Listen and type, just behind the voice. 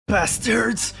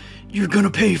Bastards! You're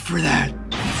gonna pay for that!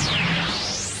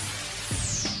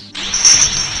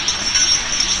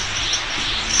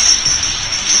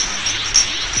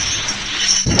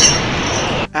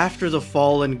 After the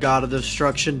fallen god of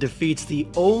destruction defeats the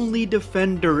only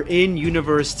defender in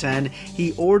Universe 10,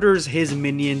 he orders his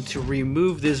minion to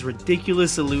remove this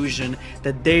ridiculous illusion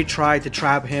that they tried to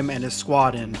trap him and his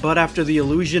squad in. But after the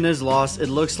illusion is lost, it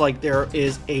looks like there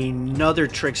is another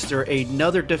trickster,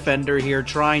 another defender here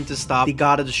trying to stop the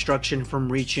god of destruction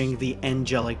from reaching the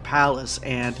angelic palace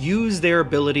and use their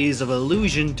abilities of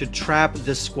illusion to trap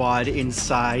the squad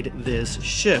inside this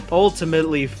ship,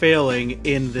 ultimately failing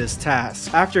in this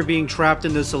task. After being trapped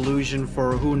in this illusion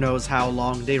for who knows how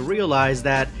long, they realize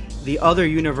that the other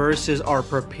universes are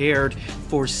prepared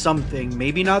for something.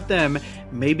 Maybe not them,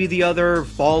 maybe the other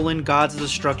fallen gods of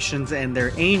destructions and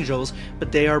their angels,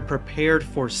 but they are prepared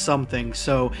for something.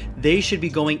 So they should be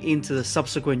going into the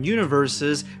subsequent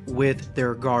universes with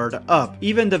their guard up.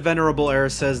 Even the Venerable Heir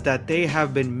says that they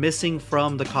have been missing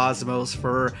from the cosmos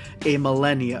for a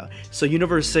millennia. So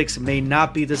Universe 6 may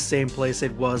not be the same place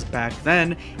it was back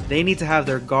then. They need to have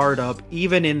their guard up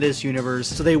even in this universe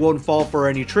so they won't fall for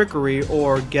any trickery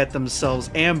or get themselves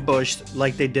ambushed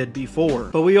like they did before.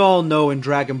 But we all know in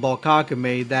Dragon Ball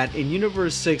Kakumei that in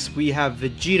Universe 6 we have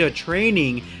Vegeta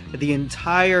training the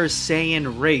entire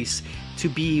Saiyan race to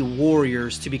be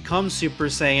warriors, to become Super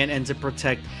Saiyan and to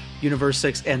protect Universe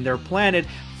 6 and their planet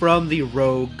from the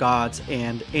rogue gods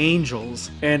and angels.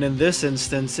 And in this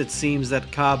instance, it seems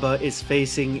that Kaba is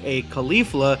facing a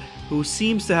Caulifla who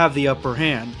seems to have the upper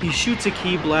hand. He shoots a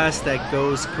ki blast that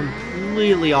goes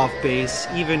completely off base.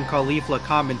 Even Caulifla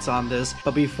comments on this,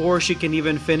 but before she can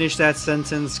even finish that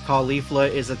sentence,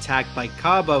 Caulifla is attacked by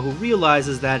Kaba, who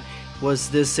realizes that,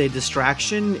 was this a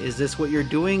distraction? Is this what you're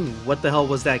doing? What the hell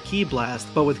was that ki blast?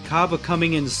 But with Kaba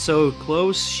coming in so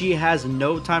close, she has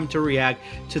no time to react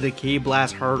to the ki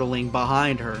blast hurtling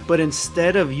behind her. But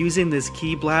instead of using this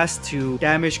ki blast to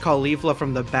damage Caulifla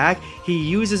from the back, he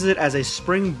uses it as a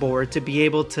springboard to be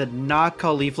able to knock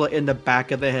Caulifla in the back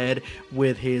of the head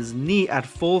with his knee at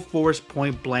full force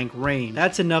point blank range.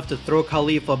 That's enough to throw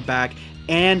Caulifla back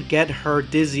and get her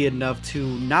dizzy enough to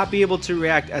not be able to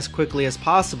react as quickly as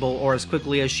possible or as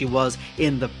quickly as she was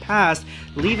in the past,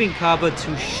 leaving Kaba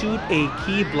to shoot a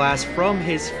ki blast from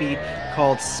his feet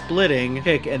called Splitting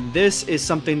Kick. And this is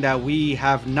something that we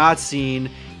have not seen,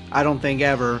 I don't think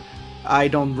ever. I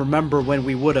don't remember when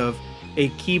we would have. A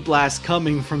ki blast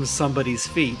coming from somebody's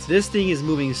feet. This thing is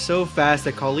moving so fast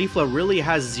that Caulifla really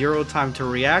has zero time to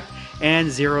react and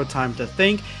zero time to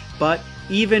think, but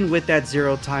even with that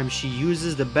zero time, she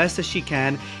uses the best that she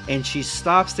can and she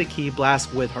stops the ki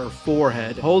blast with her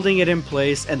forehead, holding it in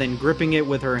place and then gripping it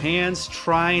with her hands,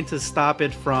 trying to stop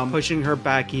it from pushing her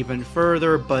back even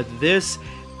further. But this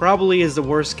probably is the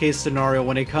worst case scenario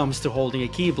when it comes to holding a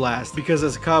ki blast, because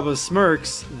as Kaba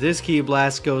smirks, this ki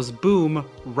blast goes boom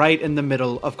right in the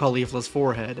middle of Caulifla's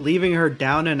forehead, leaving her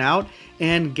down and out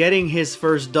and getting his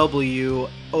first W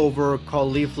over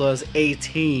Caulifla's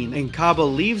 18. And Kaba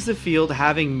leaves the field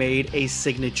having made a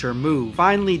signature move.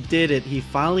 Finally did it. He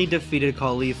finally defeated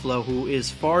Caulifla, who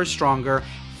is far stronger,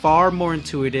 far more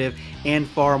intuitive, and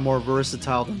far more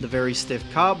versatile than the very stiff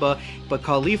Kaba, but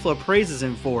Caulifla praises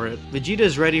him for it. Vegeta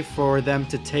is ready for them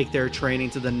to take their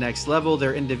training to the next level.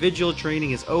 Their individual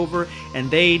training is over, and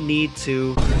they need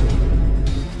to...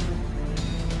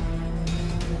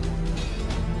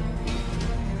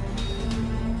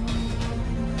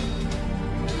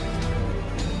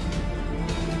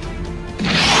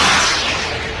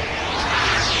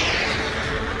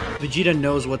 Vegeta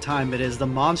knows what time it is. The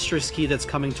monstrous ki that's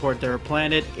coming toward their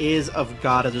planet is of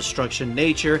god of destruction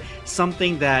nature,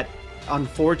 something that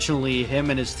unfortunately him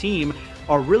and his team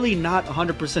are really not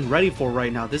 100% ready for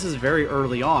right now. This is very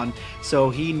early on, so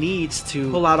he needs to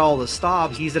pull out all the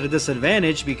stops. He's at a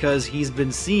disadvantage because he's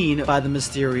been seen by the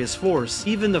mysterious force.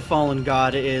 Even the fallen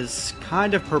god is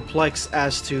kind of perplexed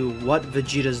as to what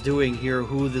Vegeta's doing here,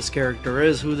 who this character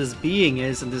is, who this being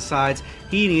is, and decides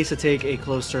he needs to take a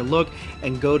closer look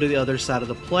and go to the other side of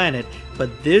the planet.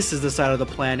 But this is the side of the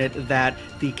planet that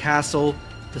the castle,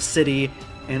 the city,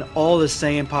 and all the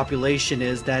Saiyan population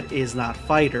that is not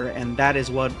fighter, and that is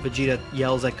what Vegeta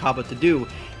yells at Kaba to do.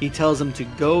 He tells him to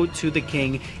go to the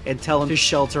king and tell him to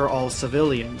shelter all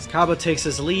civilians. Kaba takes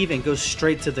his leave and goes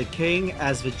straight to the king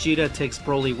as Vegeta takes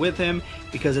Broly with him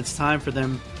because it's time for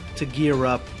them to gear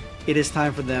up. It is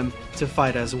time for them to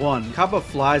fight as one. Kaba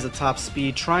flies at top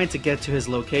speed trying to get to his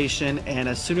location, and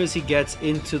as soon as he gets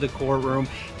into the courtroom,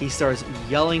 he starts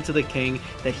yelling to the king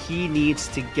that he needs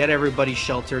to get everybody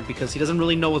sheltered because he doesn't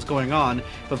really know what's going on.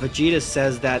 But Vegeta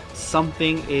says that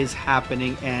something is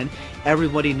happening and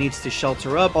Everybody needs to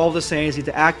shelter up, all the Saiyans need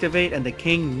to activate, and the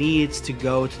king needs to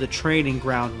go to the training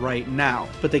ground right now.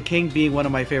 But the king, being one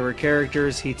of my favorite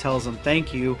characters, he tells him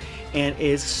thank you and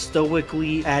is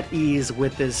stoically at ease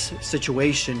with this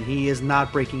situation. He is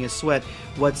not breaking a sweat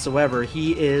whatsoever.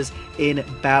 He is in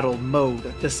battle mode.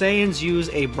 The Saiyans use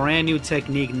a brand new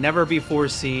technique never before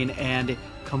seen and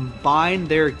combine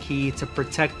their ki to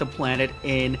protect the planet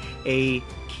in a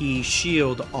ki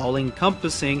shield,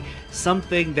 all-encompassing,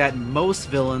 something that most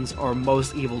villains or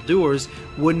most evildoers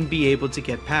wouldn't be able to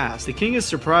get past. The king is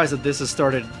surprised that this has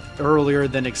started earlier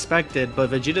than expected,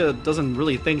 but Vegeta doesn't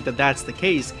really think that that's the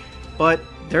case. But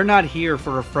they're not here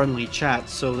for a friendly chat,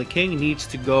 so the king needs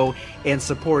to go and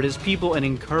support his people and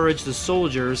encourage the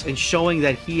soldiers, and showing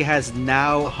that he has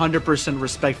now 100%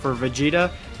 respect for Vegeta.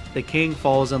 The king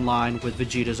falls in line with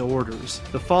Vegeta's orders.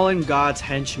 The fallen god's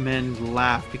henchmen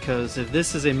laugh because if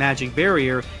this is a magic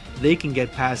barrier, they can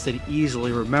get past it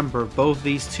easily. Remember, both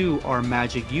these two are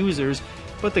magic users,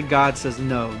 but the god says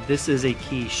no, this is a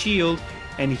ki shield,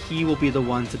 and he will be the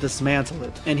one to dismantle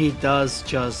it. And he does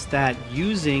just that,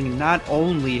 using not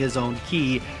only his own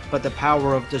ki, but the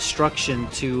power of destruction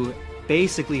to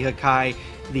basically Hakai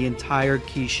the entire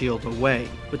ki shield away.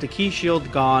 With the ki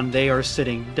shield gone, they are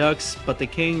sitting ducks, but the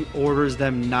king orders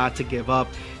them not to give up.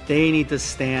 They need to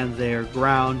stand their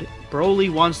ground. Broly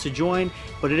wants to join,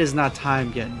 but it is not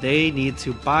time yet. They need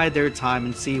to bide their time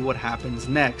and see what happens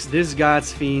next. This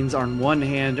god's fiends on one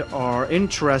hand are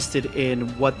interested in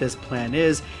what this plan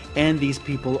is, and these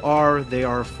people are. They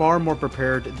are far more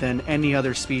prepared than any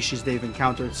other species they've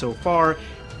encountered so far,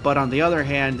 but on the other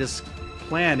hand, this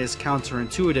plan is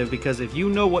counterintuitive, because if you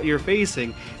know what you're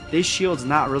facing, this shield's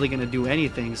not really going to do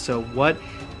anything. So what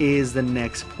is the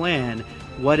next plan?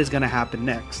 What is going to happen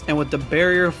next? And with the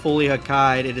barrier fully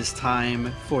Hakai'd, it is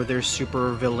time for their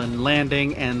super villain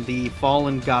landing, and the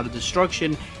fallen god of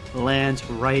destruction lands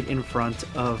right in front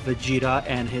of Vegeta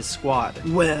and his squad.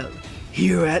 Well,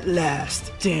 here at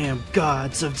last, damn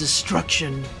gods of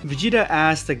destruction. Vegeta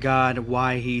asks the god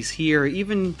why he's here,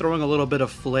 even throwing a little bit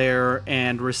of flair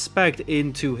and respect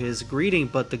into his greeting,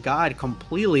 but the god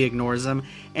completely ignores him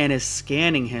and is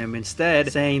scanning him, instead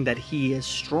saying that he is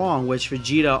strong, which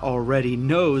Vegeta already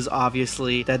knows,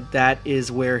 obviously, that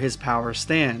is where his power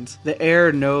stands. The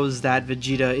heir knows that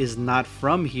Vegeta is not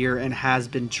from here and has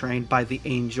been trained by the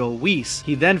angel Whis.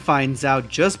 He then finds out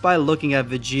just by looking at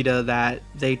Vegeta that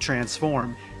they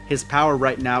transform. His power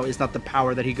right now is not the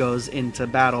power that he goes into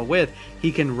battle with.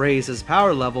 He can raise his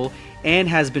power level and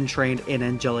has been trained in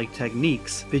angelic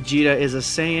techniques. Vegeta is a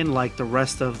Saiyan like the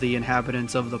rest of the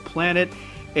inhabitants of the planet,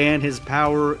 and his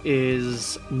power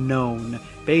is known,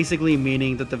 basically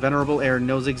meaning that the venerable heir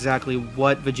knows exactly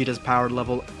what Vegeta's power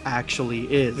level actually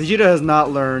is. Vegeta has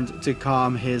not learned to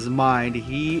calm his mind.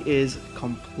 He is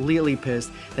completely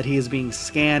pissed that he is being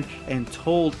scanned and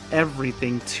told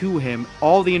everything to him.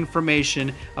 All the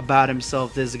information about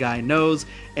himself this guy knows,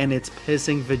 and it's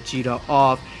pissing Vegeta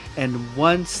off. And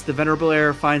once the venerable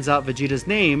heir finds out Vegeta's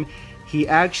name, he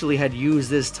actually had used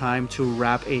this time to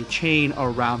wrap a chain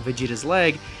around Vegeta's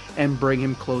leg and bring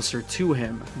him closer to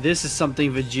him. This is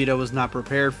something Vegeta was not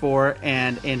prepared for,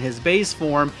 and in his base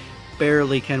form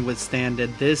barely can withstand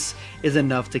it. This is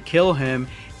enough to kill him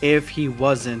if he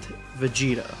wasn't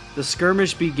Vegeta. The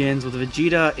skirmish begins with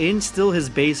Vegeta in still his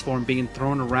base form being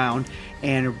thrown around,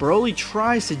 and Broly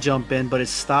tries to jump in but is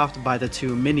stopped by the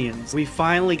two minions. We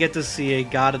finally get to see a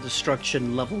God of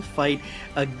Destruction level fight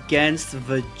against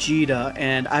Vegeta,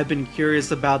 and I've been curious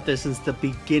about this since the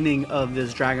beginning of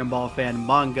this Dragon Ball fan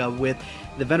manga, with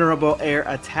the venerable heir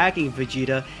attacking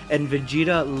Vegeta and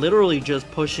Vegeta literally just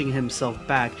pushing himself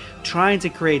back, trying to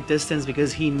create distance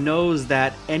because he knows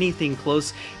that anything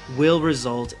close will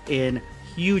result in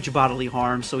huge bodily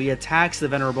harm. So he attacks the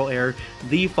venerable heir,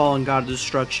 the fallen god of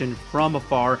destruction, from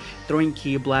afar, throwing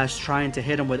ki blasts, trying to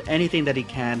hit him with anything that he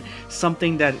can,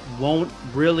 something that won't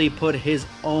really put his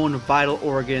own vital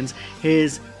organs,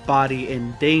 his body,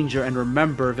 in danger. And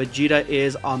remember, Vegeta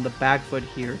is on the back foot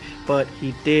here, but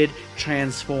he did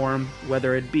transform,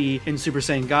 whether it be in Super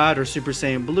Saiyan God or Super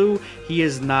Saiyan Blue. He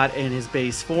is not in his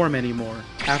base form anymore.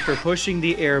 After pushing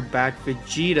the heir back,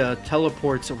 Vegeta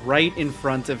teleports right in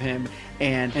front of him,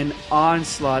 and an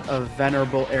onslaught of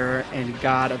venerable heir and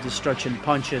god of destruction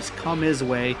punches come his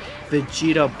way.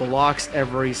 Vegeta blocks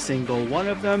every single one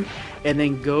of them and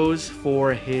then goes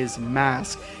for his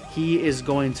mask. He is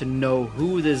going to know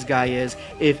who this guy is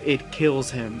if it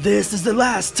kills him. This is the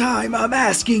last time I'm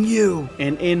asking you!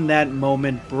 And in that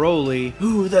moment, Broly,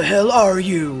 who the hell are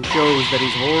you? Shows that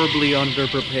he's horribly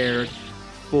underprepared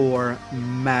for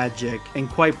magic, and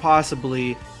quite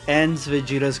possibly ends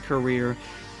Vegeta's career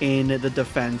in the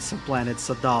defense of planet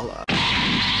Sadala.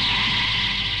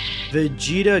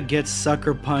 Vegeta gets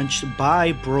sucker punched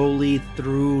by Broly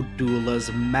through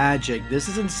Doula's magic. This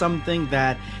isn't something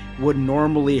that would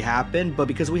normally happen, but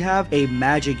because we have a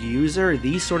magic user,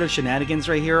 these sort of shenanigans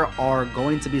right here are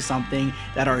going to be something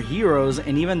that our heroes,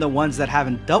 and even the ones that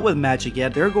haven't dealt with magic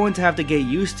yet, they're going to have to get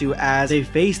used to as they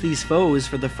face these foes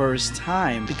for the first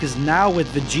time. Because now with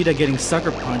Vegeta getting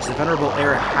sucker punched, the Venerable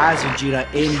Air has Vegeta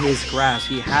in his grasp.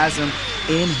 He has him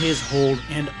in his hold,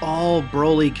 and all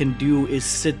Broly can do is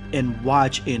sit and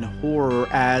watch in horror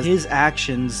as his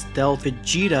actions dealt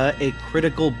Vegeta a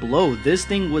critical blow. This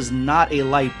thing was not a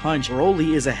light punch.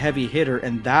 Broly is a heavy hitter,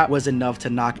 and that was enough to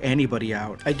knock anybody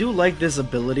out. I do like this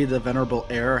ability the Venerable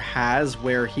Air has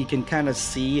where he can kind of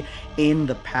see in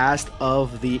the past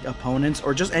of the opponents,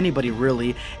 or just anybody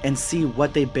really, and see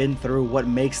what they've been through, what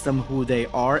makes them who they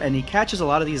are, and he catches a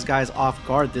lot of these guys off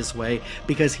guard this way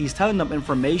because he's telling them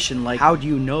information like, how do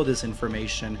you know this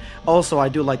information? Also, I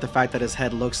do like the fact that his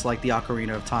head looks like the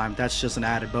Ocarina of Time. That's just an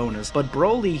added bonus. But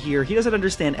Broly here, he doesn't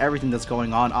understand everything that's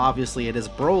going on. Obviously it is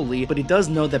Broly, but he does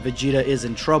know that Vegeta is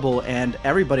in trouble, and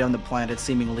everybody on the planet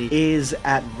seemingly is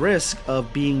at risk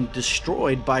of being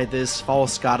destroyed by this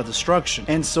false god of destruction.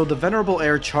 And so the Venerable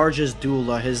Air charges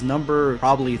Doula, his number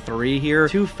probably 3 here,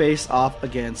 to face off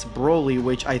against Broly,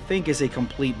 which I think is a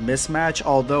complete mismatch.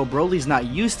 Although Broly's not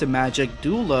used to magic,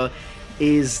 Doula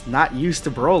is not used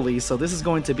to Broly, so this is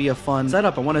going to be a fun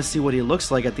setup. I want to see what he looks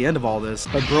like at the end of all this.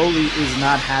 But Broly is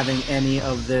not having any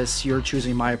of this "you're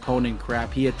choosing my opponent"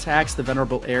 crap. He attacks the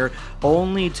Venerable Air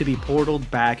only to be portaled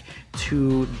back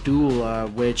to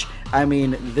Doula, which, I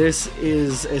mean, this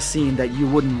is a scene that you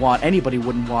wouldn't want, anybody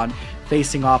wouldn't want,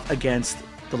 facing off against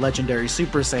the legendary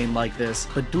Super Saiyan like this.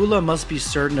 But Doula must be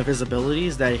certain of his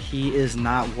abilities that he is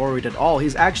not worried at all.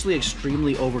 He's actually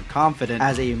extremely overconfident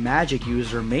as a magic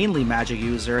user, mainly magic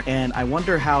user, and I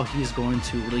wonder how he's going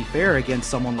to really fare against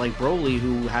someone like Broly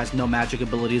who has no magic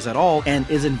abilities at all and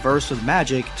isn't versed with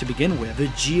magic to begin with.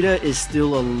 Vegeta is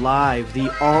still alive. The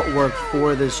artwork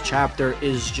for this chapter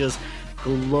is just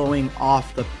glowing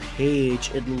off the page.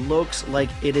 It looks like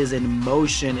it is in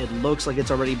motion. It looks like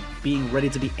it's already being ready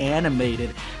to be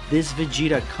animated. This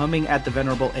Vegeta coming at the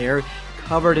Venerable Air,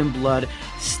 covered in blood,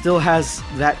 still has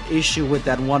that issue with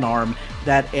that one arm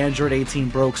that Android 18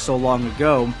 broke so long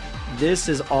ago. This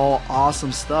is all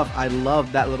awesome stuff. I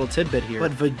love that little tidbit here.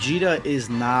 But Vegeta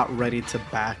is not ready to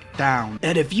back down.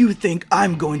 And if you think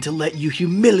I'm going to let you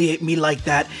humiliate me like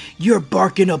that, you're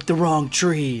barking up the wrong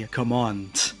tree. Come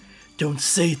on. Don't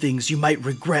say things you might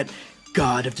regret,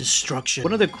 God of Destruction.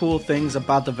 One of the cool things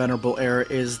about the Venerable Air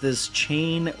is this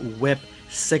chain whip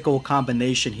sickle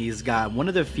combination he's got. One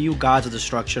of the few gods of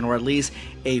destruction, or at least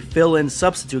a fill-in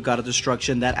substitute god of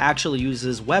destruction that actually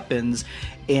uses weapons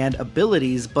and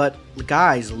abilities. But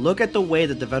guys, look at the way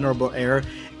that the Venerable Air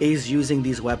is using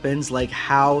these weapons, like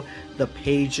how the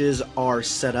pages are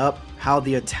set up, how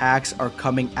the attacks are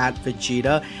coming at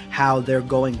Vegeta, how they're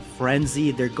going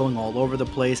frenzy, they're going all over the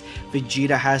place.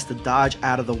 Vegeta has to dodge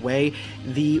out of the way.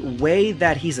 The way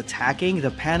that he's attacking,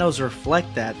 the panels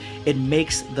reflect that. It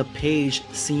makes the page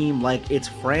seem like it's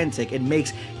frantic. It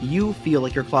makes you feel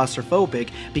like you're claustrophobic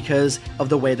because of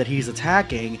the way that he's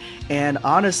attacking. And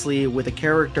honestly, with a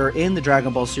character in the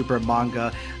Dragon Ball Super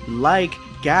manga like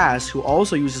Gas, who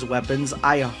also uses weapons,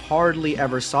 I hardly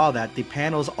ever saw that. The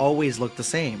panels always look the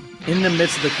same. In the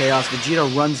midst of the chaos,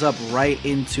 Vegeta runs up right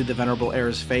into the Venerable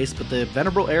Air's face, but the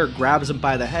Venerable Air grabs him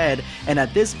by the head, and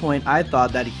at this point I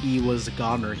thought that he was a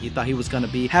goner. He thought he was going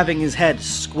to be having his head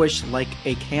squished like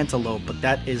a cantaloupe, but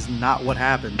that is not what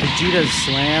happened. Vegeta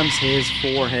slams his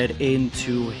forehead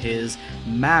into his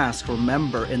mask.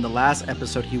 Remember, in the last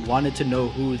episode he wanted to know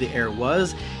who the Air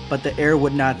was, but the Air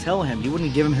would not tell him. He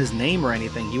wouldn't give him his name or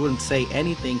anything. He wouldn't say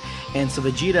anything. And so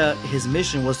Vegeta, his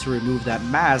mission was to remove that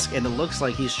mask, and it looks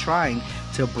like he's trying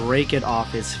to break it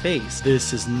off his face.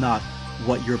 This is not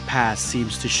what your past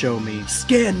seems to show me.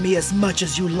 Scan me as much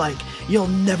as you like. You'll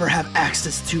never have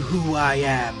access to who I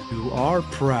am. You are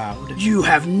proud. You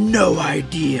have no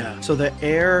idea. So the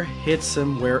Air hits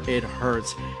him where it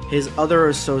hurts. His other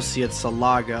associate,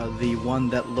 Salaga, the one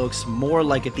that looks more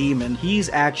like a demon, he's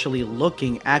actually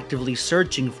looking, actively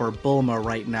searching for Bulma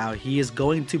right now. He is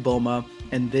going to Bulma,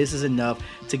 and this is enough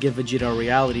to give Vegeta a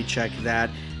reality check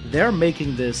that they're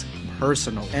making this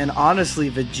personal. And honestly,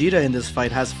 Vegeta in this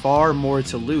fight has far more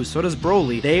to lose. So does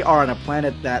Broly. They are on a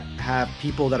planet that have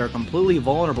people that are completely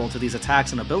vulnerable to these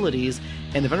attacks and abilities,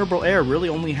 and the Venerable Heir really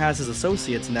only has his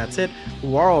associates, and that's it,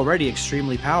 who are already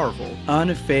extremely powerful.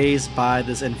 Unfazed by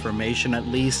this information, at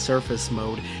least surface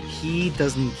mode, he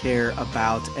doesn't care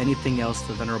about anything else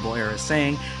the Venerable Heir is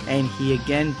saying, and he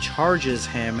again charges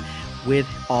him with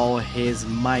all his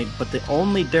might. But the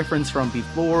only difference from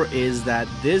before is that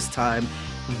this time,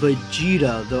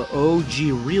 Vegeta, the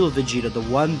OG real Vegeta, the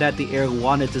one that the heir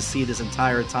wanted to see this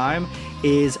entire time,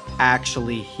 is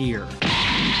actually here.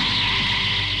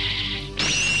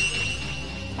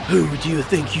 Who do you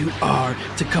think you are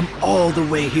to come all the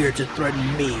way here to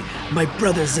threaten me, my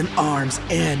brothers in arms,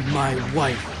 and my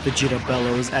wife? Vegeta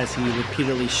bellows as he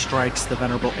repeatedly strikes the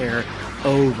Venerable Heir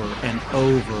over and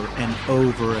over and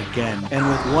over again. And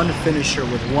with one finisher,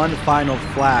 with one final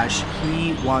flash,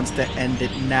 he wants to end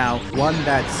it now. One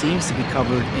that seems to be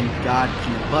covered in God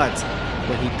Q, but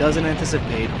what he doesn't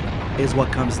anticipate is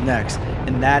what comes next,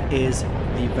 and that is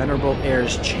the Venerable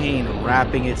Heir's chain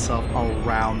wrapping itself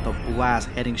around the blast,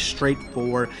 heading straight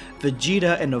for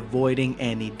Vegeta and avoiding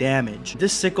any damage.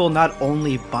 This sickle not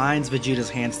only binds Vegeta's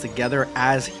hands together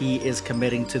as he is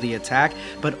committing to the attack,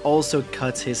 but also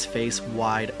cuts his face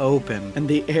wide open. And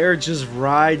the heir just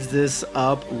rides this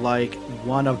up like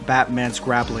one of Batman's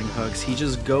grappling hooks. He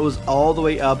just goes all the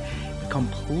way up,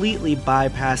 completely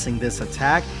bypassing this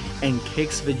attack, and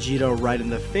kicks Vegeta right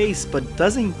in the face, but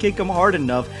doesn't kick him hard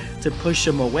enough to push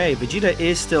him away. Vegeta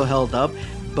is still held up,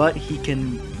 but he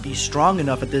can be strong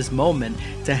enough at this moment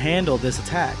to handle this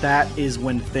attack. That is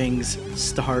when things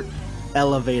start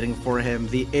elevating for him.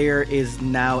 The heir is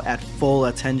now at full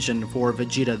attention for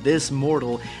Vegeta, this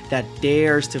mortal that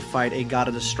dares to fight a god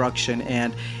of destruction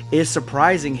and is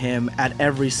surprising him at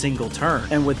every single turn.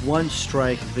 And with one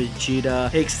strike,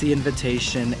 Vegeta takes the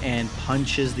invitation and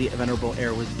punches the Venerable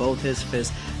Heir with both his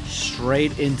fists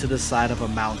straight into the side of a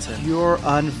mountain. Pure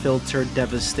unfiltered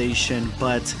devastation,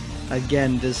 but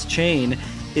again, this chain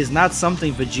is not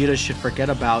something Vegeta should forget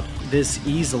about this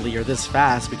easily or this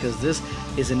fast, because this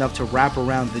is enough to wrap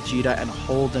around Vegeta and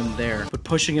hold him there. But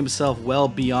pushing himself well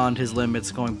beyond his limits,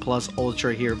 going plus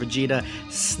ultra here, Vegeta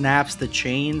snaps the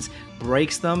chains,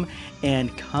 breaks them,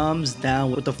 and comes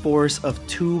down with the force of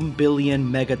 2 billion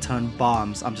megaton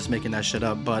bombs. I'm just making that shit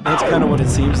up, but that's kind of what it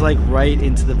seems like, right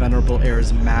into the Venerable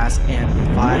Heir's mass,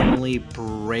 and finally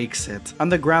breaks it. On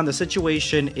the ground, the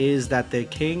situation is that the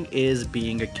king is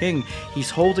being a king. He's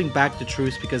holding back the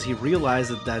troops because he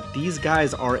realizes that these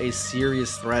guys are a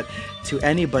serious threat to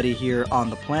anybody here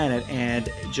on the planet,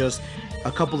 and just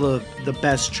a couple of the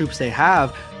best troops they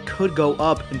have could go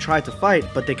up and try to fight,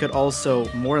 but they could also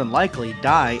more than likely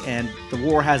die, and the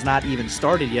war has not even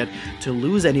started yet to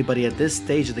lose anybody at this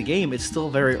stage of the game. It's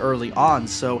still very early on,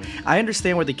 so I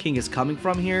understand where the king is coming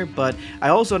from here, but I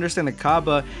also understand that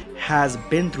Kaba has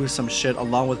been through some shit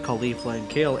along with Caulifla and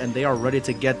Kale, and they are ready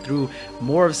to get through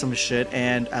more of some shit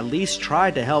and at least try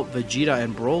to help Vegeta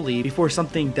and Broly before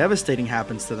something devastating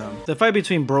happens to them. The fight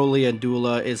between Broly and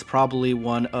Dula is probably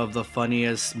one of the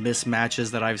funniest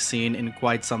mismatches that I've seen in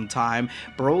quite some time.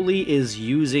 Broly is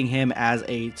using him as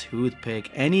a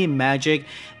toothpick. Any magic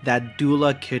that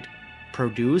Dula could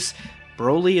produce,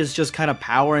 Broly is just kind of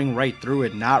powering right through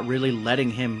it, not really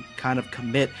letting him kind of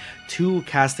commit to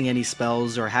casting any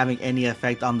spells or having any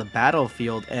effect on the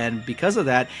battlefield, and because of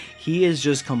that, he is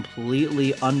just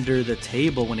completely under the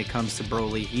table when it comes to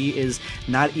Broly. He is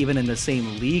not even in the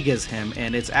same league as him,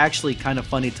 and it's actually kind of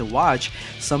funny to watch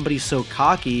somebody so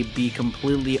cocky be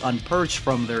completely unperched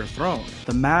from their throne.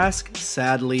 The mask,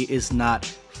 sadly, is not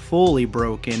fully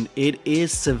broken. It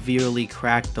is severely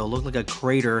cracked though. Looked like a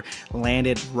crater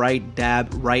landed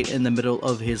right in the middle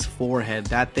of his forehead.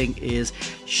 That thing is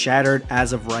shattered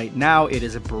as of right now. It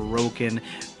is broken,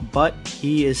 but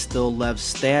he is still left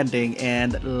standing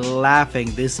and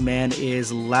laughing. This man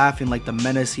is laughing like the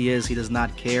menace he is. He does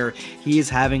not care. He is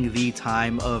having the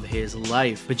time of his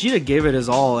life. Vegeta gave it his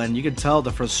all, and you could tell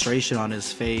the frustration on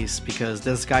his face because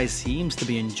this guy seems to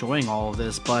be enjoying all of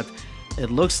this, but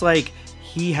it looks like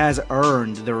he has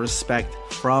earned the respect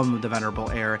from the Venerable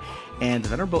Heir, and the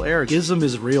Venerable Heir gives him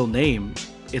his real name.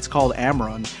 It's called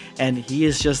Amron, and he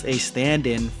is just a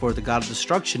stand-in for the God of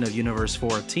Destruction of Universe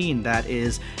 14 that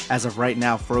is, as of right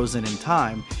now, frozen in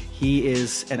time. He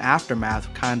is an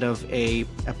aftermath, kind of a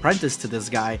apprentice to this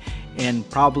guy, and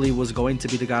probably was going to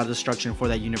be the God of Destruction for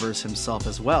that universe himself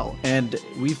as well. And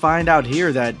we find out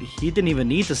here that he didn't even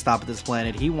need to stop at this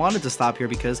planet. He wanted to stop here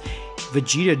because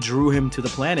Vegeta drew him to the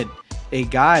planet. a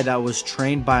guy that was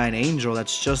trained by an angel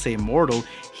that's just a mortal.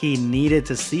 He needed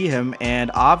to see him, and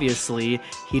obviously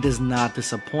he does not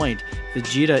disappoint.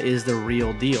 Vegeta is the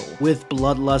real deal. With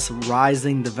bloodlust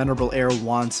rising, the Venerable Heir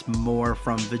wants more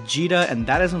from Vegeta, and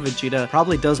that is when Vegeta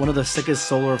probably does one of the sickest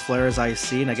solar flares I've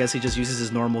seen. I guess he just uses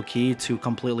his normal ki to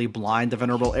completely blind the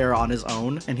Venerable Heir on his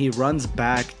own, and he runs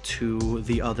back to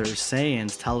the other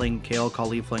Saiyans, telling Kale,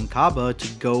 Caulifla, and Kaba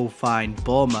to go find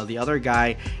Bulma. The other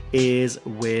guy is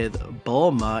with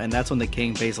Bulma, and that's when the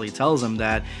king basically tells him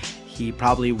that he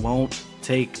probably won't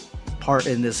take part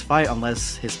in this fight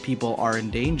unless his people are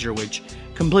in danger, which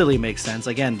completely makes sense.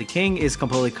 Again, the king is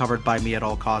completely covered by me at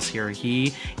all costs here.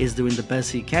 He is doing the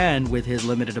best he can with his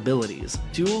limited abilities.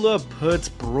 Dula puts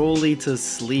Broly to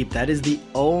sleep. That is the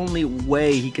only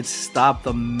way he could stop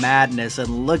the madness.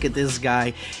 And look at this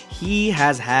guy. He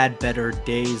has had better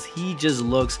days. He just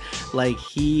looks like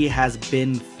he has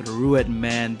been through it,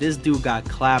 man. This dude got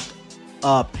clapped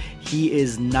up. He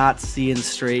is not seeing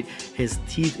straight. His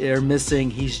teeth are missing.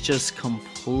 He's just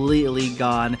completely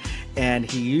gone, and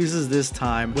he uses this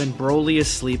time when Broly is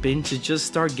sleeping to just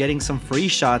start getting some free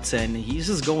shots in. He's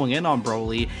just going in on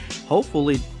Broly,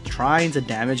 hopefully trying to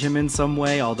damage him in some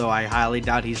way, although I highly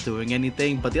doubt he's doing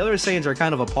anything. But the other Saiyans are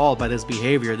kind of appalled by this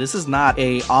behavior. This is not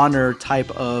a honor type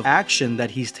of action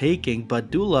that he's taking,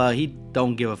 but Dula, he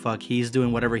don't give a fuck. He's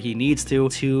doing whatever he needs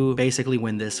to basically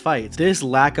win this fight. This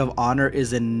lack of honor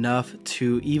is enough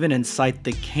to even incite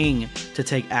the king to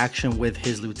take action with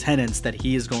his lieutenants that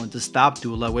he is going to stop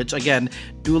Dula, which again,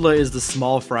 Dula is the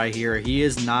small fry here. He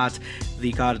is not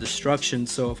the god of destruction,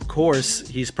 so of course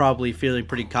he's probably feeling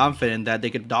pretty confident that they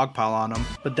could dogpile on him.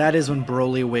 But that is when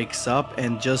Broly wakes up,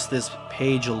 and just this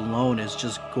page alone is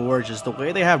just gorgeous. The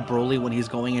way they have Broly when he's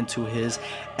going into his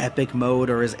epic mode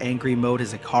or his angry mode,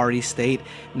 his Ikari state,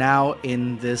 now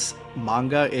in this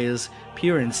manga is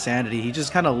pure insanity. He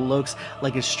just kind of looks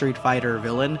like a Street Fighter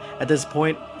villain at this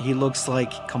point. He looks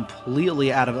like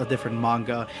completely out of a different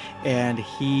manga, and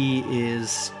he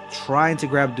is trying to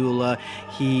grab Dula.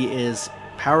 He is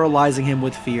paralyzing him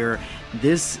with fear.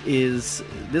 This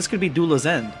could be Dula's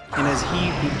end. And as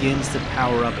he begins to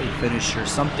power up a finisher,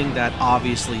 something that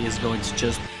obviously is going to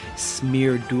just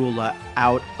smear Dula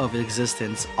out of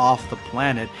existence, off the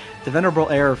planet, the Venerable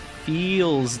Heir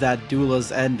feels that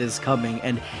Dula's end is coming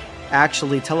and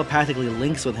actually telepathically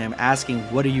links with him, asking,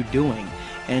 "What are you doing?"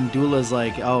 And Dula's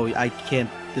like, "Oh, I can't,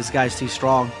 this guy's too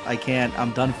strong, I can't,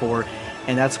 I'm done for."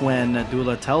 And that's when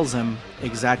Dula tells him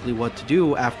exactly what to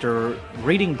do. After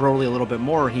reading Broly a little bit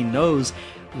more, he knows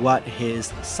what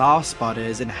his soft spot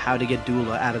is and how to get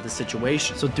Dula out of the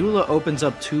situation. So Dula opens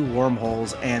up 2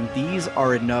 wormholes, and these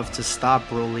are enough to stop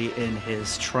Broly in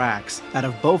his tracks. Out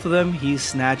of both of them, he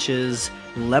snatches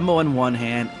Lemo in one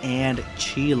hand and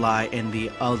Chilai in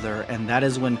the other, and that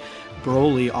is when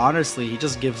Broly, honestly, he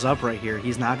just gives up right here.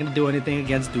 He's not going to do anything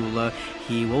against Dula.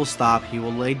 He will stop. He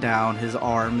will lay down his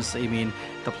arms. I mean,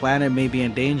 the planet may be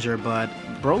in danger, but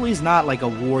Broly's not like a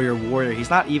warrior. He's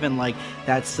not even like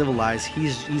that civilized.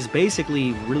 He's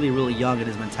basically really young in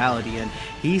his mentality, and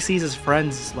he sees his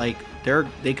friends like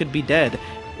they could be dead.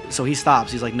 So he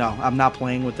stops. He's like, "No, I'm not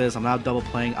playing with this. I'm not double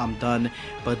playing. I'm done."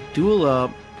 But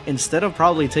Dula, instead of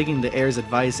probably taking the heir's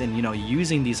advice and, you know,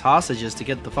 using these hostages to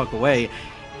get the fuck away,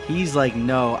 he's like,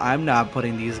 "No, I'm not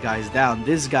putting these guys down.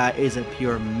 This guy is a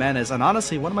pure menace." And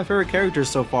honestly, one of my favorite characters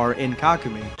so far in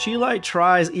Kakumei. Chilai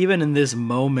tries, even in this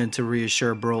moment, to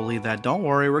reassure Broly that, "Don't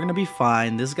worry, we're gonna be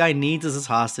fine. This guy needs us as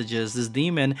hostages. This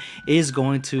demon is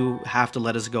going to have to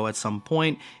let us go at some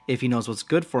point if he knows what's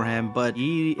good for him, but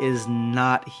he is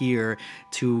not here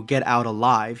to get out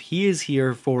alive. He is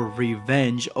here for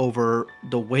revenge over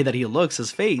the way that he looks,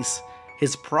 his face,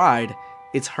 his pride.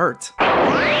 It's hurt."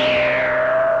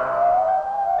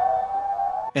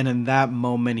 And in that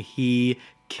moment, he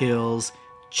kills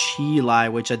Chilai,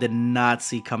 which I did not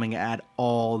see coming at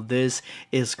all. This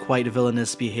is quite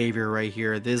villainous behavior right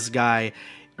here. This guy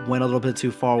went a little bit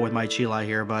too far with my Chilai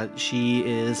here, but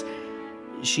she's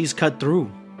cut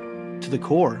through to the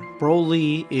core.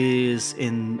 Broly is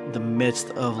in the midst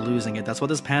of losing it. That's what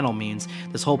this panel means.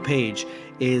 This whole page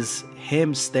is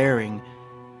him staring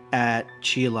at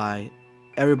Chilai.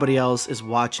 Everybody else is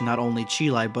watching not only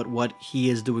Chilai, but what he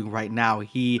is doing right now.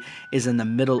 He is in the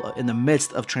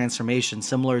midst of transformation,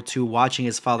 similar to watching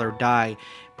his father die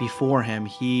before him.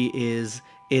 He is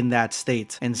in that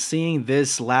state. And seeing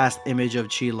this last image of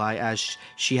Chilai as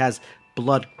she has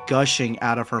blood gushing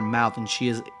out of her mouth and she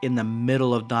is in the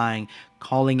middle of dying,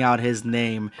 calling out his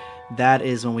name, that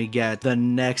is when we get the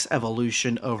next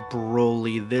evolution of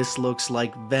Broly. This looks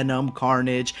like Venom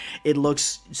Carnage. It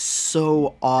looks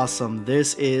so awesome.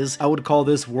 This is, I would call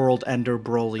this World Ender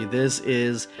Broly. This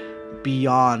is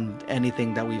beyond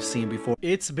anything that we've seen before.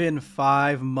 It's been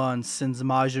 5 months since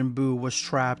Majin Buu was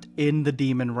trapped in the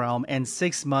Demon Realm, and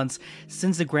 6 months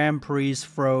since the Grand Prix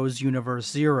froze Universe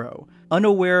 0.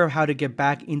 Unaware of how to get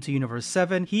back into Universe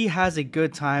 7, he has a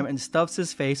good time and stuffs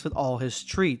his face with all his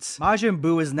treats. Majin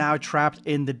Buu is now trapped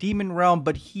in the Demon Realm,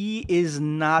 but he is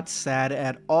not sad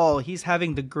at all. He's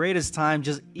having the greatest time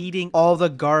just eating all the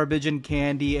garbage and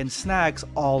candy and snacks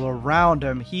all around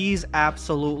him. He's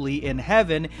absolutely in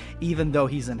heaven, even though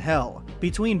he's in hell.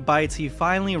 Between bites, he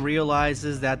finally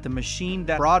realizes that the machine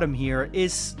that brought him here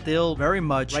is still very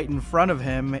much right in front of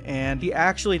him, and he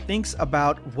actually thinks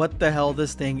about what the hell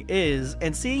this thing is.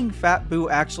 And seeing Fat Buu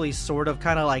actually sort of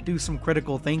kind of like do some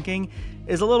critical thinking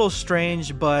is a little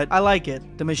strange, but I like it.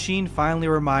 The machine finally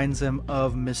reminds him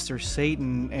of Mr.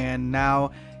 Satan, and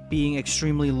now being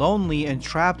extremely lonely and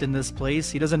trapped in this place,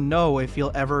 he doesn't know if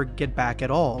he'll ever get back at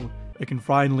all. I can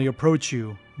finally approach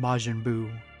you, Majin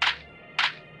Buu.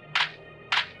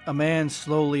 A man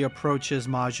slowly approaches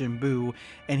Majin Buu,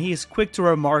 and he is quick to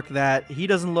remark that he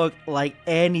doesn't look like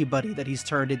anybody that he's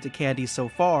turned into candy so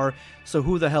far, so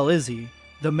who the hell is he?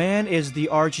 The man is the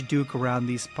Archduke around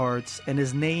these parts, and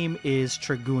his name is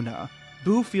Triguna.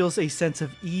 Buu feels a sense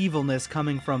of evilness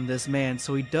coming from this man,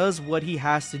 so he does what he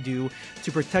has to do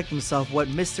to protect himself, what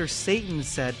Mr. Satan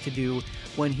said to do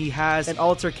when he has an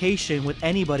altercation with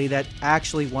anybody that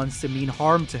actually wants to mean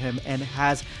harm to him and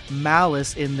has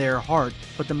malice in their heart.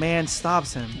 But the man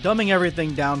stops him. Dumbing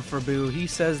everything down for Buu, he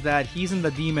says that he's in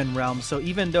the Demon Realm, so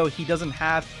even though he doesn't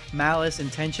have malice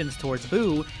intentions towards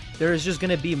Buu, there is just going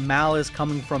to be malice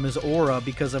coming from his aura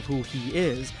because of who he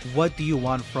is. What do you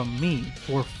want from me?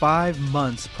 For 5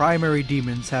 months, primary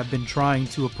demons have been trying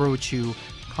to approach you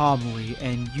calmly,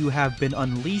 and you have been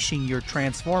unleashing your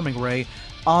transforming ray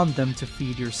on them to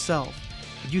feed yourself.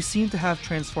 But you seem to have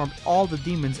transformed all the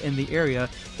demons in the area,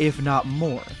 if not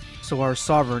more. So our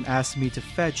sovereign asked me to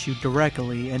fetch you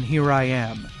directly, and here I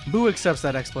am. Buu accepts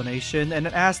that explanation and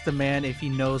asks the man if he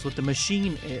knows what the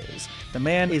machine is. The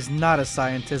man is not a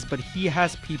scientist, but he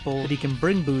has people that he can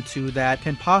bring Buu to that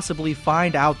can possibly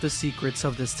find out the secrets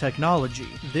of this technology.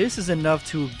 This is enough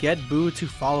to get Buu to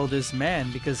follow this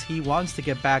man because he wants to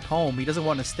get back home. He doesn't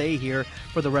want to stay here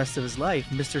for the rest of his life.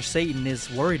 Mr. Satan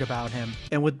is worried about him.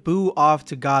 And with Buu off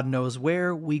to God knows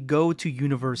where, we go to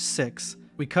Universe 6.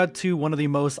 We cut to one of the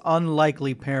most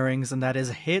unlikely pairings, and that is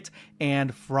Hit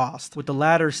and Frost, with the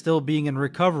latter still being in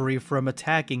recovery from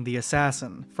attacking the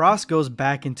assassin. Frost goes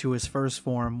back into his first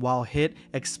form, while Hit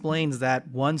explains that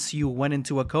once you went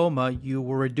into a coma, you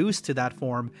were reduced to that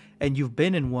form, and you've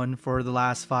been in one for the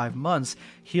last 5 months,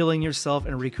 healing yourself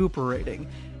and recuperating.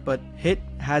 But Hit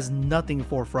has nothing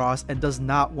for Frost and does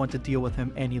not want to deal with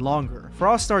him any longer.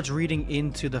 Frost starts reading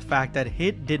into the fact that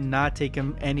Hit did not take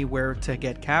him anywhere to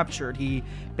get captured. He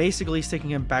basically is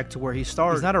taking him back to where he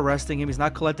started. He's not arresting him, he's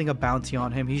not collecting a bounty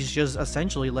on him, he's just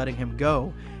essentially letting him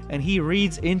go. And he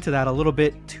reads into that a little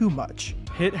bit too much.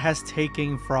 Hit has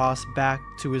taken Frost back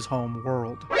to his home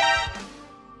world.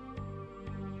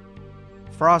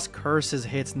 Frost curses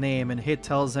Hit's name, and Hit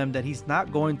tells him that he's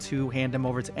not going to hand him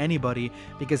over to anybody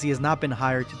because he has not been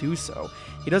hired to do so.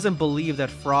 He doesn't believe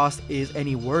that Frost is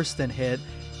any worse than Hit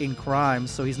in crime,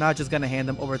 so he's not just going to hand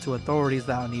him over to authorities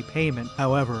without any payment.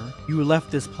 However, you left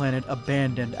this planet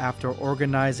abandoned after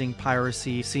organizing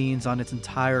piracy scenes on its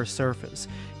entire surface.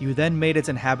 You then made its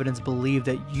inhabitants believe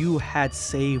that you had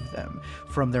saved them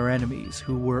from their enemies,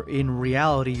 who were in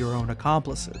reality your own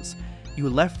accomplices. You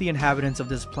left the inhabitants of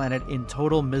this planet in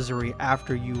total misery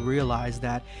after you realized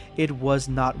that it was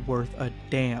not worth a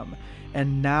damn.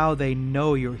 And now they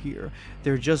know you're here.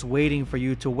 They're just waiting for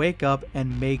you to wake up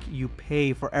and make you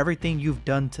pay for everything you've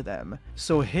done to them.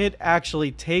 So Hit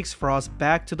actually takes Frost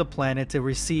back to the planet to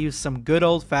receive some good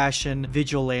old-fashioned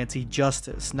vigilante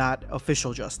justice, not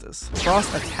official justice.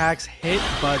 Frost attacks Hit,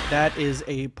 but that is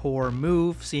a poor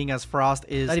move, seeing as Frost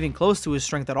is not even close to his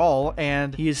strength at all,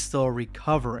 and he is still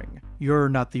recovering. You're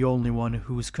not the only one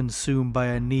who's consumed by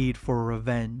a need for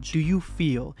revenge. Do you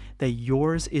feel that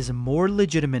yours is more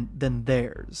legitimate than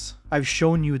theirs? I've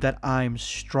shown you that I'm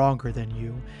stronger than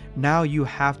you. Now you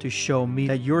have to show me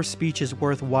that your speech is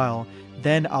worthwhile.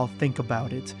 Then I'll think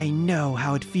about it. I know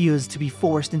how it feels to be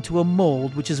forced into a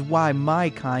mold, which is why my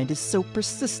kind is so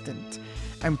persistent.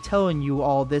 I'm telling you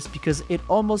all this because it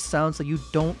almost sounds like you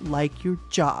don't like your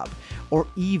job, or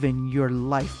even your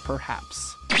life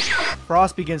perhaps.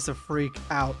 Frost begins to freak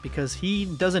out because he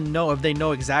doesn't know if they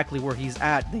know exactly where he's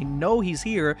at. They know he's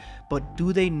here, but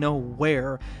do they know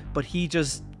where? but he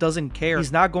just doesn't care.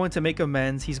 He's not going to make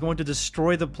amends. He's going to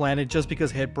destroy the planet just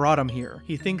because it brought him here.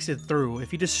 He thinks it through.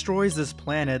 If he destroys this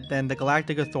planet, then the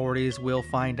galactic authorities will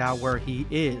find out where he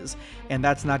is, and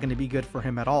that's not going to be good for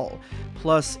him at all.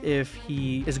 Plus, if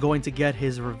he is going to get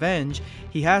his revenge,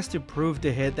 he has to prove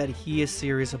to Hit that he is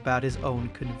serious about his own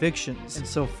convictions. And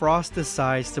so Frost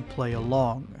decides to play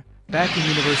along. Back in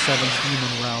Universe 7's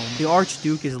Demon Realm, the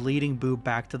Archduke is leading Buu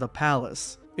back to the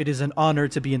palace. It is an honor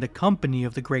to be in the company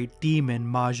of the great demon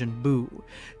Majin Buu.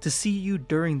 To see you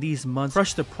during these months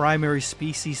crush the primary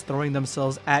species throwing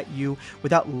themselves at you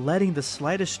without letting the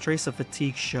slightest trace of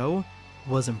fatigue show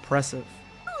was impressive.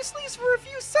 Buu sleeps for a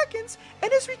few seconds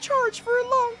and is recharged for a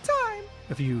long time.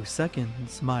 A few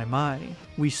seconds, my.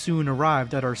 We soon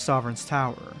arrived at our sovereign's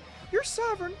tower. Your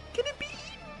sovereign, can it be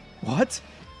eaten? What?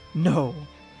 No.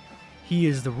 He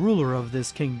is the ruler of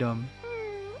this kingdom.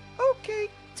 Okay,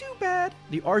 too bad.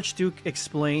 The Archduke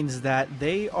explains that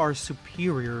they are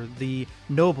superior, the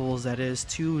nobles that is,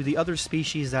 to the other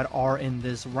species that are in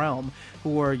this realm,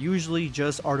 who are usually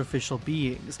just artificial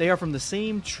beings. They are from the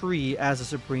same tree as the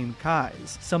Supreme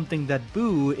Kais, something that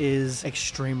Buu is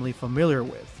extremely familiar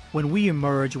with. When we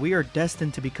emerge, we are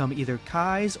destined to become either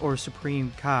Kais or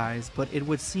Supreme Kais, but it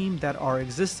would seem that our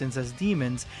existence as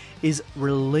demons is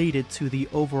related to the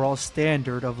overall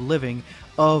standard of living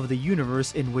of the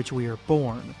universe in which we are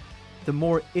born. The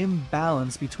more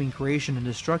imbalance between creation and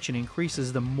destruction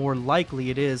increases, the more likely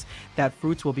it is that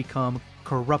fruits will become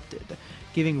corrupted,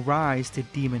 giving rise to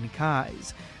demon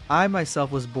Kais. I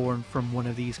myself was born from one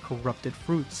of these corrupted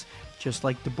fruits, just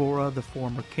like Deborah, the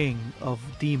former king of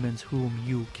demons whom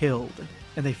you killed.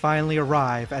 And they finally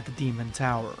arrive at the demon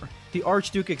tower. The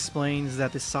Archduke explains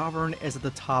that the sovereign is at the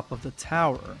top of the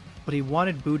tower, but he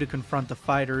wanted Buu to confront the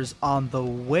fighters on the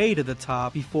way to the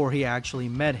top before he actually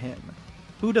met him.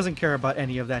 Buu doesn't care about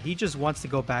any of that. He just wants to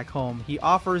go back home. He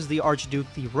offers the Archduke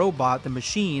the robot, the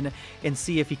machine, and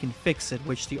see if he can fix it,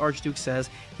 which the Archduke says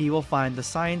he will find the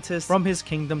scientists from his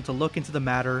kingdom to look into the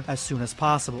matter as soon as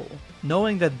possible.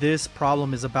 Knowing that this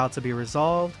problem is about to be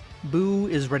resolved, Buu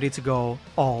is ready to go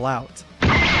all out.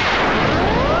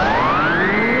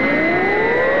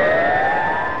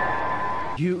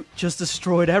 You just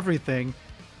destroyed everything.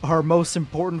 Our most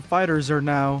important fighters are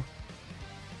now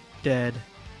dead.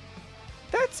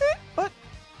 That's it? But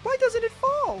why doesn't it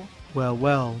fall?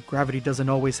 Well, gravity doesn't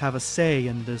always have a say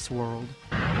in this world.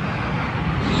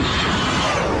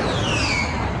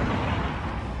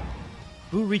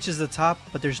 Buu reaches the top,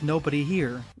 but there's nobody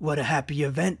here. What a happy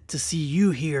event to see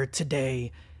you here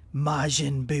today,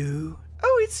 Majin Buu.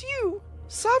 Oh, it's you,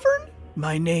 Sovereign?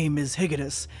 My name is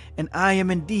Higatus, and I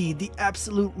am indeed the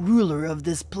absolute ruler of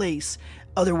this place,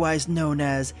 otherwise known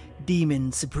as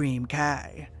Demon Supreme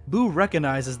Kai. Buu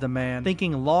recognizes the man.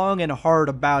 Thinking long and hard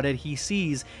about it, he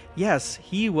sees, yes,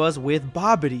 he was with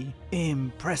Babidi.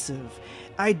 Impressive.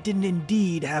 I didn't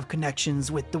indeed have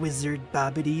connections with the wizard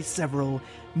Babidi several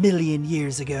million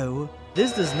years ago.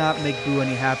 This does not make Buu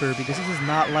any happier because this is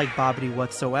not like Babidi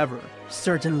whatsoever.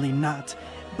 Certainly not.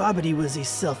 Babidi was a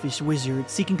selfish wizard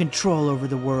seeking control over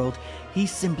the world. He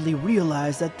simply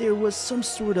realized that there was some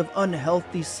sort of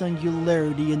unhealthy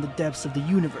singularity in the depths of the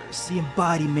universe, the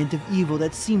embodiment of evil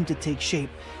that seemed to take shape.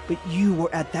 But you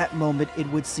were at that moment, it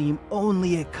would seem,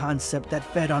 only a concept that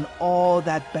fed on all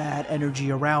that bad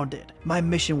energy around it. My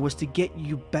mission was to get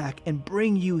you back and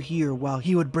bring you here while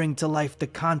he would bring to life the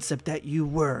concept that you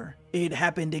were. It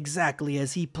happened exactly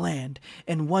as he planned,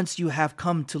 and once you have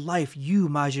come to life, you,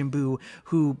 Majin Buu,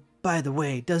 who, by the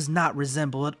way, does not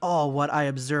resemble at all what I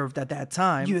observed at that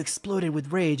time, you exploded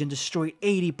with rage and destroyed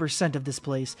 80% of this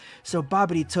place, so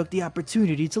Babidi took the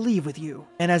opportunity to leave with you.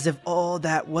 And as if all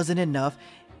that wasn't enough,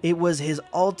 it was his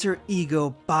alter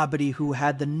ego, Babidi, who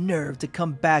had the nerve to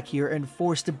come back here and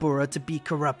force Deborah to be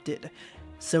corrupted.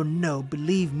 So no,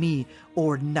 believe me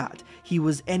or not, he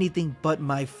was anything but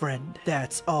my friend.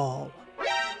 That's all.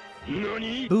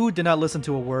 Buu did not listen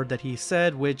to a word that he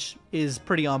said, which is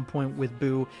pretty on point with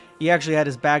Buu. He actually had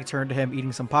his back turned to him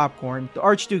eating some popcorn. The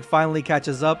Archduke finally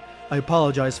catches up. I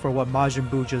apologize for what Majin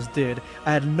Buu just did.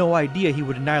 I had no idea he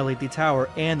would annihilate the tower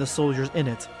and the soldiers in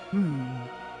it.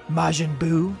 Majin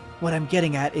Buu, what I'm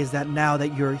getting at is that now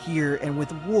that you're here and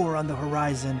with war on the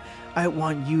horizon, I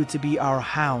want you to be our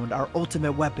hound, our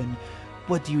ultimate weapon.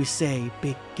 What do you say,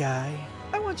 big guy?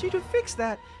 I want you to fix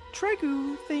that.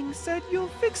 Tregu thing said you'll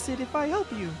fix it if I help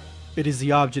you. It is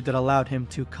the object that allowed him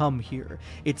to come here.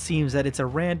 It seems that it's a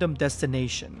random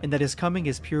destination, and that his coming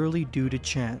is purely due to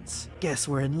chance. Guess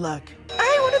we're in luck.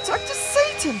 I want to talk to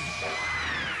Satan!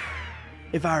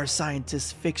 If our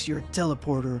scientists fix your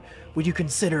teleporter, would you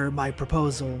consider my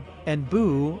proposal? And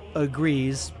Buu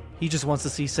agrees He just wants to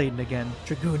see Satan again.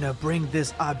 Draguna, bring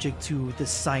this object to the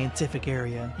scientific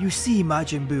area. You see,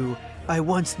 Majin Buu, I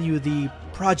once knew the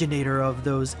progenitor of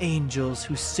those angels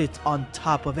who sit on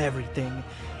top of everything,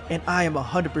 and I am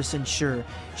 100% sure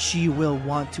she will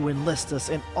want to enlist us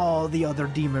in all the other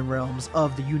demon realms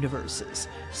of the universes.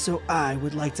 So I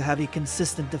would like to have a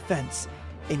consistent defense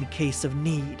in case of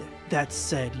need. That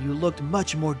said, you looked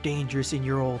much more dangerous in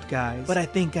your old guise, but I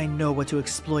think I know what to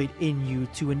exploit in you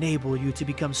to enable you to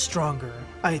become stronger.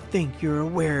 I think you're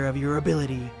aware of your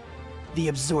ability, the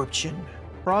absorption.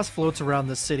 Frost floats around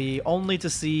the city only to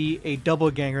see a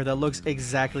doppelganger that looks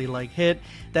exactly like Hit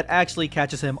that actually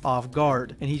catches him off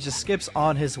guard, and he just skips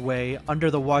on his way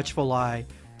under the watchful eye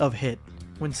of Hit.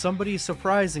 When somebody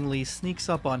surprisingly sneaks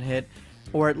up on Hit,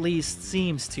 or at least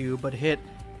seems to, but Hit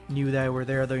knew they were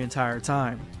there the entire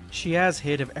time. She has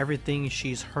Hit if everything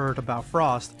she's heard about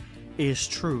Frost is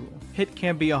true. Hit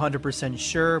can't be 100%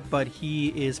 sure, but he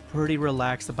is pretty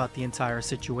relaxed about the entire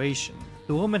situation.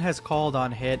 The woman has called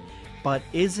on Hit, but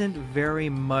isn't very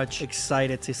much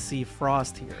excited to see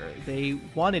Frost here. They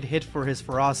wanted Hit for his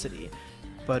ferocity,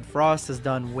 but Frost has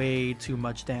done way too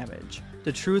much damage.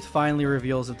 The truth finally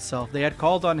reveals itself. They had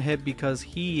called on Hit because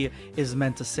he is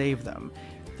meant to save them.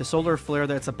 The solar flare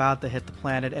that's about to hit the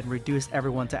planet and reduce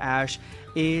everyone to ash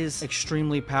is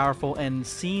extremely powerful and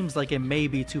seems like it may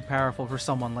be too powerful for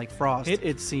someone like Frost.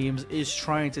 It seems, is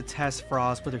trying to test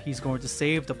Frost whether he's going to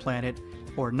save the planet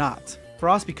or not.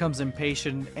 Frost becomes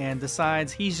impatient and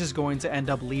decides he's just going to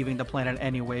end up leaving the planet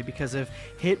anyway, because if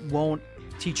Hit won't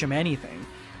teach him anything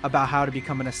about how to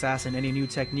become an assassin, any new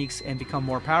techniques, and become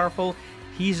more powerful,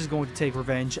 he's just going to take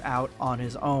revenge out on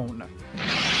his own.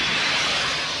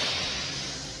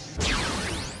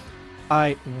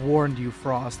 I warned you,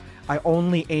 Frost. I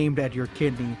only aimed at your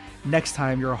kidney. Next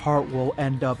time your heart will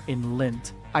end up in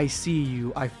lint. I see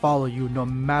you, I follow you, no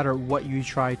matter what you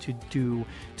try to do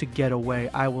to get away.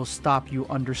 I will stop you,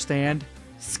 understand?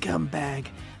 Scumbag,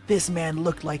 this man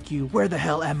looked like you. Where the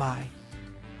hell am I?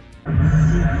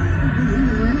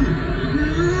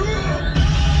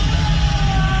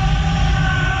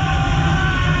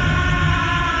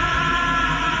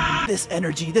 This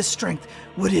energy, this strength,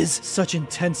 what is such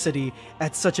intensity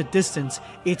at such a distance?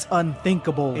 It's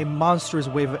unthinkable. A monstrous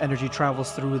wave of energy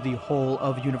travels through the whole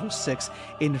of Universe 6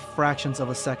 in fractions of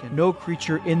a second. No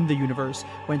creature in the universe,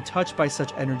 when touched by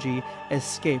such energy,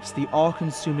 escapes the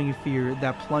all-consuming fear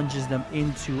that plunges them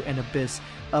into an abyss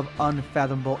of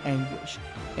unfathomable anguish.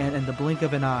 And in the blink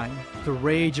of an eye, the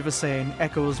rage of a Saiyan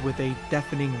echoes with a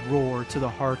deafening roar to the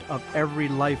heart of every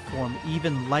life form,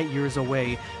 even light years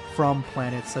away from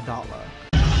planet Sadala.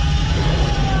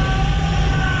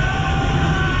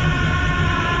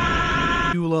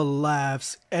 Eula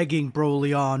laughs, egging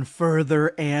Broly on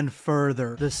further and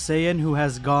further. The Saiyan who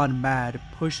has gone mad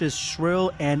pushes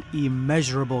shrill and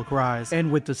immeasurable cries,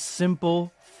 and with the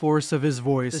simple force of his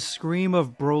voice, the scream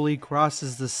of Broly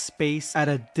crosses the space at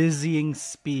a dizzying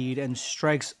speed and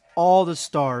strikes all the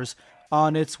stars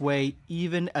on its way,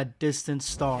 even a distant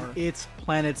star. Its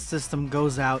planet system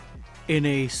goes out in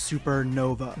a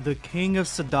supernova. The king of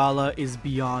Sadala is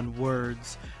beyond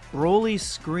words. Broly's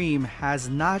scream has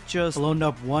not just blown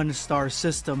up one star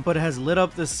system, but has lit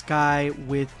up the sky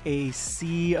with a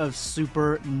sea of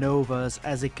supernovas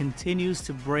as it continues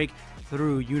to break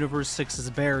through Universe 6's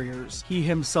barriers. He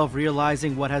himself,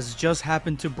 realizing what has just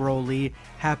happened to Broly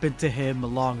happened to him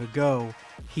long ago.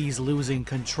 He's losing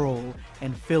control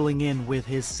and filling in with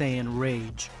his Saiyan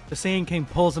rage. The Saiyan King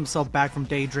pulls himself back from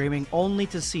daydreaming only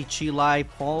to see Chi-Lai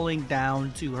falling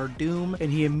down to her doom,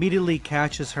 and he immediately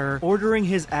catches her, ordering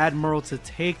his admiral to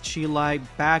take Chi-Lai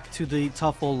back to the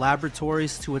Tuffle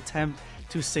laboratories to attempt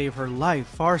to save her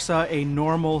life. Farsa, a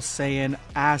normal Saiyan,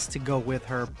 asks to go with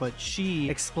her, but she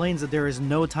explains that there is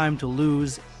no time to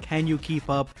lose. Can you keep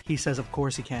up? He says of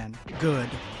course he can. Good.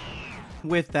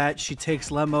 With that, she takes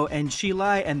Lemmo and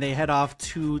Chi-Lai and they head off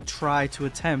to try to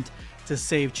attempt to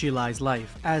save Chi-Lai's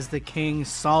life, as the king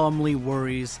solemnly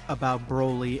worries about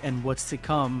Broly and what's to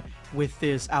come with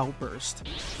this outburst.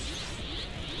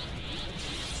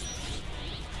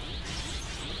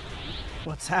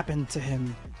 What's happened to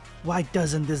him? Why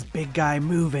doesn't this big guy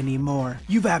move anymore?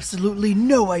 You've absolutely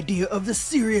no idea of the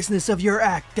seriousness of your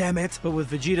act, damn it! But with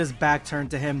Vegeta's back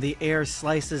turned to him, the air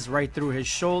slices right through his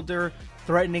shoulder,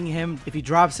 threatening him. If he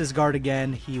drops his guard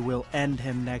again, he will end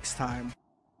him next time.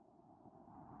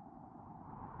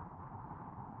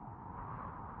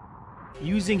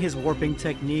 Using his warping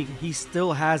technique, he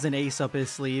still has an ace up his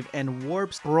sleeve and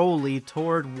warps Broly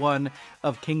toward one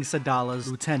of King Sadala's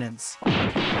lieutenants.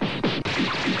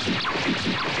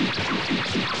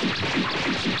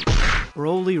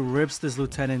 Broly rips this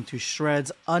lieutenant to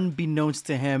shreds, unbeknownst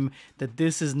to him that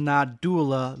this is not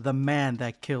Dula, the man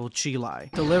that killed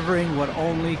Chilai, delivering what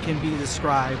only can be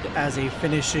described as a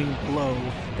finishing blow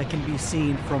that can be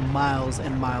seen from miles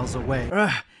and miles away.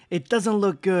 Ugh, it doesn't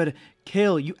look good.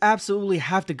 Kale, you absolutely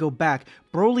have to go back.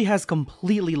 Broly has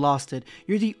completely lost it.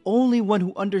 You're the only one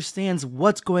who understands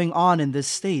what's going on in this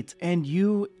state. And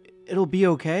it'll be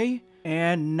okay?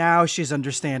 And now she's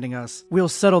understanding us. We'll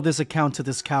settle this account to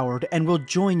this coward, and we'll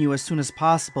join you as soon as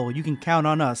possible. You can count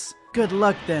on us. Good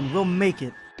luck then, we'll make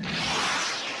it.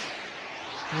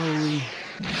 Broly.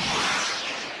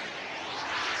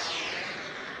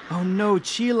 Oh no,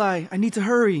 Chilai, I need to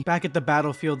hurry. Back at the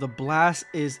battlefield, the blast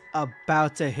is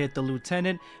about to hit the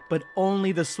lieutenant, but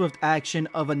only the swift action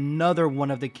of another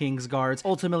one of the king's guards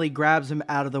ultimately grabs him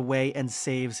out of the way and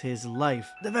saves his life.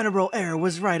 The venerable heir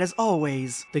was right as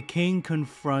always. The king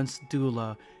confronts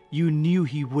Dula. You knew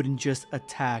he wouldn't just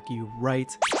attack you,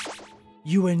 right?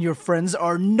 You and your friends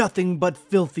are nothing but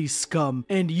filthy scum,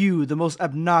 and you, the most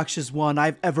obnoxious one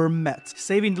I've ever met.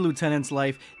 Saving the lieutenant's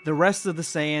life, the rest of the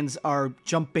Saiyans are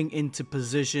jumping into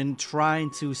position,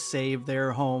 trying to save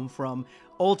their home from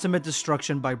ultimate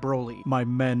destruction by Broly. My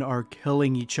men are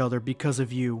killing each other because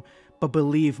of you, but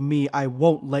believe me, I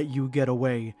won't let you get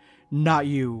away. Not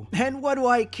you. And what do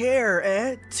I care,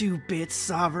 eh? 2-bit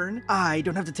sovereign. I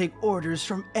don't have to take orders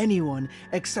from anyone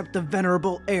except the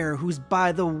venerable heir who's,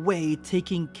 by the way,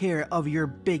 taking care of your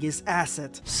biggest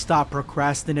asset. Stop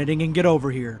procrastinating and get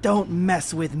over here. Don't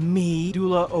mess with me.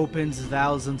 Dula opens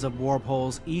thousands of warp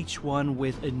holes, each one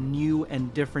with a new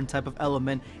and different type of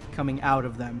element coming out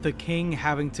of them. The king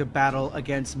having to battle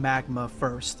against magma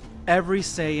first. Every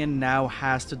Saiyan now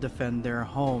has to defend their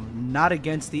home, not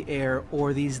against the heir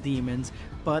or these demons,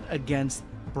 but against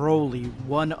Broly,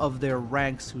 one of their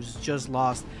ranks who's just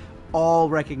lost all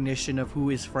recognition of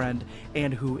who is friend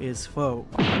and who is foe.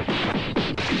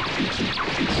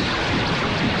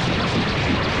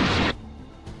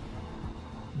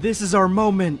 This is our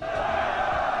moment.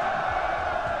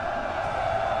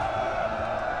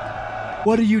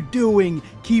 What are you doing?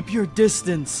 Keep your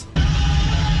distance.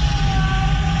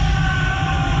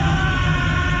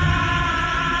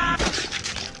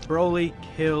 Broly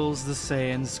kills the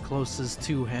Saiyans closest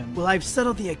to him. Well, I've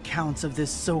settled the accounts of this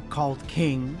so-called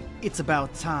king. It's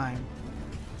about time.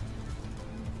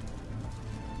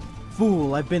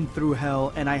 Fool, I've been through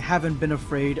hell, and I haven't been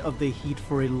afraid of the heat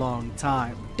for a long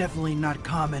time. Definitely not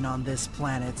common on this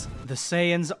planet. The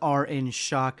Saiyans are in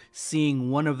shock,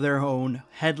 seeing one of their own,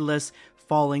 headless,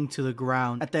 falling to the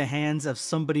ground at the hands of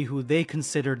somebody who they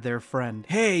considered their friend.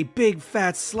 Hey, big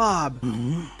fat slob!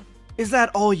 Is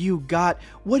that all you got?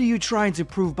 What are you trying to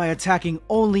prove by attacking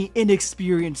only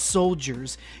inexperienced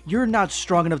soldiers? You're not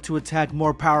strong enough to attack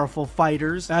more powerful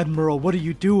fighters. Admiral, what are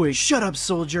you doing? Shut up,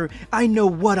 soldier. I know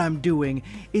what I'm doing.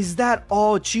 Is that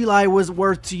all Chilai was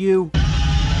worth to you?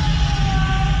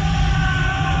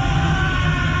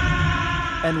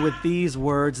 And with these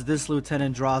words, this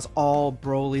lieutenant draws all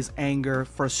Broly's anger,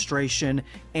 frustration,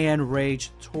 and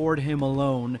rage toward him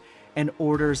alone, and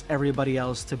orders everybody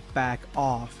else to back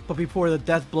off. But before the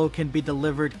death blow can be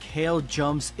delivered, Kale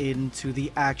jumps into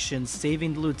the action,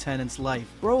 saving the lieutenant's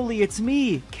life. Broly, it's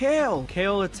me, Kale!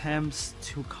 Kale attempts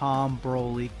to calm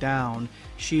Broly down.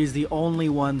 She is the only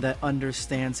one that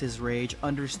understands his rage,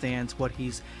 understands what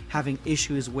he's having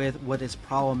issues with, what his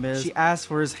problem is. She asks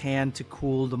for his hand to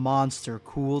cool the monster,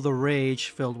 cool the rage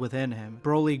filled within him.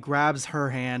 Broly grabs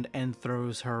her hand and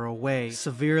throws her away,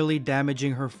 severely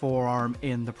damaging her forearm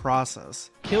in the process.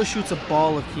 Kale shoots a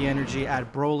ball of ki energy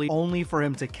at Broly, only for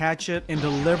him to catch it and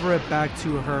deliver it back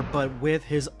to her, but with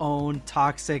his own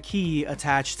toxic ki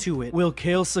attached to it. Will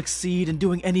Kale succeed in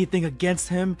doing anything against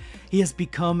him? He has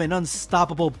become an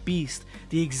unstoppable beast,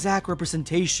 the exact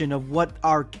representation of what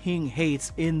our king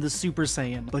hates in the Super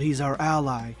Saiyan. But he's our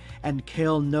ally, and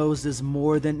Kale knows this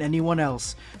more than anyone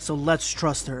else, so let's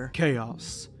trust her.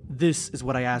 Chaos. This is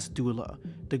what I asked Dula.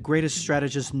 The greatest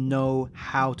strategists know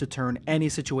how to turn any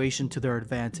situation to their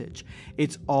advantage.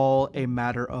 It's all a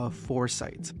matter of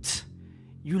foresight.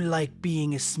 You like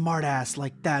being a smartass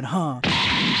like that, huh?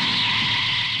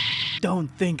 Don't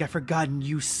think I've forgotten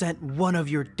you sent one of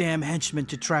your damn henchmen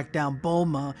to track down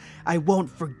Bulma. I won't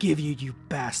forgive you, you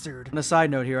bastard. On a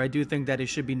side note here, I do think that it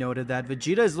should be noted that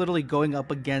Vegeta is literally going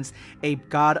up against a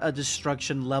God of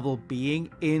Destruction level being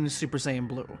in Super Saiyan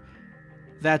Blue.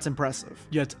 That's impressive.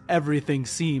 Yet everything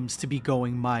seems to be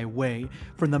going my way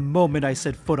from the moment I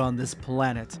set foot on this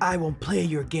planet. I won't play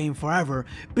your game forever,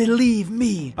 believe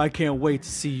me. I can't wait to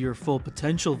see your full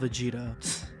potential, Vegeta.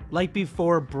 Like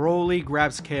before, Broly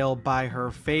grabs Kale by her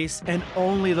face, and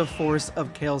only the force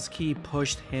of Kale's ki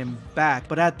pushed him back.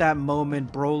 But at that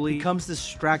moment, Broly becomes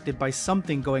distracted by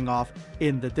something going off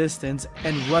in the distance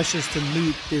and rushes to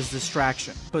meet this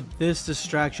distraction. But this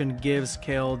distraction gives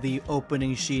Kale the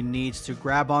opening she needs to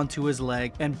grab onto his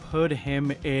leg and put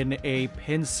him in a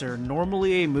pincer,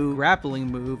 normally a grappling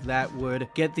move that would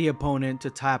get the opponent to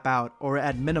tap out or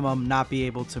at minimum not be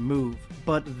able to move.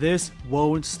 But this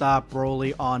won't stop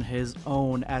Broly on his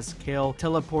own as Kale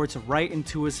teleports right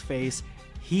into his face.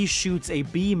 He shoots a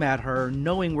beam at her,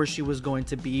 knowing where she was going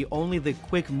to be. Only the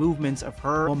quick movements of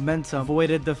her momentum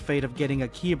avoided the fate of getting a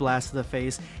ki blast to the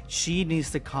face. She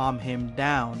needs to calm him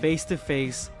down. Face to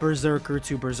face, berserker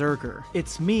to berserker.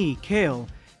 It's me, Kale.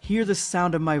 Hear the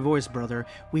sound of my voice, brother.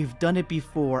 We've done it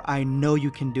before. I know you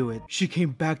can do it. She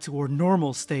came back to her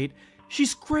normal state.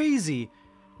 She's crazy.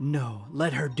 No,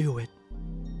 let her do it.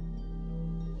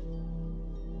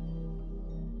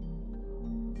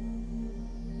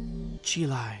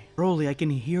 Chilai. Broly, I can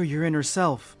hear your inner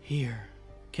self. Here.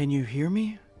 Can you hear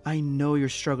me? I know you're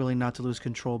struggling not to lose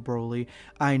control, Broly.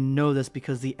 I know this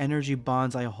because the energy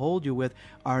bonds I hold you with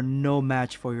are no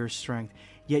match for your strength.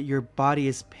 Yet your body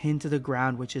is pinned to the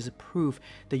ground, which is proof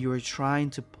that you are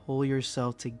trying to pull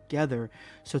yourself together.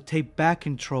 So take back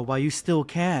control while you still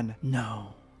can.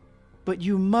 No. But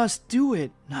you must do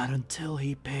it. Not until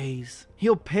he pays.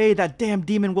 He'll pay. That damn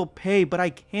demon will pay. But I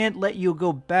can't let you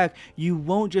go back. You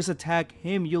won't just attack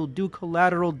him. You'll do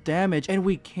collateral damage. And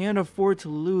we can't afford to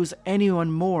lose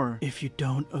anyone more. If you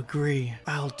don't agree,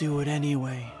 I'll do it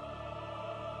anyway.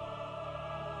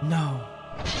 No.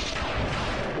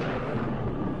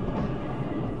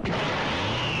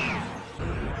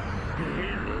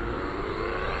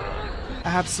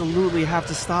 Absolutely have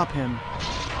to stop him.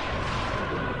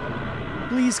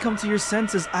 Please come to your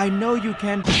senses. I know you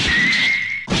can.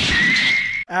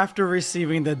 After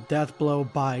receiving the death blow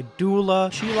by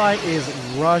Dula, Chilai is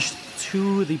rushed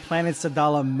to the planet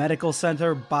Sadala Medical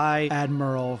Center by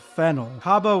Admiral Fennel.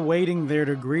 Kaba waiting there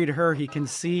to greet her, he can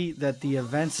see that the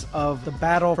events of the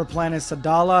battle for planet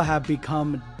Sadala have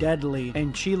become deadly,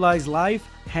 and Chilai's life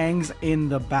hangs in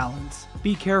the balance.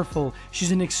 Be careful,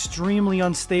 she's in extremely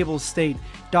unstable state.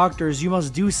 Doctors, you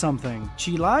must do something.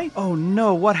 Chilai? Oh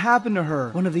no, what happened to her?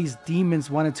 One of these demons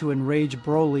wanted to enrage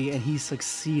Broly and he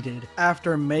succeeded.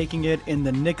 After making it in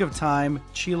the nick of time,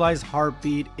 Chilai's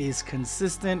heartbeat is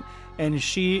consistent and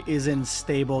she is in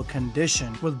stable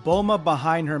condition. With Bulma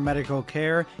behind her medical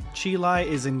care, Chilai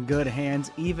is in good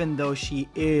hands even though she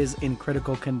is in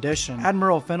critical condition.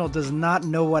 Admiral Fennel does not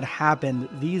know what happened.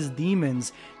 These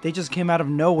demons, they just came out of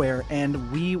nowhere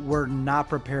and we were not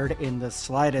prepared in the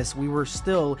slightest. We were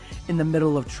still in the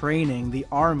middle of training the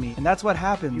army, and that's what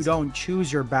happens. You don't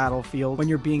choose your battlefield when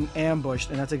you're being ambushed,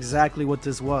 and that's exactly what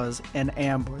this was, an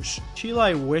ambush.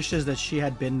 Chilai wishes that she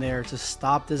had been there to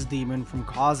stop this demon from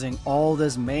causing all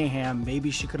this mayhem.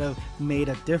 Maybe she could have made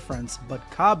a difference, but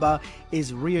Kaba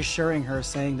is reassuring her,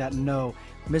 saying that no,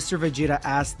 Mr. Vegeta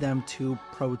asked them to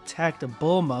protect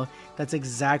Bulma. That's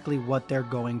exactly what they're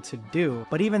going to do.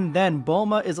 But even then,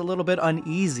 Bulma is a little bit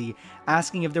uneasy,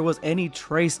 asking if there was any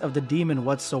trace of the demon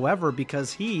whatsoever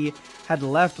because he had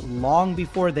left long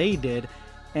before they did.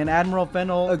 And Admiral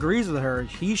Fennel agrees with her.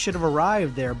 He should have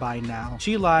arrived there by now.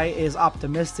 Chilai is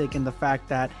optimistic in the fact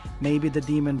that maybe the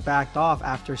demon backed off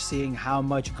after seeing how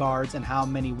much guards and how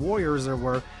many warriors there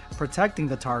were protecting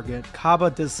the target.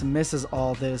 Kaba dismisses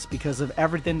all this because of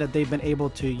everything that they've been able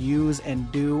to use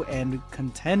and do and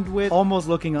contend with, almost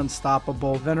looking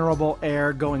unstoppable. Venerable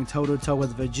Air going toe-to-toe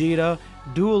with Vegeta,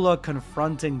 Dula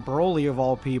confronting Broly of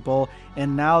all people,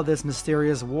 and now this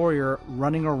mysterious warrior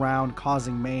running around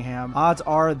causing mayhem. Odds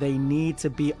are they need to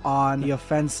be on the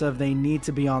offensive, they need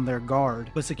to be on their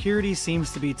guard. But security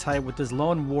seems to be tight with this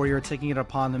lone warrior taking it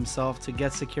upon himself to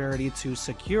get security to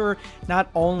secure not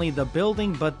only the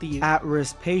building but the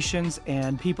at-risk patients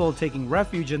and people taking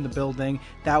refuge in the building,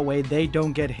 that way they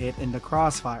don't get hit in the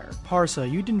crossfire. Parsa,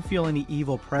 you didn't feel any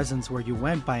evil presence where you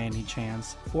went by any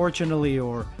chance? Fortunately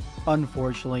or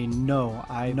unfortunately, no.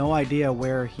 I have no idea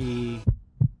where he...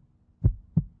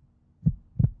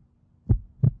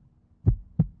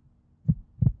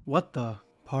 What the?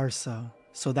 Parsa.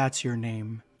 So that's your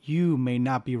name. You may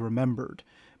not be remembered,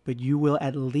 but you will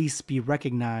at least be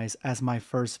recognized as my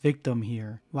first victim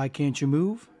here. Why can't you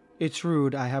move? It's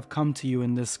rude, I have come to you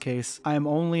in this case. I am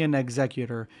only an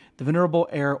executor. The Venerable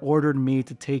Heir ordered me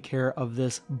to take care of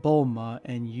this Bulma,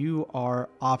 and you are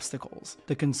obstacles.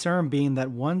 The concern being that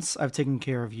once I've taken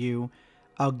care of you,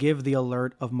 I'll give the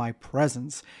alert of my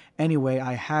presence. Anyway,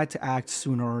 I had to act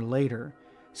sooner or later.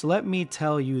 So let me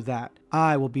tell you that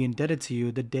I will be indebted to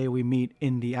you the day we meet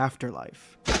in the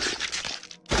afterlife.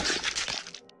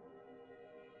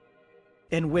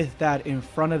 And with that, in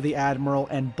front of the Admiral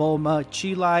and Bulma,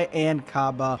 Chilai, and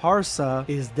Kaba, Parsa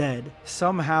is dead.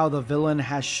 Somehow the villain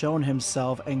has shown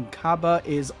himself and Kaba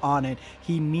is on it.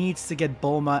 He needs to get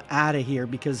Bulma out of here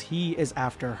because he is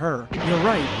after her. You're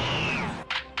right.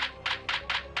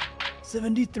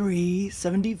 73,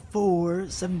 74,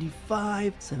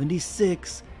 75,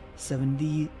 76,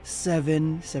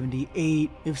 77,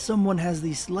 78. If someone has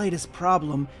the slightest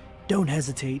problem, don't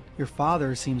hesitate. Your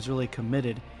father seems really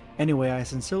committed. Anyway, I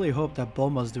sincerely hope that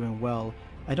Bulma's doing well.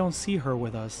 I don't see her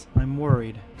with us. I'm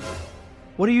worried.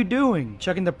 What are you doing?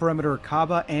 Checking the perimeter,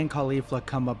 Kaba and Caulifla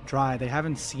come up dry. They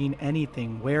haven't seen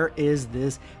anything. Where is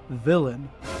this villain?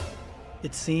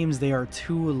 It seems they are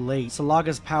too late.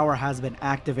 Salaga's power has been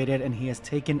activated and he has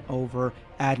taken over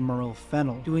Admiral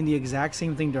Fennel, doing the exact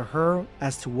same thing to her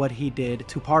as to what he did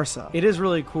to Parsa. It is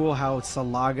really cool how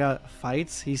Salaga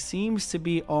fights. He seems to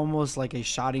be almost like a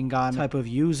Sharingan type of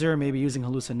user, maybe using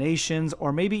hallucinations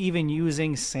or maybe even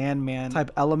using Sandman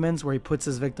type elements where he puts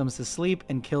his victims to sleep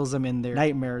and kills them in their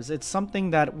nightmares. It's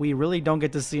something that we really don't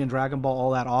get to see in Dragon Ball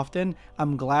all that often.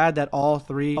 I'm glad that all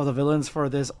three of the villains for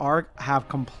this arc have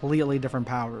completely different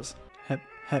powers.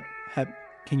 Hep.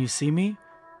 Can you see me?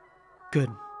 Good.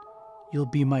 You'll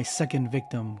be my second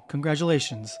victim.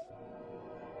 Congratulations.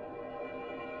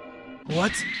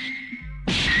 What?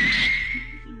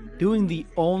 Doing the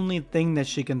only thing that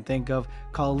she can think of,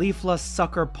 Caulifla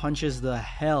sucker punches the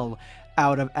hell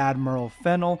out of Admiral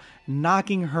Fennel,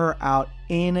 knocking her out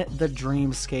in the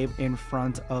dreamscape in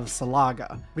front of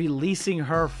Salaga, releasing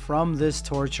her from this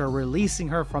torture, releasing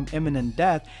her from imminent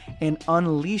death, and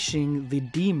unleashing the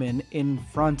demon in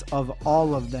front of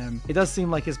all of them. It does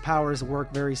seem like his powers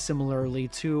work very similarly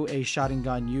to a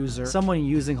Sharingan user, someone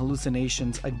using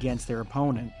hallucinations against their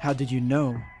opponent. How did you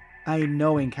know? I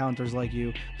know encounters like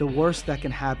you. The worst that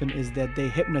can happen is that they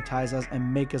hypnotize us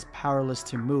and make us powerless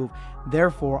to move.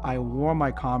 Therefore, I warn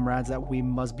my comrades that we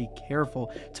must be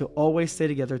careful to always stay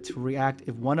together to react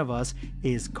if one of us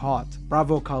is caught.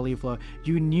 Bravo, Caulifla.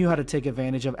 You knew how to take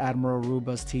advantage of Admiral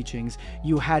Ruba's teachings.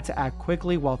 You had to act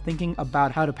quickly while thinking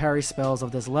about how to parry spells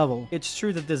of this level. It's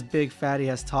true that this big fatty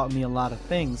has taught me a lot of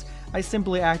things. I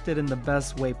simply acted in the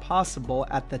best way possible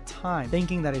at the time,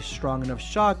 thinking that a strong enough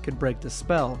shock could break the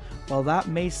spell. While that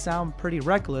may sound pretty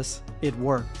reckless, it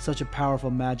worked. Such a powerful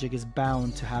magic is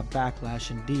bound to have backlash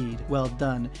indeed. Well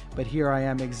done, but here I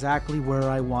am exactly where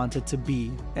I wanted to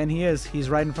be. And he's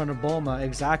right in front of Bulma,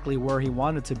 exactly where he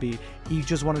wanted to be. He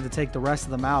just wanted to take the rest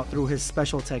of them out through his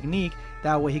special technique.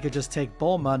 That way he could just take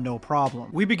Bulma, no problem.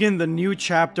 We begin the new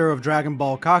chapter of Dragon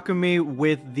Ball Kakumei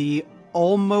with the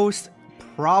almost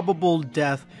probable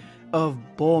death of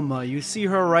Bulma. You see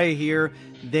her right here.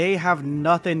 They have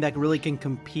nothing that really can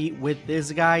compete with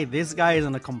this guy. This guy is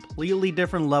on a completely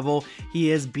different level.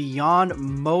 He is beyond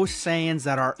most Saiyans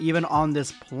that are even on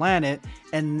this planet,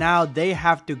 and now they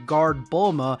have to guard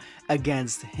Bulma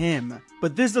against him.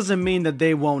 But this doesn't mean that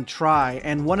they won't try,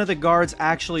 and one of the guards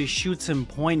actually shoots him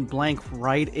point blank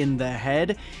right in the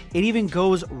head. It even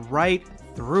goes right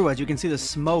through. As you can see, the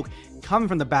smoke coming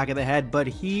from the back of the head, but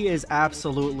he is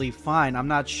absolutely fine. I'm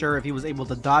not sure if he was able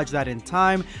to dodge that in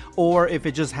time or if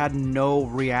it just had no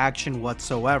reaction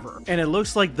whatsoever. And it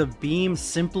looks like the beam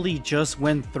simply just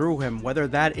went through him, whether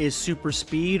that is super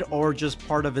speed or just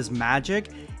part of his magic.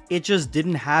 It just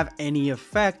didn't have any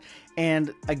effect.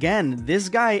 And again, this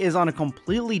guy is on a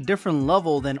completely different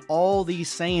level than all these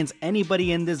Saiyans,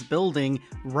 anybody in this building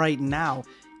right now.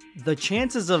 The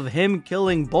chances of him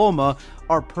killing Bulma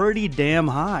are pretty damn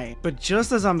high. But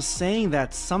just as I'm saying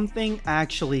that, something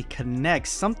actually connects,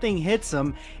 something hits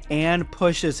him and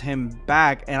pushes him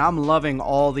back, and I'm loving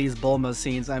all these Bulma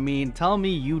scenes. I mean, tell me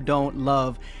you don't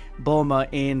love Bulma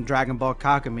in Dragon Ball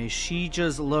Kakumei. She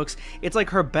just looks, it's like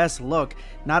her best look.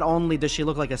 Not only does she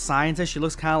look like a scientist, she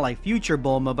looks kind of like future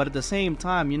Bulma, but at the same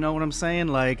time, you know what I'm saying?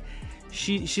 Like,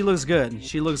 she looks good.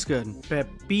 She looks good.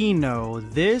 Peppino.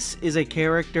 This is a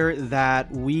character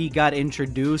that we got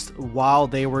introduced while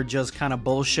they were just kind of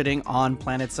bullshitting on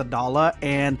planet Sadala,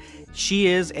 and she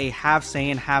is a half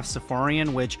Saiyan, half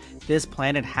Sephorian, which this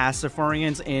planet has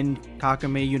Sephorians. In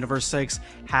Kakumei Universe 6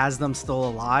 has them still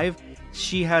alive.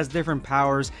 She has different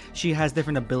powers, she has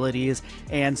different abilities,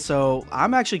 and so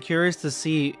I'm actually curious to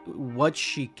see what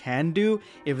she can do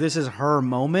if this is her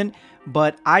moment.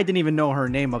 But I didn't even know her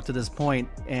name up to this point,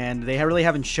 and they really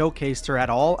haven't showcased her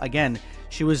at all. Again,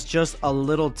 She was just a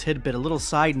little tidbit, a little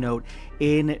side note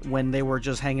in when they were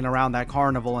just hanging around that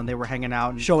carnival and they were hanging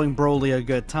out and showing Broly a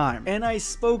good time. And I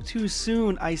spoke too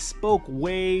soon. I spoke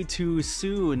way too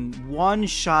soon.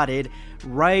 One-shotted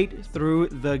right through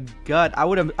the gut. I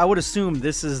would assume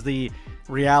this is the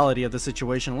reality of the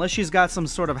situation, unless she's got some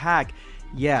sort of hack.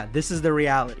 Yeah, this is the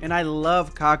reality. And I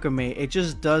love Kakumei. It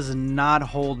just does not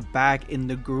hold back in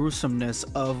the gruesomeness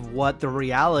of what the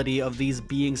reality of these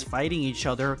beings fighting each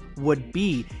other would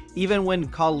be. Even when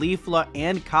Caulifla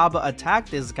and Kaba attack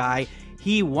this guy,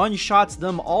 he one-shots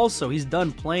them also. He's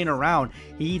done playing around.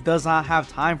 He does not have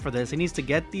time for this. He needs to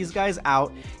get these guys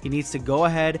out. He needs to go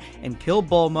ahead and kill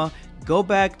Bulma, go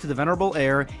back to the Venerable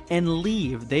Heir, and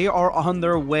leave. They are on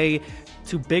their way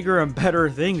to bigger and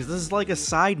better things. This is like a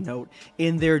side note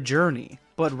in their journey.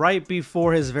 But right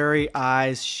before his very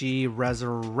eyes, she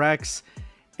resurrects.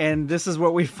 And this is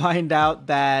where we find out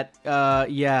that,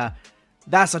 yeah,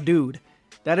 that's a dude.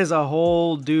 That is a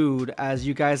whole dude. As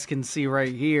you guys can see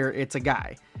right here, it's a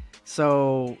guy.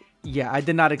 So, yeah, I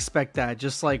did not expect that.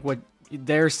 Just like what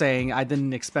they're saying, I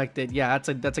didn't expect it. Yeah,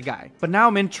 that's a guy. But now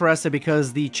I'm interested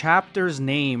because the chapter's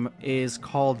name is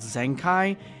called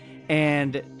Zenkai.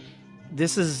 And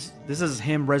this is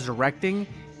him resurrecting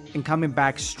and coming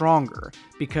back stronger,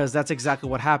 because that's exactly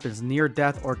what happens. Near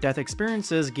death or death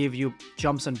experiences give you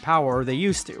jumps in power, or they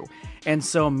used to. And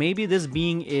so maybe this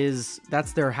being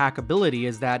that's their hack ability,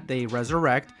 is that they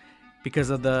resurrect because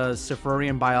of the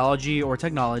Sifurian biology or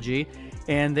technology,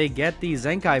 and they get the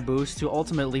Zenkai boost to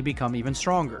ultimately become even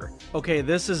stronger. Okay,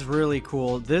 this is really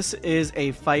cool. This is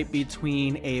a fight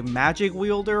between a magic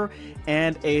wielder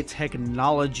and a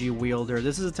technology wielder.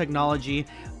 This is a technology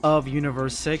of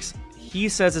Universe 6. He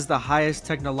says it's the highest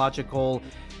technological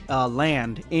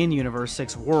land in Universe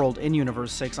 6, world in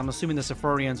Universe 6. I'm assuming the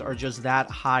Sifurians are just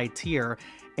that high tier,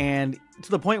 and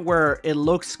to the point where it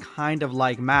looks kind of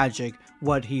like magic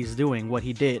what he's doing, what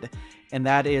he did. And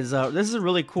that is this is a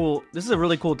really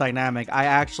cool dynamic.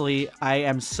 I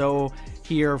am so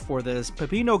here for this.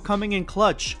 Peppino coming in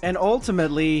clutch, and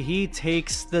ultimately he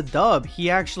takes the dub. He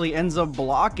actually ends up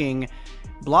blocking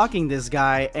this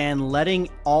guy and letting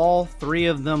all three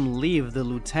of them leave. The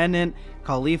lieutenant,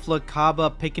 Caulifla,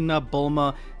 Kaba, picking up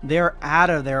Bulma, they're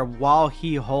out of there while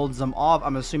he holds them off.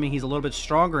 I'm assuming he's a little bit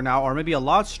stronger now, or maybe a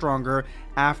lot stronger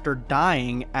after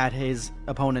dying at his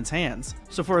opponent's hands.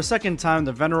 So for a second time,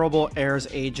 the Venerable Heir's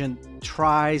agent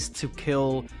tries to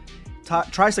kill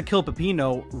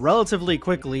Peppino relatively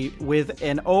quickly with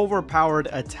an overpowered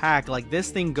attack. Like,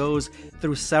 this thing goes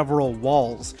through several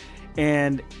walls.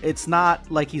 And it's not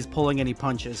like he's pulling any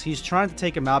punches. He's trying to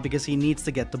take him out because he needs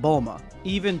to get to Bulma.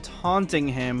 Even taunting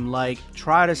him like,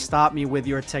 try to stop me with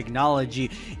your technology.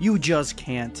 You just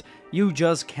can't. You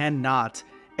just cannot.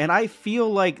 And I feel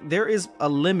like there is a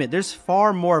limit. There's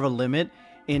far more of a limit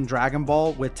in Dragon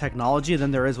Ball with technology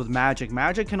than there is with magic.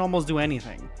 Magic can almost do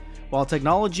anything, while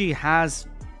technology has,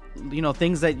 you know,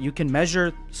 things that you can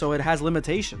measure, so it has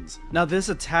limitations. Now, this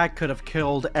attack could have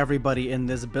killed everybody in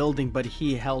this building, but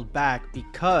he held back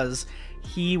because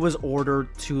he was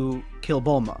ordered to kill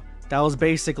Bulma. That was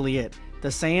basically it. The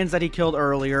Saiyans that he killed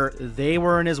earlier, they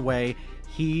were in his way.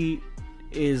 He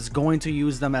is going to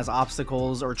use them as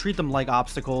obstacles, or treat them like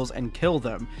obstacles, and kill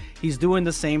them. He's doing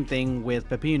the same thing with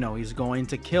Peppino. He's going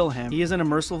to kill him. He is in a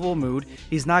merciful mood.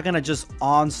 He's not going to just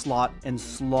onslaught and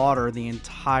slaughter the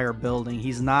entire building.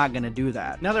 He's not going to do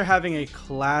that. Now they're having a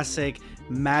classic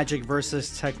magic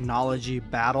versus technology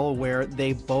battle where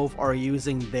they both are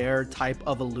using their type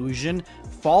of illusion,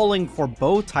 falling for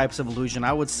both types of illusion.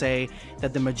 I would say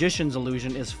that the magician's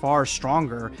illusion is far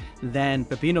stronger than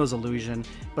Peppino's illusion,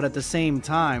 but at the same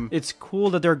time, it's cool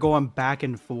that they're going back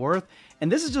and forth. And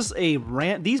this is just a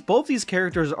rant. Both these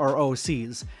characters are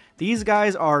OCs. These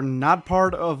guys are not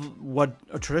part of what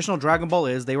a traditional Dragon Ball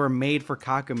is. They were made for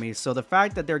Kakumei. So the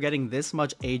fact that they're getting this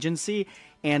much agency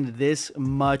and this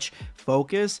much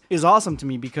focus is awesome to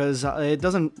me, because it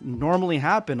doesn't normally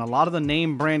happen. A lot of the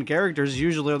name brand characters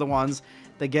usually are the ones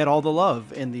that get all the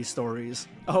love in these stories.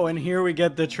 Oh, and here we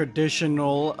get the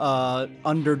traditional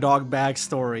underdog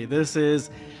backstory. This is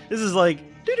like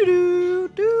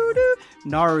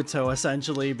Naruto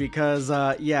essentially, because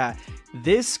yeah,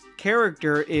 this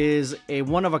character is a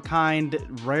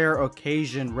one-of-a-kind, rare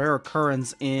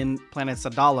occurrence in planet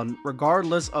Sadala.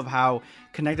 Regardless of how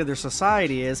connected their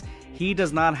society is, he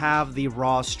does not have the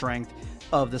raw strength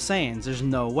of the Saiyans. There's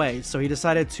no way. So he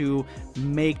decided to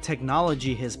make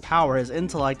technology his power. His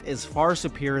intellect is far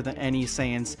superior than any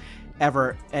Saiyan's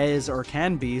ever is or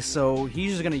can be, so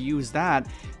he's just going to use that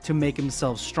to make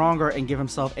himself stronger and give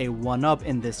himself a one-up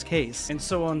in this case. And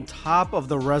so on top of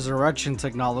the resurrection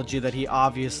technology that he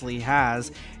obviously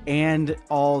has, and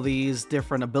all these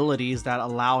different abilities that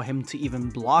allow him to even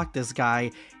block this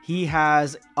guy, he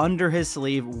has under his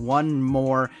sleeve one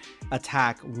more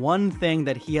attack, one thing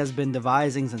that he has been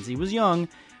devising since he was young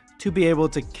to be able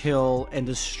to kill and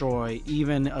destroy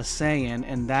even a Saiyan,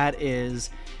 and that is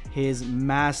his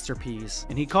masterpiece.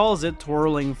 And he calls it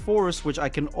Twirling Force, which I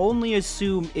can only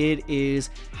assume it is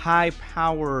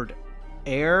high-powered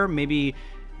air. Maybe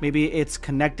it's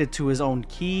connected to his own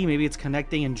ki. Maybe it's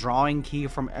connecting and drawing ki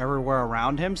from everywhere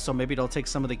around him. So maybe it'll take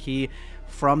some of the ki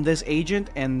from this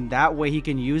agent, and that way he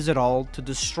can use it all to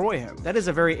destroy him. That is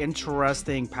a very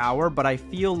interesting power, but I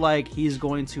feel like he's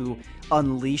going to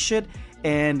unleash it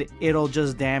and it'll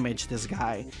just damage this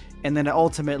guy. And then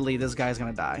ultimately this guy's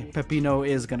gonna die. Pepino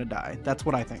is gonna die. That's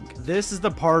what I think. This is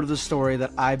the part of the story that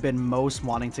I've been most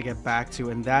wanting to get back to,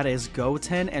 and that is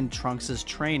Goten and Trunks'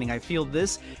 training. I feel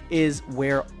this is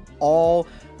where all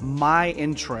my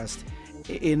interest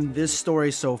in this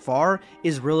story so far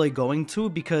is really going to,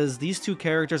 because these two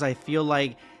characters, I feel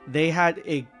like they had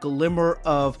a glimmer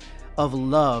of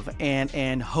love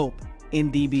and hope in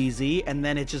DBZ, and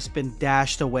then it's just been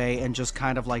dashed away and just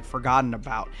kind of like forgotten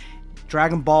about.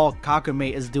 Dragon Ball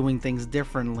Kakumei is doing things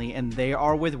differently, and they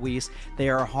are with Whis. They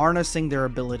are harnessing their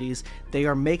abilities. They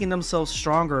are making themselves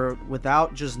stronger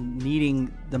without just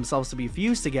needing themselves to be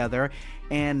fused together.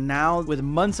 And now, with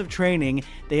months of training,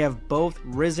 they have both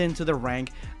risen to the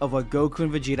rank of what Goku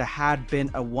and Vegeta had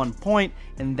been at one point,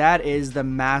 and that is the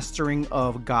mastering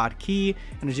of God Ki.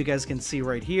 And as you guys can see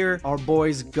right here, our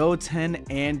boys Goten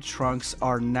and Trunks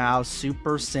are now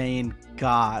Super Saiyan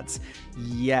gods.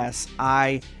 Yes,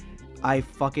 I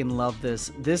fucking love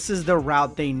this. This is the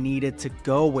route they needed to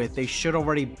go with. They should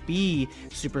already be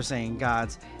Super Saiyan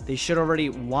gods. They should already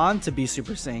want to be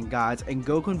Super Saiyan gods, and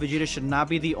Goku and Vegeta should not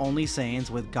be the only Saiyans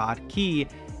with God Ki,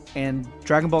 and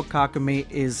Dragon Ball Kakumei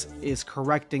is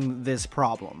correcting this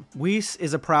problem. Whis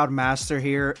is a proud master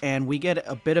here, and we get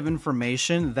a bit of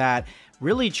information that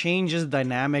really changes the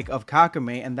dynamic of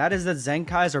Kakumei, and that is that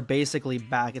Zenkais are basically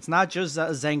back. It's not just a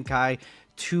Zenkai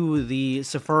to the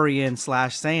Sifurian /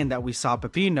 Saiyan that we saw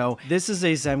Pepino. This is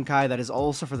a Zenkai that is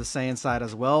also for the Saiyan side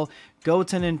as well.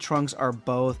 Goten and Trunks are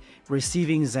both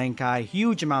receiving Zenkai,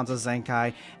 huge amounts of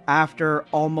Zenkai, after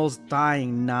almost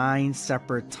dying 9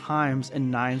 separate times in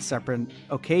 9 separate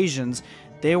occasions.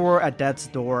 They were at death's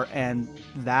door, and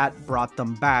that brought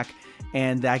them back,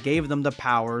 and that gave them the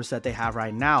powers that they have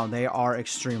right now. They are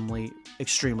extremely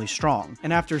strong.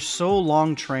 And after so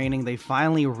long training, they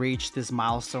finally reached this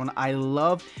milestone. I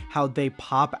love how they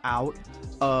pop out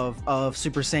of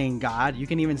Super Saiyan God. You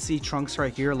can even see Trunks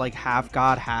right here, like half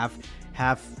God, half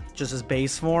just his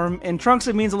base form. And Trunks,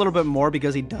 it means a little bit more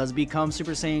because he does become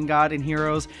Super Saiyan God in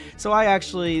Heroes. So I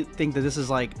actually think that this is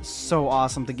like so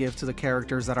awesome to give to the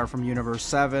characters that are from Universe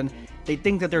 7. They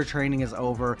think that their training is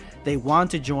over. They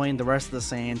want to join the rest of the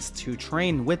Saiyans to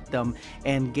train with them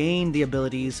and gain the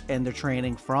abilities and their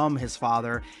training from his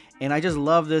father. And I just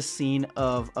love this scene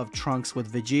of Trunks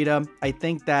with Vegeta. I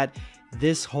think that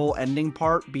this whole ending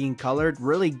part being colored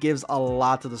really gives a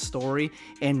lot to the story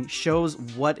and shows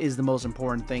what is the most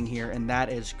important thing here, and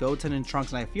that is Goten and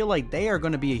Trunks, and I feel like they are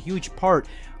going to be a huge part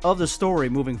of the story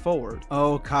moving forward.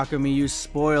 Oh, Kakumei, you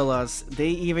spoil us. They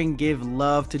even give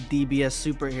love to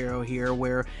DBS Superhero here,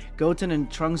 where Goten and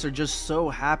Trunks are just so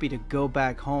happy to go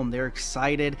back home. They're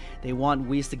excited. They want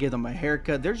Whis to give them a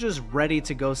haircut. They're just ready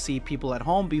to go see people at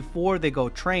home before they go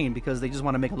train, because they just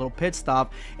want to make a little pit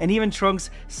stop. And even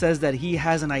Trunks says that he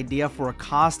has an idea for a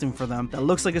costume for them that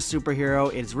looks like a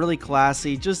superhero. It's really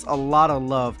classy. Just a lot of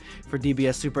love for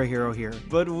DBS Superhero here.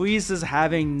 But Whis is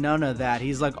having none of that.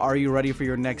 He's like, are you ready for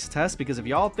your next test? Because if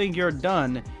y'all think you're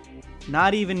done,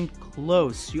 not even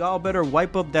close. Y'all better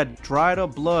wipe up that dried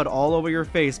up blood all over your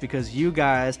face, because you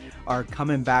guys are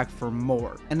coming back for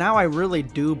more. And now I really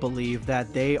do believe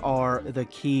that they are the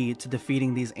key to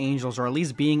defeating these angels, or at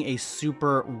least being a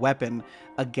super weapon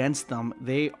against them.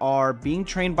 They are being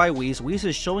trained by Whis. Whis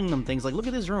is showing them things like, look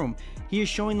at this room. He is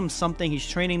showing them something. He's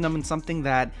training them in something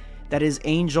that is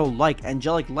angel-like,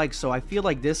 angelic-like. So I feel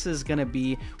like this is going to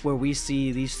be where we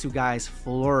see these two guys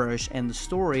flourish, and the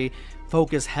story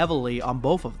focus heavily on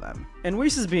both of them. And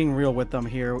Whis is being real with them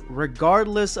here.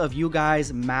 Regardless of you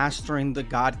guys mastering the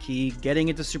God Ki, getting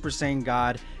into Super Saiyan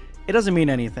God, it doesn't mean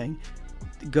anything.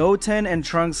 Goten and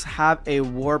Trunks have a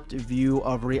warped view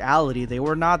of reality. They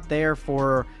were not there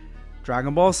for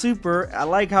Dragon Ball Super, I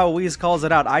like how Whis calls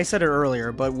it out. I said it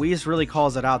earlier, but Whis really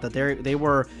calls it out that they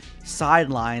were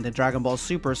sidelined in Dragon Ball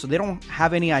Super, so they don't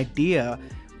have any idea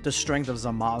the strength of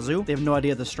Zamasu. They have no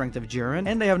idea the strength of Jiren,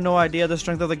 and they have no idea the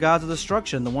strength of the Gods of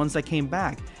Destruction, the ones that came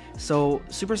back. So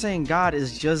Super Saiyan God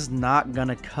is just not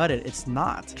gonna cut it. It's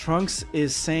not. Trunks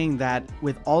is saying that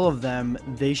with all of them,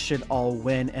 they should all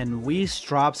win, and Whis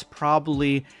drops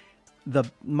probably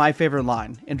my favorite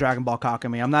line in Dragon Ball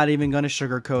Kakumei. I'm not even going to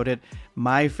sugarcoat it.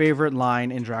 My favorite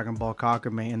line in Dragon Ball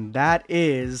Kakumei, and that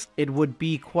is, it would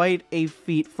be quite a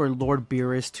feat for Lord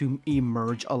Beerus to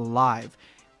emerge alive.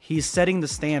 He's setting the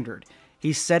standard.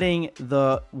 He's setting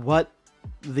what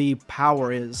the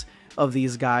power is of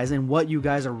these guys and what you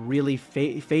guys are really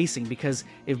facing, because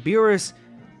if Beerus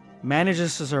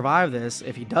manages to survive this,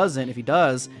 if he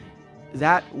does,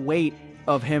 that weight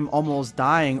of him almost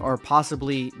dying or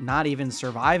possibly not even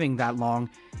surviving that long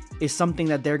is something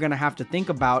that they're going to have to think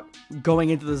about going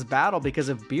into this battle, because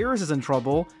if Beerus is in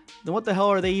trouble, then what the hell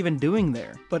are they even doing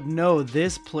there? But no,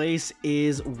 this place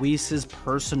is Whis'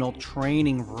 personal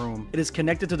training room. It is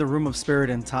connected to the Room of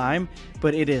Spirit and Time,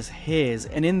 but it is his,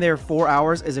 and in there 4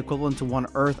 hours is equivalent to 1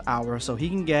 Earth hour, so he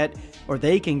can get, or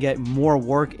they can get, more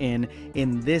work in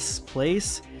this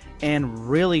place and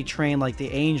really train like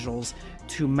the angels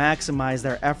to maximize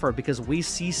their effort, because we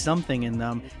see something in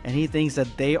them and he thinks that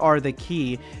they are the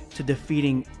key to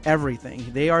defeating everything.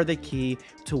 They are the key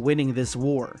to winning this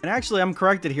war. And actually, I'm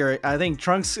corrected here. I think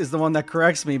Trunks is the one that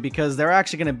corrects me, because they're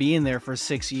actually going to be in there for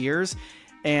 6 years.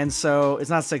 And so it's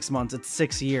not 6 months, it's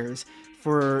 6 years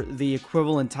for the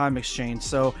equivalent time exchange.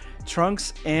 So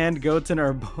Trunks and Goten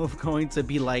are both going to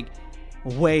be like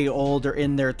way older,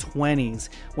 in their 20s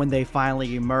when they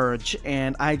finally emerge.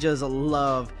 And I just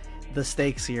love the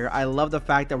stakes here. I love the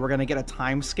fact that we're going to get a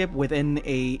time skip within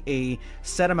a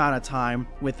set amount of time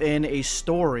within a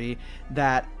story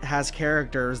that has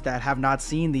characters that have not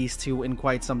seen these two in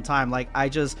quite some time. Like,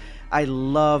 I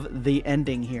love the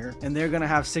ending here. And they're going to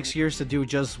have 6 years to do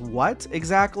just what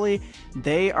exactly?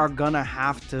 They are going to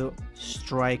have to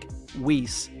strike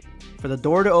Whis. For the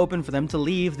door to open, for them to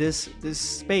leave this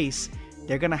space,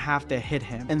 they're going to have to hit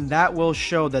him. And that will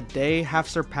show that they have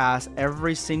surpassed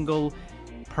every single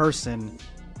person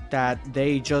that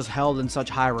they just held in such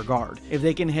high regard, if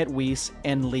they can hit Whis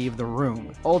and leave the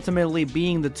room, ultimately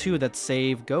being the two that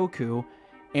save Goku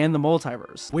and the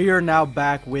multiverse. We are now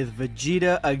back with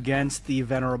Vegeta against the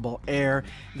Venerable Heir.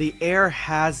 The Heir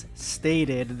has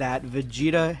stated that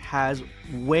Vegeta has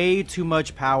way too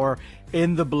much power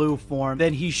in the blue form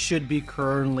than he should be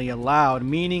currently allowed,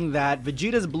 meaning that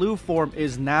Vegeta's blue form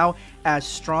is now as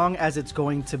strong as it's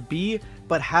going to be,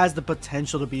 but has the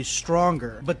potential to be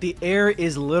stronger. But the Heir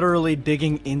is literally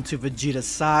digging into Vegeta's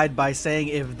side by saying,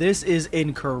 if this is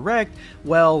incorrect,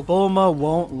 well, Bulma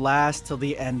won't last till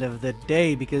the end of the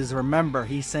day, because remember,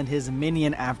 he sent his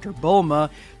minion after Bulma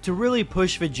to really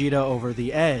push Vegeta over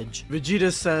the edge.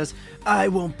 Vegeta says, I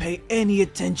won't pay any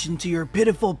attention to your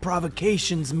pitiful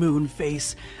provocations,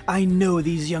 Moonface. I know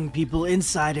these young people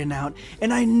inside and out,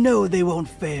 and I know they won't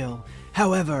fail.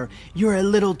 However, you're a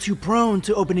little too prone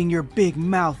to opening your big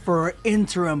mouth for our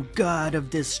interim god of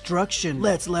destruction.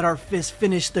 Let's let our fist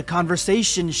finish the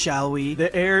conversation, shall we?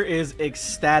 The Heir is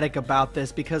ecstatic about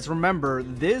this, because remember,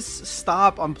 this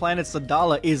stop on planet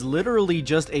Sadala is literally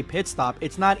just a pit stop.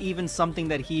 It's not even something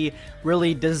that he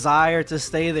really desired to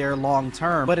stay there long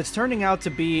term, but it's turning out to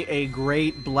be a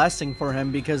great blessing for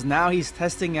him, because now he's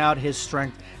testing out his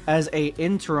strength as a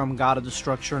interim god of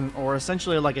destruction, or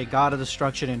essentially like a god of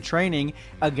destruction in training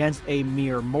against a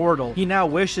mere mortal. He now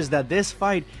wishes that this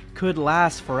fight could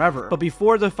last forever. But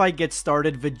before the fight gets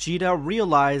started, Vegeta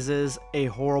realizes a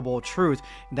horrible truth.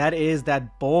 That is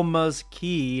that Bulma's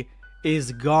ki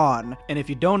is gone. And if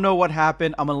you don't know what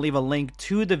happened, I'm gonna leave a link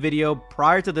to the video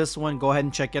prior to this one. Go ahead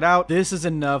and check it out. This is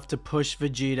enough to push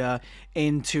Vegeta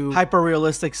into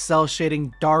hyper-realistic,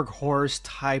 cel-shading, dark horse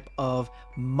type of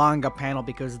manga panel,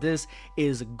 because this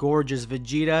is gorgeous.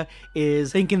 Vegeta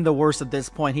is thinking the worst at this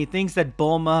point. He thinks that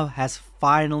Bulma has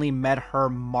finally met her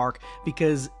mark,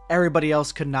 because everybody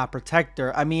else could not protect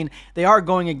her. I mean, they are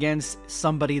going against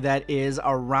somebody that is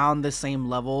around the same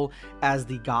level as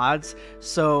the gods,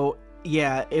 so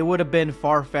yeah, it would have been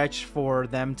far-fetched for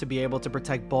them to be able to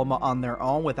protect Bulma on their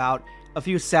own without a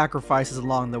few sacrifices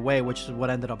along the way, which is what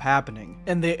ended up happening.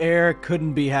 And the Heir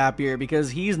couldn't be happier,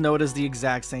 because he's noticed the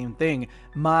exact same thing.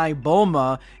 My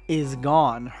Bulma is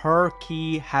gone. Her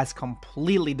ki has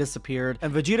completely disappeared.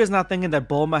 And Vegeta's not thinking that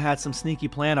Bulma had some sneaky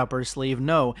plan up her sleeve.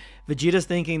 No, Vegeta's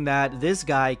thinking that this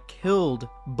guy killed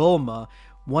Bulma.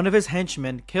 One of his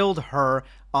henchmen killed her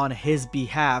on his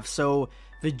behalf. So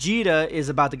Vegeta is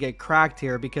about to get cracked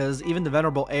here because even the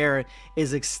Venerable Heir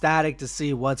is ecstatic to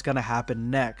see what's gonna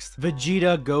happen next.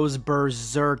 Vegeta goes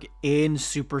berserk in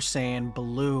Super Saiyan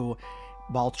Blue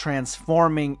while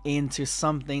transforming into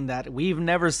something that we've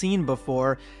never seen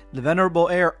before. The Venerable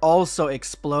Heir also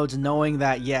explodes, knowing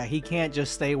that, yeah, he can't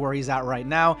just stay where he's at right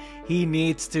now. He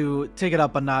needs to take it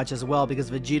up a notch as well because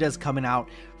Vegeta's coming out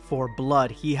for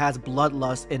blood. He has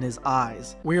bloodlust in his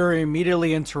eyes. We are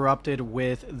immediately interrupted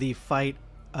with the fight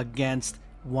against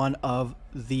one of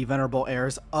the Venerable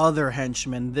Heir's other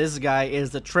henchmen. This guy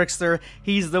is the trickster.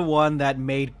 He's the one that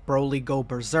made Broly go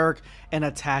berserk and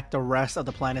attack the rest of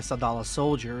the planet Sadala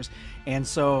soldiers. And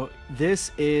so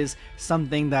this is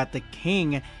something that the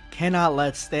king cannot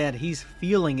let stand. He's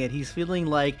feeling it. He's feeling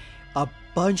like a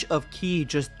bunch of ki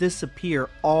just disappear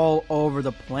all over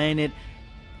the planet.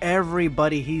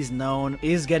 Everybody he's known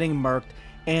is getting murked.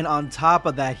 And on top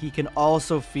of that, he can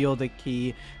also feel the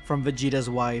ki from Vegeta's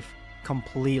wife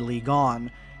completely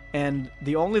gone. And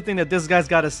the only thing that this guy's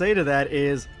got to say to that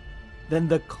is, then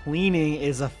the cleaning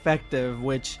is effective,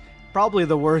 which probably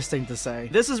the worst thing to say.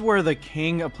 This is where the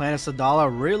king of planet Sadala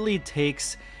really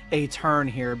takes a turn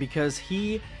here, because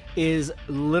he is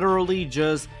literally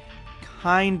just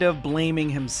kind of blaming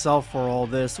himself for all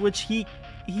this, which he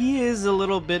is a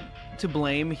little bit to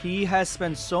blame. He has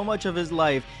spent so much of his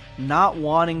life not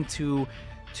wanting to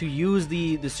use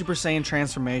the Super Saiyan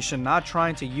transformation, not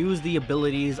trying to use the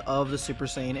abilities of the Super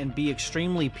Saiyan and be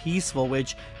extremely peaceful,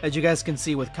 which, as you guys can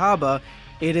see with Kaba,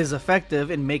 it is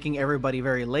effective in making everybody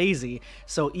very lazy.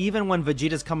 So even when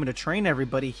Vegeta's coming to train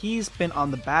everybody, he's been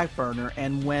on the back burner,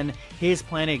 and when his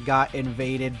planet got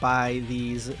invaded by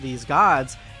these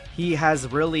gods, he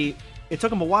has really... It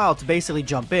took him a while to basically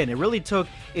jump in. It really took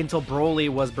until Broly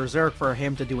was berserk for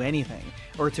him to do anything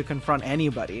or to confront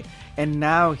anybody. And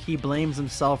now he blames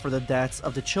himself for the deaths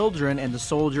of the children and the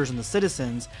soldiers and the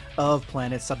citizens of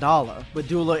planet Sadala.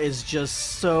 Badula is just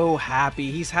so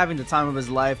happy. He's having the time of his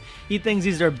life. He thinks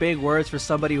these are big words for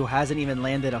somebody who hasn't even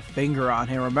landed a finger on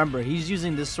him. Remember, he's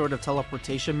using this sort of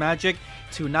teleportation magic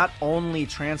to not only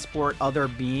transport other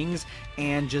beings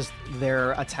and just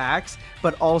their attacks,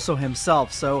 but also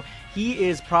himself. So he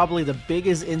is probably the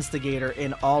biggest instigator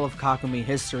in all of Kakumei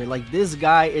history. Like, this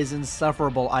guy is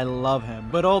insufferable. I love him.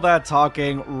 But all that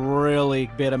talking really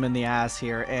bit him in the ass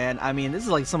here. And I mean, this is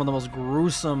like some of the most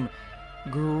gruesome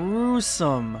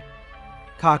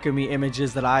Kakumei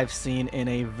images that I've seen in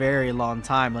a very long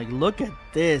time. Like, look at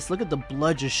this. Look at the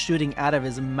blood just shooting out of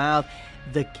his mouth.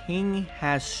 The king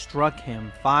has struck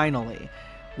him finally,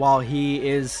 while he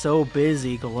is so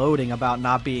busy gloating about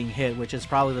not being hit, which is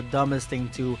probably the dumbest thing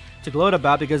to gloat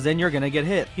about, because then you're gonna get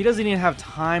hit. He doesn't even have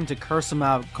time to curse him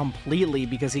out completely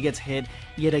because he gets hit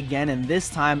yet again, and this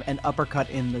time an uppercut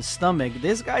in the stomach.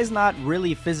 This guy's not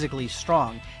really physically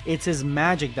strong. It's his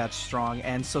magic that's strong,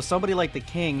 and so somebody like the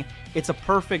king, it's a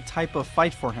perfect type of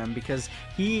fight for him because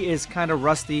he is kind of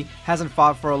rusty, hasn't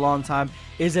fought for a long time,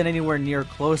 isn't anywhere near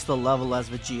close to the level as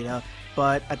Vegeta.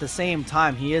 But at the same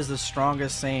time, he is the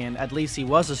strongest Saiyan. At least he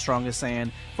was the strongest Saiyan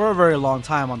for a very long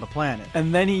time on the planet.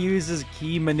 And then he uses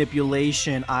ki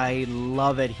manipulation. I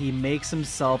love it. He makes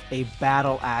himself a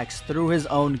battle axe through his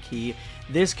own ki.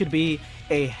 This could be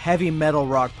a heavy metal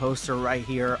rock poster right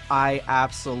here. I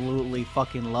absolutely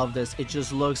fucking love this. It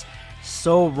just looks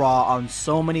so raw on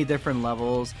so many different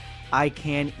levels. I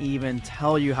can't even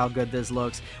tell you how good this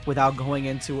looks without going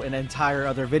into an entire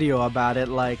other video about it.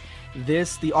 Like,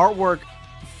 this, the artwork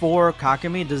for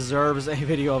Kakumei deserves a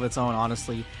video of its own,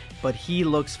 honestly, but he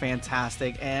looks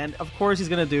fantastic. And of course he's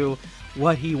gonna do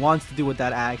what he wants to do with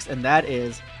that axe, and that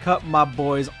is cut my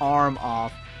boy's arm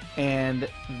off. And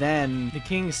then the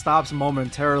king stops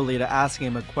momentarily to ask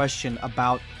him a question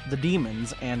about the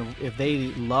demons, and if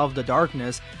they love the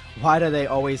darkness, why do they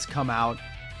always come out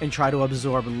and try to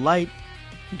absorb light?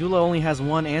 Dula only has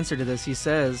one answer to this. He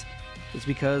says, it's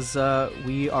because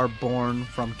we are born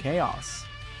from chaos.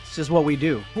 It's just what we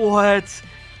do. What?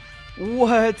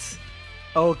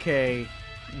 Okay,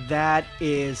 that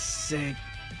is sick.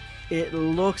 It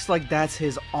looks like that's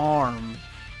his arm,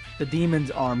 the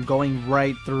demon's arm, going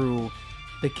right through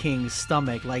the king's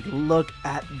stomach. Like, look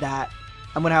at that.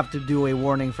 I'm gonna have to do a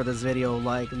warning for this video.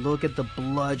 Like, look at the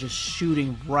blood just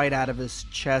shooting right out of his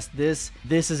chest. This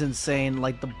is insane.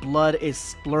 Like, the blood is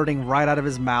splurting right out of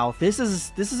his mouth. This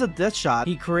is a death shot.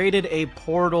 He created a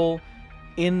portal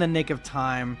in the nick of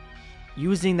time,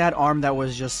 using that arm that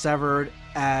was just severed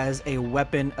as a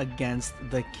weapon against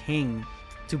the king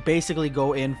to basically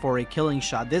go in for a killing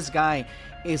shot. This guy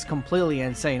is completely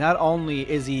insane. Not only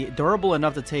is he durable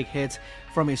enough to take hits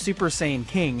from a Super Saiyan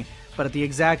king, but at the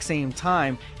exact same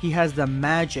time, he has the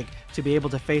magic to be able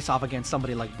to face off against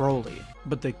somebody like Broly.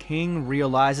 But the king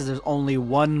realizes there's only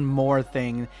one more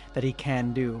thing that he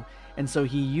can do. And so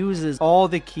he uses all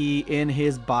the ki in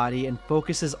his body and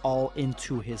focuses all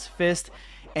into his fist.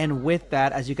 And with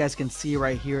that, as you guys can see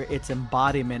right here, it's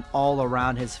embodiment all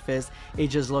around his fist. It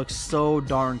just looks so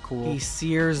darn cool. He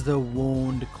sears the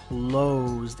wound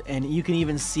closed, and you can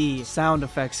even see sound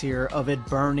effects here of it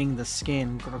burning the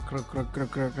skin.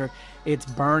 It's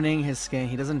burning his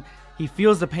skin. He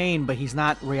feels the pain, but he's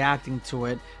not reacting to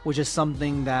it, which is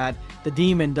something that the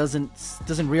demon doesn't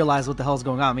realize what the hell's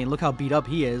going on. I mean, look how beat up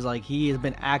he is. Like, he has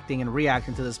been acting and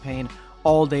reacting to this pain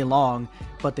all day long,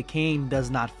 but the king does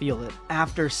not feel it.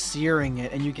 After searing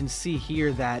it, and you can see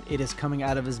here that it is coming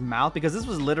out of his mouth, because this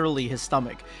was literally his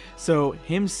stomach. So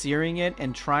him searing it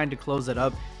and trying to close it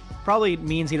up probably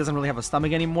means he doesn't really have a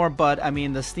stomach anymore, but I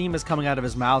mean, the steam is coming out of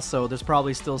his mouth, so there's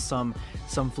probably still some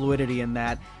fluidity in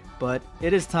that. But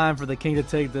it is time for the king to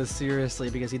take this seriously,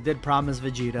 because he did promise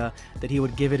Vegeta that he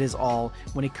would give it his all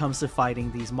when it comes to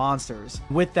fighting these monsters.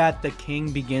 With that, the king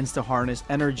begins to harness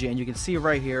energy, and you can see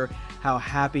right here how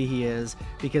happy he is,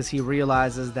 because he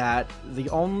realizes that the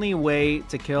only way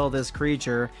to kill this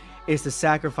creature is to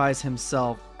sacrifice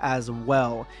himself as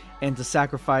well, and to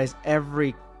sacrifice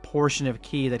every portion of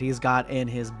ki that he's got in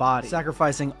his body,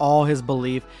 sacrificing all his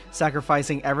belief,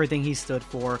 sacrificing everything he stood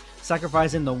for,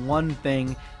 sacrificing the one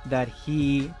thing that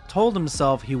he told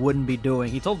himself he wouldn't be doing.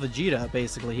 He told Vegeta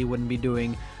basically he wouldn't be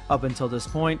doing up until this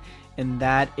point, and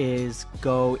that is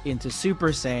go into Super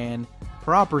Saiyan,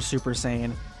 proper Super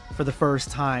Saiyan, for the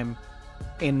first time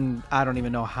in I don't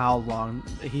even know how long.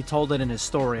 He told it in his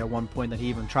story at one point that he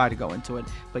even tried to go into it,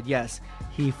 but yes,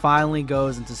 he finally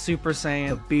goes into Super Saiyan.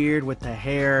 The beard with the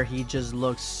hair, he just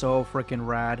looks so freaking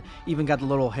rad. Even got the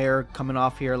little hair coming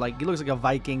off here, like he looks like a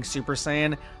Viking Super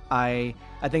Saiyan. I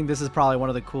think this is probably one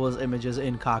of the coolest images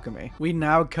in Kakumei. We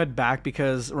now cut back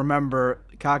because remember,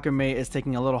 Kakumei is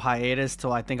taking a little hiatus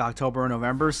till I think October or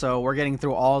November, so we're getting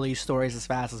through all these stories as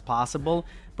fast as possible.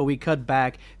 But we cut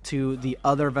back to the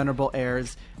other Venerable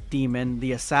Heirs demon,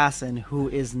 the assassin, who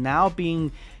is now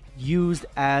being used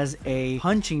as a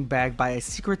punching bag by a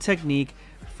secret technique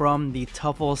from the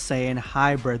Tuffle Saiyan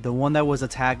hybrid, the one that was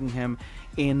attacking him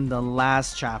in the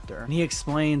last chapter. And he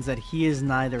explains that he is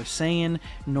neither Saiyan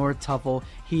nor Tuffle,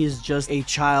 he is just a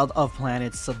child of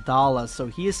planet Sadala, so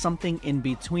he is something in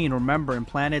between. Remember, in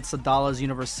planet Sadala's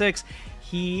Universe 6,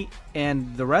 he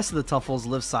and the rest of the Tuffles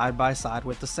live side by side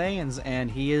with the Saiyans,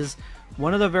 and he is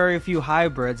one of the very few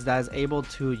hybrids that is able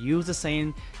to use the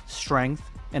Saiyan strength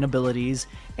and abilities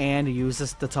and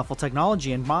uses the Tuffle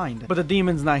technology in mind. But the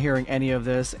demon's not hearing any of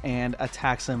this and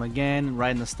attacks him again right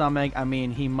in the stomach. I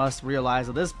mean, he must realize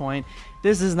at this point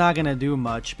this is not going to do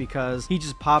much, because he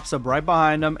just pops up right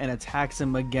behind him and attacks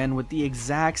him again with the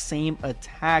exact same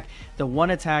attack, the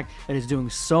one attack that is doing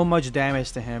so much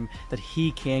damage to him that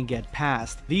he can't get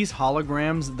past. These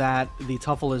holograms that the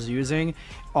Tuffle is using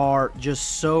are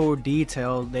just so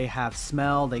detailed. They have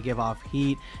smell, they give off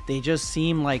heat, they just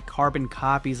seem like carbon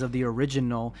copies of the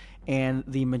original, and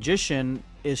the magician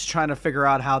is trying to figure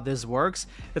out how this works.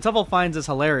 The Tuffle finds this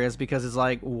hilarious because it's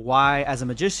like, why as a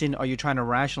magician are you trying to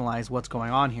rationalize what's going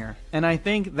on here? And I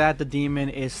think that the demon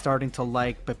is starting to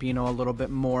like Pepino a little bit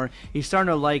more. He's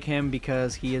starting to like him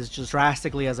because he is just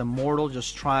drastically as a mortal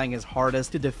just trying his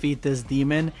hardest to defeat this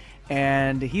demon,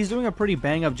 and he's doing a pretty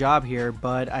bang up job here,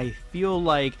 but I feel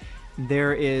like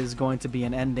there is going to be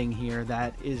an ending here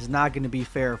that is not going to be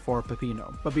fair for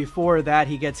Pepino. But before that,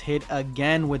 he gets hit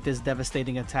again with this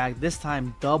devastating attack, this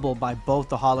time double by both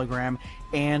the hologram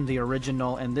and the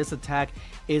original, and this attack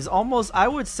is almost, I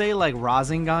would say, like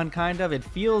Rasengan kind of. It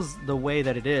feels the way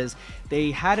that it is.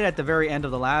 They had it at the very end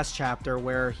of the last chapter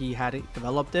where he had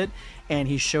developed it and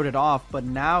he showed it off, but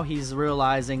now he's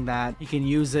realizing that he can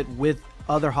use it with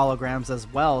other holograms as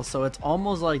well, so it's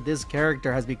almost like this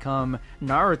character has become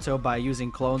Naruto by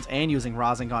using clones and using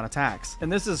Rasengan attacks. And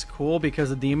this is cool because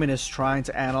the demon is trying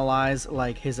to analyze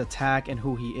like his attack and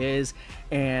who he is,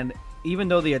 and even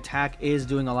though the attack is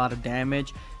doing a lot of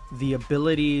damage, the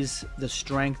abilities, the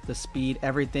strength, the speed,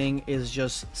 everything is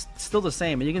just still the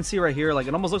same. And you can see right here, like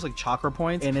it almost looks like chakra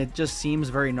points, and it just seems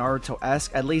very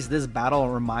Naruto-esque. At least this battle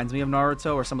reminds me of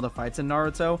Naruto, or some of the fights in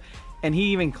Naruto. And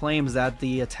he even claims that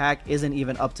the attack isn't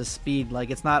even up to speed, like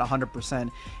it's not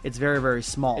 100%, it's very, very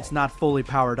small. It's not fully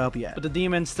powered up yet. But the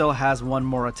demon still has one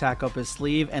more attack up his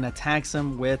sleeve and attacks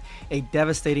him with a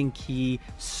devastating ki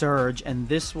surge, and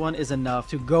this one is enough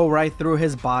to go right through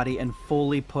his body and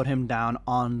fully put him down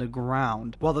on the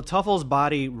ground. While the Tuffle's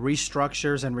body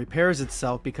restructures and repairs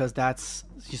itself, because that's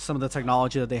some of the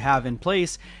technology that they have in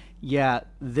place, Yeah,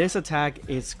 this attack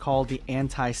is called the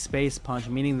anti-space punch,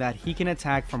 meaning that he can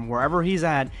attack from wherever he's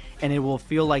at and it will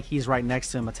feel like he's right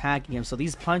next to him attacking him. So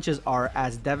these punches are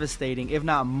as devastating, if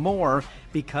not more,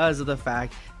 because of the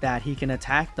fact that he can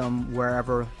attack them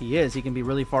wherever he is. He can be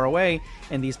really far away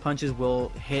and these punches will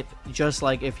hit just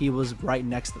like if he was right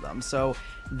next to them. So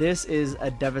this is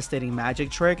a devastating magic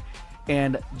trick.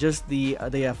 And just the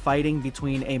fighting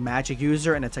between a magic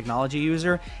user and a technology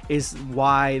user is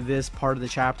why this part of the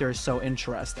chapter is so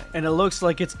interesting. And it looks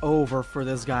like it's over for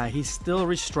this guy. He's still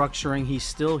restructuring, he's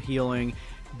still healing,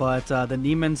 but the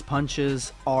Neiman's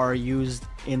punches are used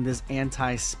in this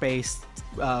anti-space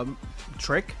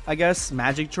trick, I guess,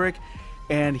 magic trick.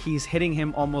 And he's hitting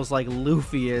him almost like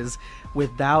Luffy is,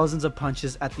 with thousands of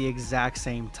punches at the exact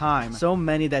same time. So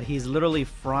many that he's literally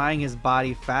frying his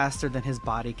body faster than his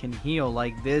body can heal.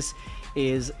 Like, this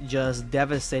is just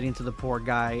devastating to the poor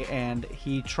guy, and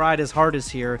he tried his hardest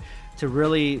here to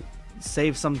really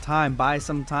save some time, buy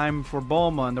some time for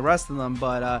Bulma and the rest of them,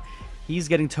 but he's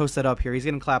getting toasted up here. He's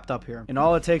getting clapped up here. And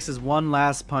all it takes is one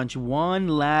last punch, one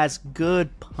last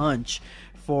good punch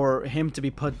for him to be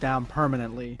put down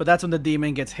permanently. But that's when the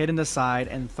demon gets hit in the side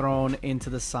and thrown into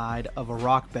the side of a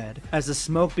rock bed. As the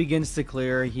smoke begins to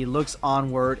clear, he looks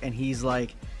onward and he's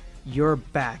like, "You're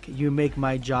back. You make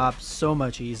my job so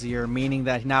much easier," meaning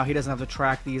that now he doesn't have to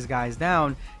track these guys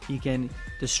down. He can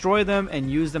destroy them and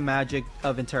use the magic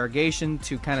of interrogation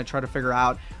to kind of try to figure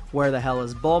out where the hell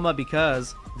is Bulma,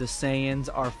 because the Saiyans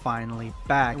are finally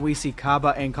back. We see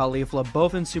Kaba and Caulifla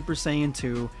both in Super Saiyan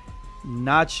 2.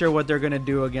 Not sure what they're gonna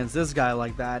do against this guy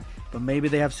like that, but maybe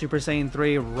they have Super Saiyan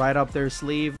 3 right up their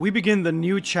sleeve. We begin the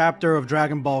new chapter of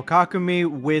Dragon Ball Kakumei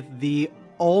with the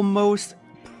almost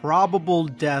probable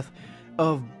death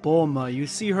of Bulma. You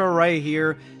see her right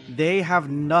here. They have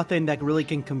nothing that really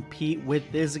can compete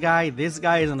with this guy. This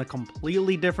guy is on a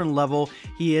completely different level.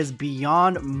 He is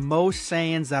beyond most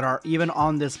Saiyans that are even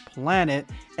on this planet,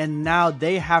 and now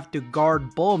they have to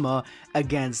guard Bulma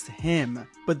against him.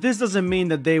 But this doesn't mean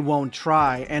that they won't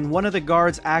try, and one of the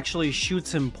guards actually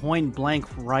shoots him point blank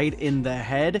right in the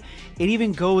head. It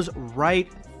even goes right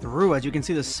through. As you can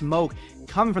see, the smoke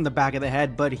coming from the back of the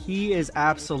head, but he is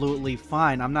absolutely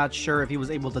fine. I'm not sure if he was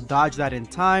able to dodge that in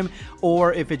time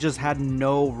or if it just had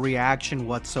no reaction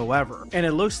whatsoever. And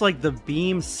it looks like the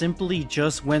beam simply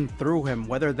just went through him,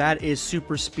 whether that is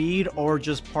super speed or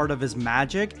just part of his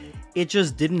magic. It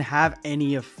just didn't have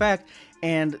any effect.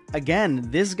 And again,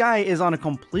 this guy is on a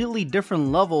completely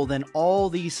different level than all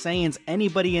these Saiyans,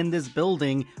 anybody in this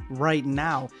building right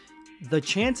now. The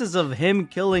chances of him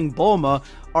killing Bulma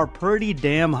are pretty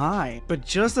damn high. But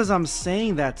just as I'm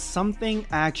saying that, something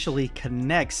actually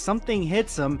connects, something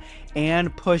hits him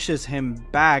and pushes him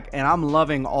back. And I'm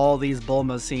loving all these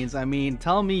Bulma scenes. I mean,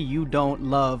 tell me you don't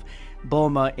love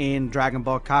Bulma in Dragon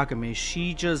Ball Kakumei.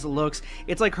 She just looks,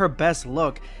 it's like her best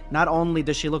look. Not only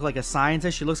does she look like a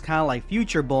scientist, she looks kind of like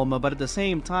future Bulma, but at the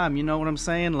same time, you know what I'm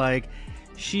saying? Like,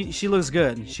 she looks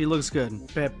good. She looks good.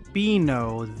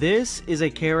 Peppino. This is a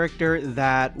character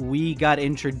that we got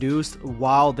introduced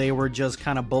while they were just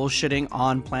kind of bullshitting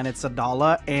on planet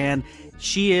Sadala, and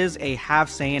she is a half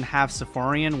Saiyan, half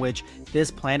Sephorian, which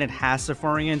this planet has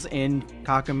Sephorians. In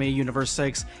Kakumei Universe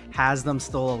 6 has them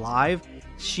still alive.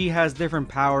 She has different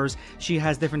powers, she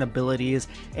has different abilities,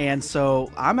 and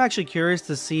so I'm actually curious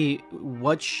to see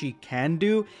what she can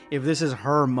do if this is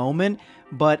her moment.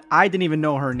 But I didn't even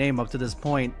know her name up to this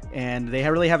point, and they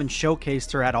really haven't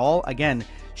showcased her at all. Again,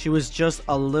 she was just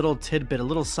a little tidbit, a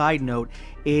little side note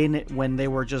in when they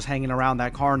were just hanging around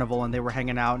that carnival and they were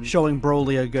hanging out and showing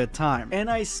Broly a good time. And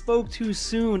I spoke too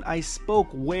soon. I spoke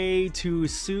way too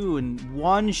soon.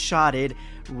 One-shotted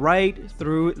right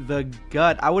through the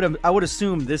gut. I would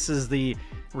assume this is the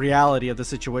reality of the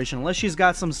situation, unless she's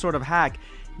got some sort of hack.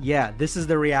 Yeah, this is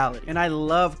the reality. And I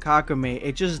love Kakumei.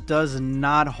 It just does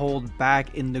not hold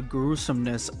back in the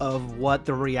gruesomeness of what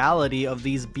the reality of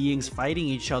these beings fighting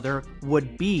each other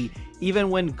would be.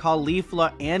 Even when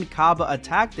Caulifla and Kaba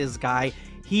attack this guy,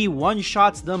 he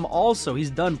one-shots them also. He's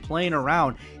done playing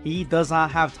around. He does not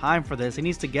have time for this. He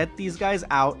needs to get these guys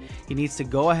out. He needs to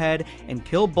go ahead and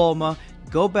kill Bulma,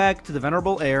 go back to the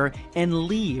Venerable Air, and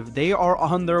leave. They are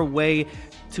on their way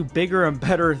to bigger and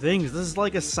better things. This is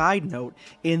like a side note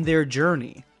in their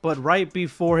journey. But right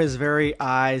before his very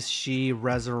eyes, she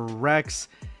resurrects.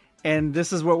 And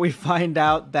this is what we find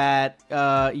out that,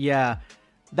 yeah,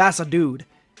 that's a dude.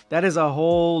 That is a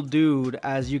whole dude.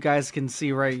 As you guys can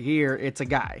see right here, it's a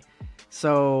guy.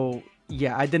 So,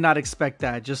 yeah, I did not expect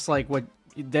that. Just like what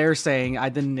they're saying, I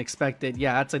didn't expect it.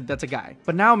 Yeah, that's a guy.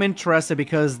 But now I'm interested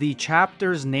because the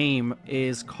chapter's name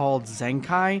is called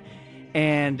Zenkai.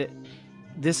 And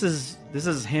this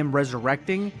is him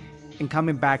resurrecting and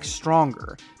coming back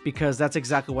stronger, because that's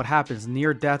exactly what happens.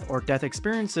 Near death or death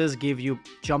experiences give you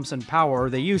jumps in power, or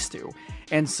they used to.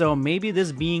 And so maybe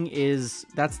this being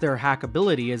that's their hack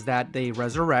ability, is that they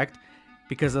resurrect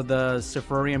because of the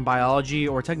Sifurian biology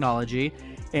or technology,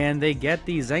 and they get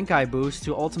the Zenkai boost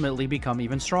to ultimately become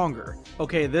even stronger.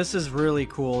 Okay, this is really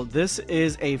cool. This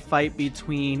is a fight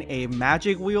between a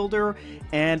magic wielder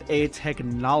and a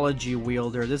technology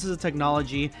wielder. This is a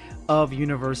technology of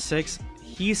Universe 6.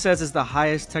 He says is the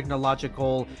highest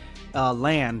technological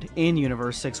land in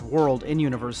Universe 6, world in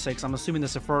Universe 6. I'm assuming the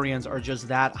Sifurians are just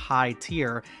that high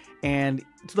tier, and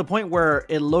to the point where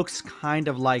it looks kind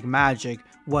of like magic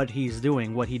what he's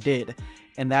doing, what he did.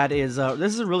 And that is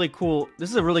this is a really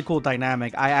cool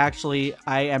dynamic.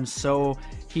 I am so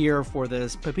here for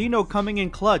this. Peppino coming in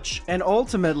clutch, and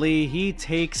ultimately he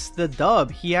takes the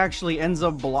dub. He actually ends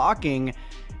up blocking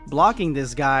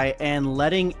this guy and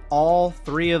letting all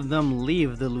three of them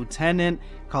leave. The lieutenant,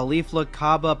 Caulifla,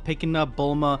 Kaba, picking up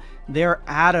Bulma, they're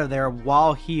out of there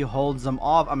while he holds them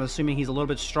off. I'm assuming he's a little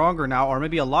bit stronger now, or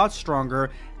maybe a lot stronger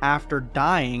after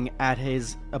dying at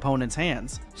his opponent's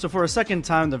hands. So for a second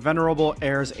time, the Venerable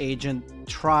Heirs agent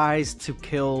tries to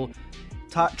kill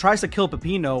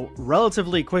Peppino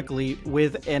relatively quickly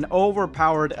with an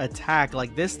overpowered attack.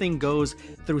 Like, this thing goes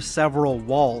through several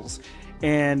walls,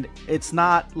 and it's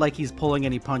not like he's pulling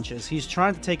any punches. He's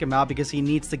trying to take him out because he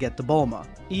needs to get to Bulma.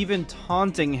 Even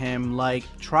taunting him like,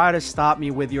 try to stop me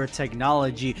with your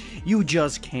technology. You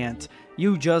just can't.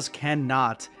 You just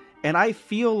cannot. And I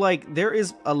feel like there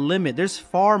is a limit. There's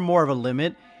far more of a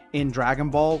limit in Dragon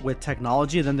Ball with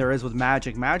technology than there is with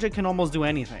magic. Magic can almost do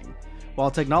anything, while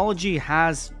technology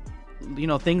has, you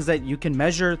know, things that you can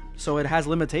measure, so it has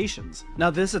limitations.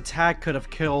 Now, this attack could have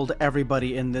killed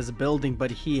everybody in this building, but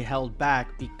he held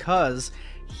back because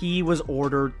he was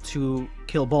ordered to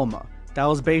kill Bulma. That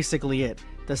was basically it.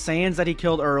 The Saiyans that he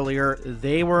killed earlier,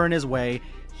 they were in his way.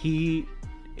 He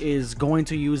is going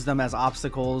to use them as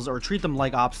obstacles, or treat them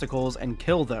like obstacles, and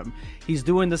kill them. He's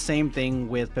doing the same thing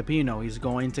with Peppino. He's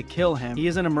going to kill him. He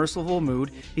is in a merciful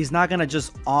mood. He's not going to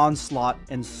just onslaught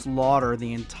and slaughter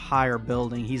the entire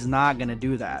building. He's not going to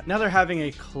do that. Now they're having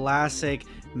a classic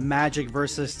magic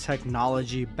versus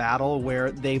technology battle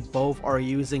where they both are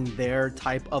using their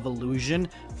type of illusion,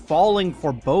 falling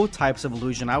for both types of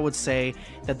illusion. I would say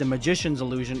that the magician's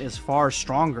illusion is far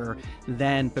stronger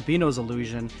than Peppino's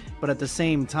illusion, but at the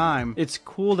same time, it's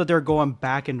cool that they're going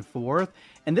back and forth.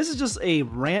 And this is just a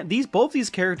rant. Both these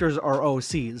characters are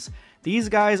OCs. These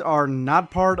guys are not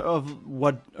part of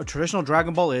what a traditional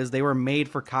Dragon Ball is. They were made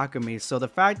for Kakumei. So the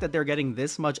fact that they're getting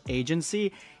this much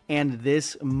agency and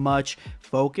this much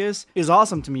focus is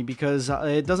awesome to me, because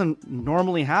it doesn't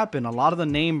normally happen. A lot of the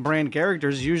name brand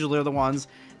characters usually are the ones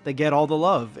that get all the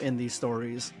love in these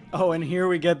stories. Oh, and here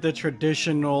we get the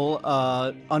traditional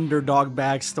underdog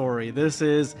backstory. This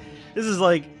is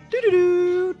like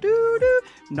doo-doo-doo-doo-doo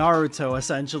Naruto,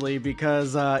 essentially,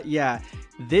 because yeah,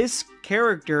 this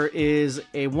character is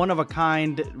a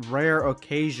one-of-a-kind, rare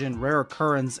occasion, rare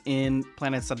occurrence in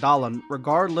planet Sadala.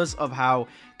 Regardless of how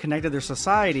connected their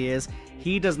society is,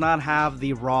 he does not have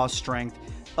the raw strength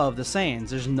of the Saiyans.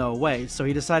 There's no way. So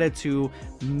he decided to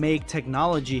make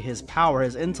technology his power.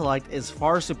 His intellect is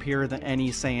far superior than any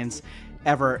Saiyans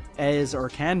ever is or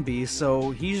can be, so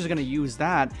he's just going to use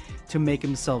that to make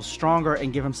himself stronger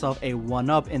and give himself a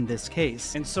one-up in this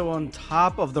case. And so on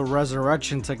top of the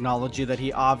resurrection technology that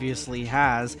he obviously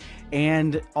has,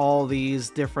 and all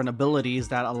these different abilities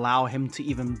that allow him to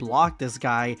even block this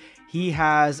guy, he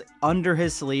has under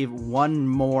his sleeve one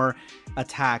more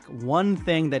attack, one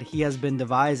thing that he has been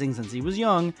devising since he was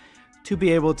young to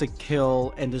be able to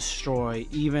kill and destroy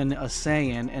even a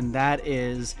Saiyan, and that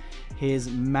is his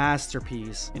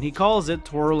masterpiece. And he calls it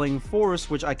Twirling Force,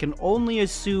 which I can only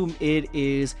assume it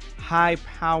is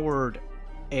high-powered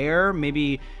air.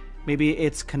 Maybe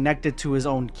it's connected to his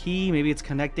own ki. Maybe it's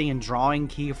connecting and drawing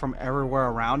ki from everywhere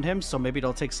around him. So maybe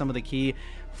it'll take some of the ki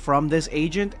from this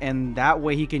agent, and that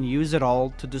way he can use it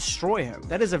all to destroy him.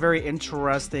 That is a very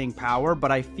interesting power,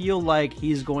 but I feel like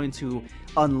he's going to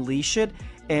unleash it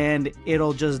and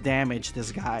it'll just damage this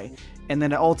guy. And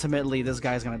then ultimately this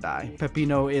guy's gonna die.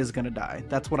 Peppino is gonna die.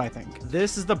 That's what I think.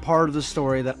 This is the part of the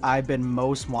story that I've been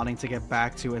most wanting to get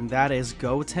back to, and that is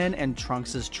Goten and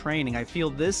Trunks' training. I feel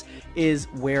this is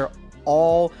where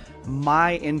all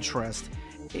my interest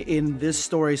in this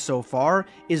story so far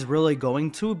is really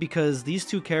going to, because these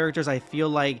two characters, I feel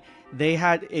like they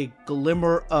had a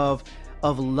glimmer of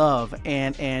love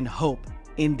and hope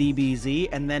in DBZ,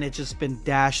 and then it's just been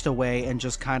dashed away and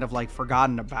just kind of like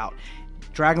forgotten about.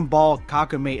 Dragon Ball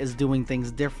Kakumei is doing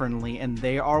things differently, and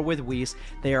they are with Whis.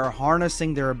 They are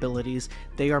harnessing their abilities.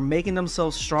 They are making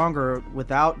themselves stronger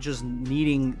without just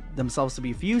needing themselves to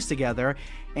be fused together.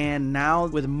 And now,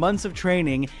 with months of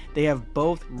training, they have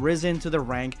both risen to the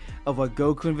rank of what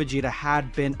Goku and Vegeta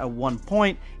had been at one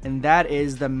point, and that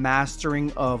is the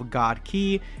mastering of God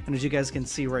Ki. And as you guys can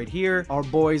see right here, our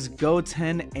boys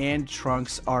Goten and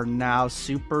Trunks are now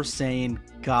Super Saiyan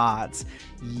gods.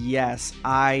 Yes,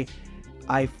 I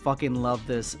fucking love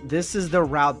this. This is the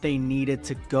route they needed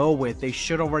to go with. They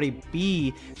should already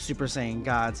be Super Saiyan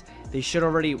gods. They should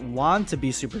already want to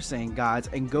be Super Saiyan gods,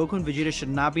 and Goku and Vegeta should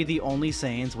not be the only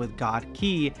Saiyans with God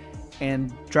Ki,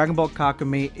 and Dragon Ball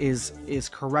Kakumei is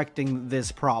correcting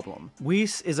this problem.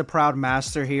 Whis is a proud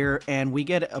master here, and we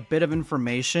get a bit of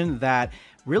information that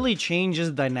really changes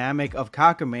the dynamic of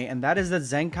Kakumei, and that is that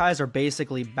Zenkais are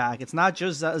basically back. It's not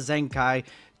just a Zenkai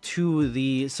to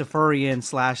the Saphurian /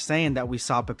 Saiyan that we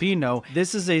saw Pepino.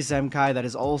 This is a Zenkai that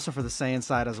is also for the Saiyan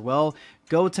side as well.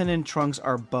 Goten and Trunks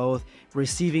are both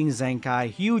receiving Zenkai,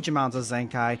 huge amounts of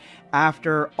Zenkai,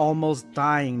 after almost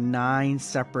dying 9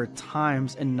 separate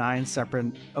times in 9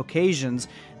 separate occasions.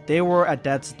 They were at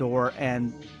death's door,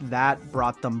 and that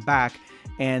brought them back,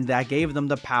 and that gave them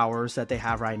the powers that they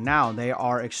have right now. They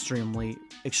are extremely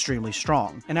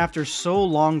strong. And after so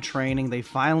long training, they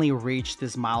finally reached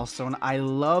this milestone. I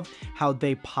love how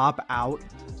they pop out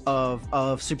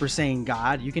of Super Saiyan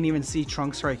God. You can even see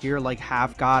Trunks right here, like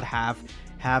half God, half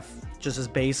just his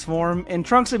base form. In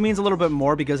Trunks, it means a little bit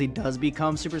more because he does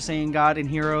become Super Saiyan God in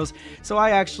Heroes. So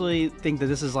I actually think that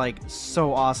this is like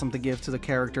so awesome to give to the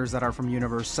characters that are from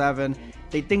Universe 7.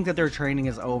 They think that their training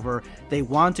is over. They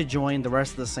want to join the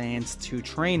rest of the Saiyans to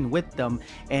train with them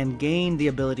and gain the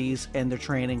abilities and the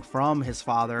training from his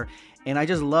father. And I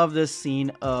just love this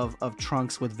scene of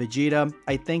Trunks with Vegeta.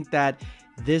 I think that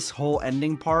this whole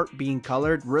ending part being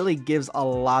colored really gives a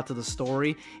lot to the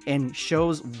story and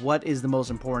shows what is the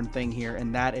most important thing here,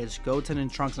 and that is Goten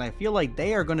and Trunks, and I feel like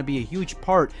they are going to be a huge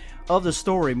part of the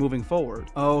story moving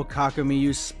forward. Oh, Kakumei,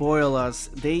 you spoil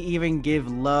us. They even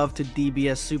give love to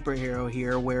DBS Superhero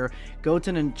here, where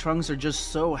Goten and Trunks are just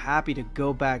so happy to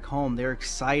go back home. They're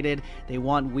excited. They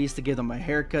want Whis to give them a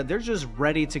haircut. They're just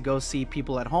ready to go see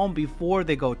people at home before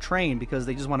they go train because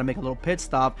they just want to make a little pit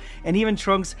stop. And even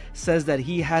Trunks says that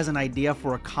he has an idea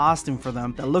for a costume for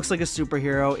them that looks like a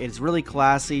superhero. It's really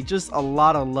classy. Just a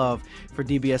lot of love for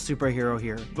DBS Superhero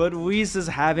here. But Whis is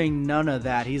having none of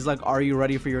that. He's like, are you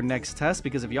ready for your next test?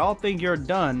 Because if y'all think you're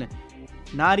done,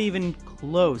 not even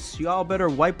close. Y'all better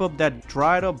wipe up that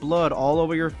dried up blood all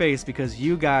over your face because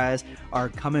you guys are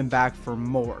coming back for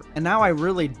more. And now I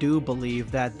really do believe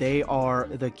that they are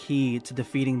the key to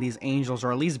defeating these angels,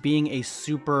 or at least being a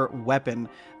super weapon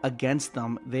against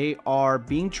them. They are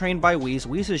being trained by Whis.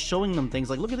 Whis is showing them things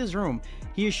like, look at this room.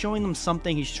 He is showing them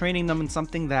something. He's training them in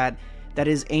something that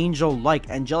is angel-like,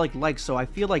 angelic-like. So I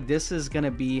feel like this is going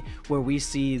to be where we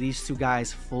see these two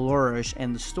guys flourish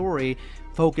and the story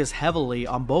focus heavily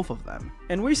on both of them.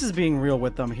 And Whis is being real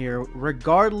with them here.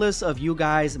 Regardless of you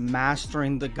guys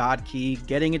mastering the God Ki,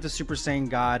 getting into Super Saiyan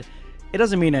God, it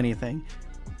doesn't mean anything.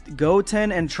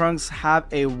 Goten and Trunks have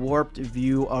a warped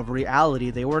view of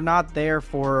reality. They were not there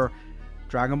for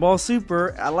Dragon Ball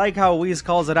Super. I like how Whis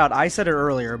calls it out. I said it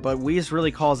earlier, but Whis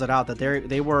really calls it out that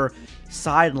they were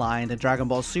sidelined in Dragon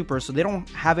Ball Super, so they don't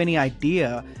have any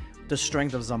idea the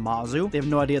strength of Zamasu. They have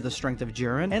no idea the strength of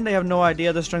Jiren, and they have no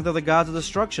idea the strength of the Gods of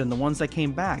Destruction, the ones that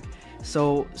came back.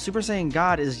 So Super Saiyan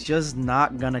God is just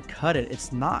not gonna cut it.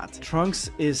 It's not.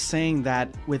 Trunks is saying that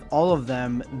with all of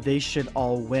them, they should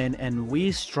all win, and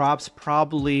Whis drops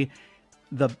probably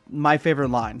my favorite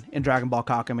line in Dragon Ball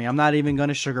Kakumei. I'm not even going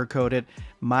to sugarcoat it.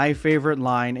 My favorite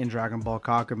line in Dragon Ball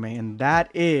Kakumei, and that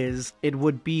is, it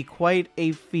would be quite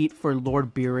a feat for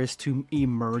Lord Beerus to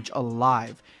emerge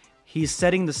alive. He's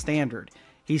setting the standard.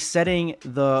 He's setting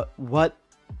what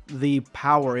the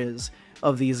power is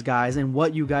of these guys and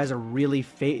what you guys are really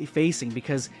facing,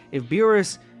 because if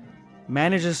Beerus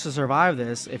manages to survive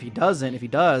this, if he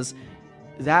does,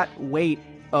 that weight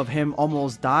of him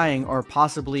almost dying or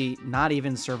possibly not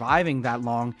even surviving that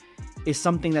long is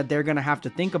something that they're going to have to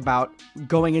think about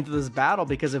going into this battle,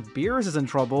 because if Beerus is in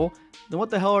trouble, then what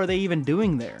the hell are they even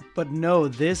doing there? But no,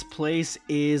 this place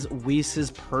is Whis'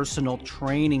 personal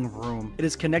training room. It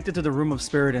is connected to the Room of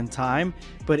Spirit and Time,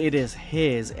 but it is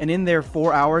his, and in there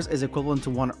 4 hours is equivalent to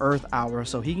 1 Earth hour,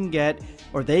 so he can get,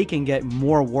 or they can get,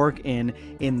 more work in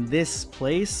this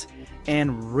place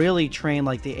and really train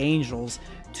like the angels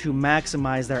to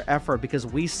maximize their effort because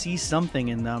we see something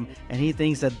in them, and he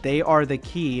thinks that they are the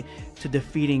key to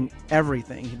defeating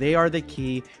everything. They are the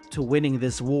key to winning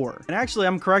this war. And actually,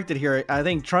 I'm corrected here. I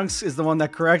think Trunks is the one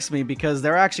that corrects me because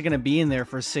they're actually going to be in there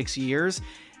for 6 years.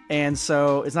 And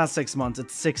so it's not 6 months,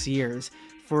 it's 6 years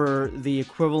for the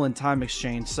equivalent time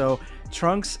exchange. So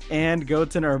Trunks and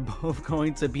Goten are both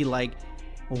going to be like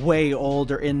way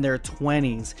older, in their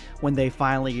 20s when they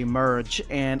finally emerge.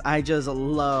 And I just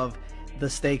love the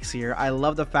stakes here. I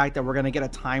love the fact that we're going to get a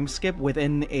time skip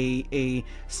within a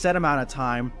set amount of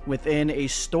time within a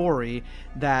story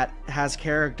that has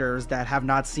characters that have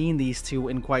not seen these two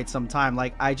in quite some time.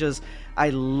 Like, I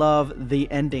love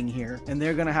the ending here. And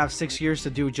they're going to have 6 years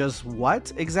to do just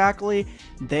what exactly?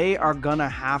 They are going to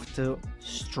have to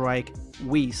strike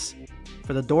Whis.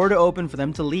 For the door to open, for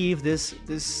them to leave this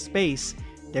space,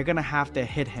 they're going to have to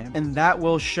hit him. And that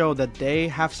will show that they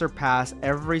have surpassed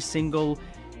every single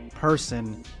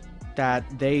person that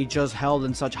they just held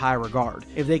in such high regard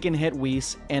if they can hit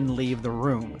Whis and leave the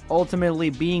room, ultimately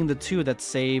being the two that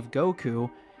save Goku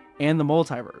and the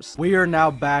multiverse. We are now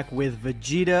back with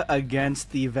Vegeta against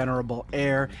the Venerable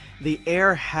Heir. The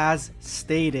Heir has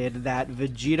stated that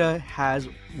Vegeta has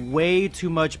way too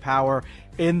much power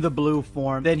in the blue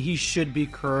form than he should be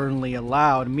currently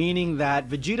allowed, meaning that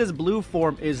Vegeta's blue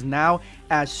form is now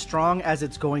as strong as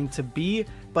it's going to be,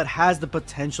 but has the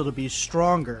potential to be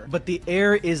stronger. But the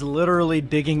Heir is literally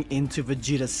digging into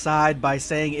Vegeta's side by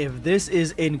saying if this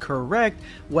is incorrect,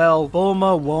 well,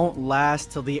 Bulma won't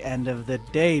last till the end of the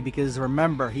day, because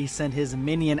remember, he sent his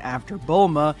minion after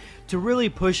Bulma to really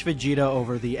push Vegeta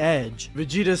over the edge.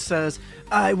 Vegeta says,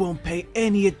 I won't pay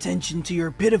any attention to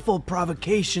your pitiful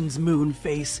provocations,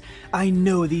 Moonface. I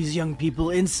know these young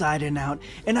people inside and out,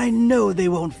 and I know they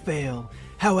won't fail.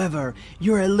 However,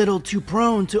 you're a little too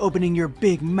prone to opening your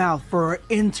big mouth for our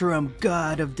interim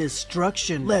god of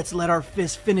destruction. Let's let our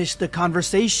fist finish the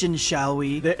conversation, shall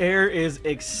we? The Heir is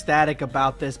ecstatic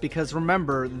about this because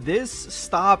remember, this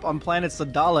stop on planet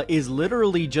Sadala is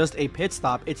literally just a pit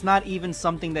stop. It's not even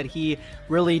something that he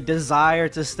really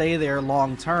desired to stay there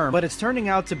long term, but it's turning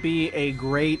out to be a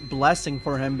great blessing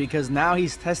for him because now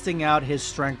he's testing out his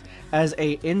strength as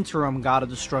a interim god of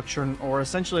destruction, or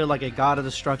essentially like a god of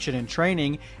destruction in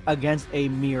training against a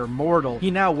mere mortal.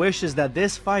 He now wishes that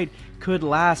this fight could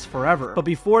last forever. But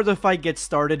before the fight gets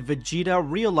started, Vegeta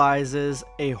realizes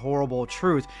a horrible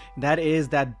truth. That is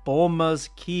that Bulma's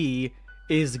ki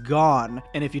is gone.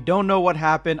 And if you don't know what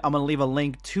happened, I'm gonna leave a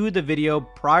link to the video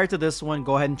prior to this one.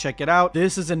 Go ahead and check it out.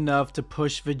 This is enough to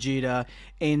push Vegeta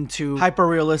into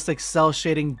hyper-realistic,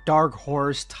 cel-shading, dark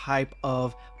horse type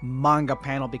of manga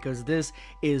panel, because this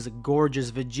is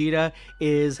gorgeous. Vegeta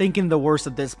is thinking the worst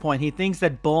at this point. He thinks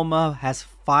that Bulma has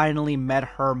finally met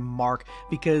her mark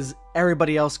because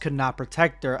everybody else could not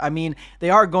protect her. I mean, they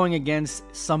are going against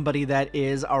somebody that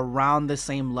is around the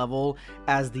same level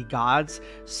as the gods,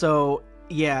 so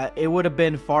yeah, it would have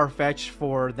been far-fetched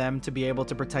for them to be able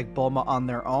to protect Bulma on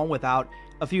their own without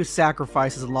a few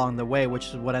sacrifices along the way, which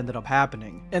is what ended up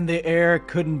happening. And the Heir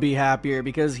couldn't be happier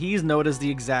because he's noticed the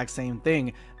exact same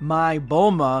thing. My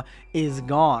Bulma is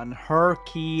gone. Her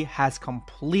ki has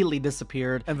completely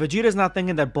disappeared. And Vegeta's not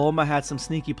thinking that Bulma had some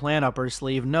sneaky plan up her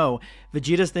sleeve. No,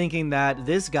 Vegeta's thinking that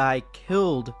this guy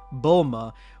killed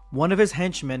Bulma. One of his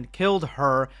henchmen killed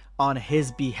her on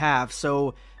his behalf.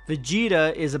 So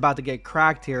Vegeta is about to get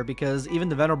cracked here because even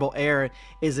the Venerable Heir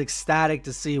is ecstatic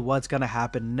to see what's gonna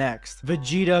happen next.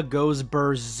 Vegeta goes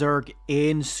berserk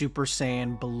in Super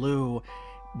Saiyan Blue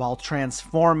while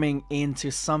transforming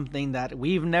into something that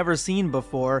we've never seen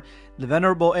before. The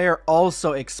Venerable Heir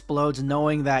also explodes,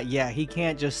 knowing that, yeah, he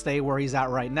can't just stay where he's at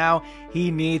right now.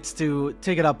 He needs to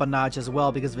take it up a notch as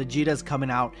well because Vegeta's coming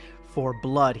out for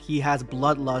blood. He has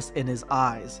bloodlust in his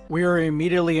eyes. We are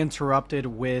immediately interrupted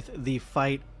with the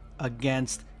fight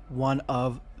against one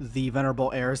of the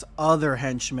Venerable Heir's other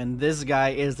henchmen. This guy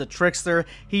is the trickster.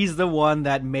 He's the one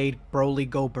that made Broly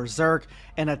go berserk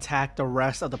and attack the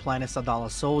rest of the planet Sadala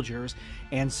soldiers.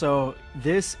 And so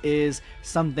this is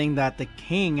something that the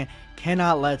king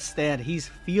cannot let stand. He's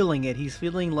feeling it. He's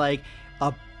feeling like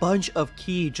a bunch of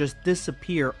ki just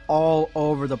disappear all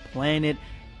over the planet.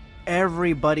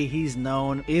 Everybody he's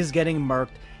known is getting murked.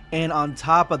 And on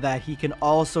top of that, he can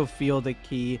also feel the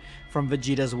ki from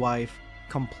Vegeta's wife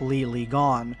completely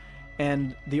gone.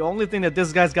 And the only thing that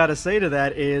this guy's got to say to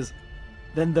that is,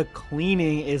 then the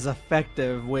cleaning is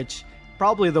effective, which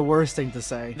probably the worst thing to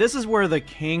say. This is where the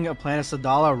king of Planet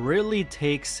Sadala really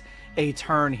takes a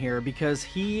turn here, because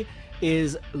he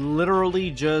is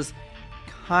literally just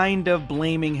kind of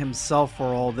blaming himself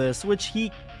for all this, which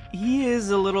he is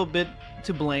a little bit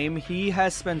to blame. He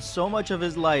has spent so much of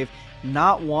his life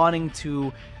not wanting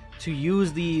to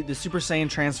use the Super Saiyan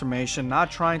transformation, not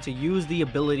trying to use the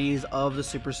abilities of the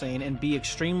Super Saiyan and be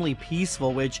extremely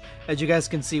peaceful, which, as you guys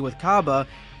can see with Kaba,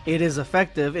 it is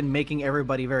effective in making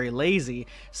everybody very lazy.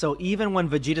 So even when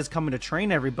Vegeta's coming to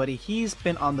train everybody, he's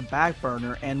been on the back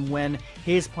burner, and when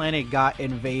his planet got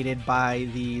invaded by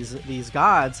these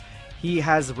gods, he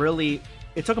has really...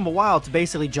 It took him a while to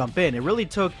basically jump in. It really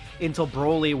took until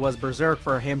Broly was Berserk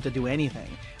for him to do anything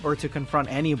or to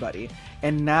confront anybody.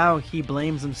 And now he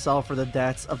blames himself for the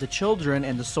deaths of the children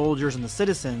and the soldiers and the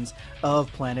citizens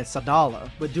of planet Sadala.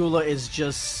 Vidula is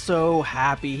just so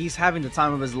happy. He's having the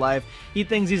time of his life. He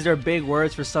thinks these are big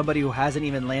words for somebody who hasn't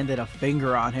even landed a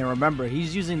finger on him. Remember,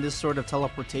 he's using this sort of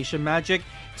teleportation magic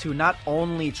to not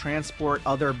only transport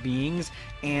other beings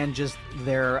and just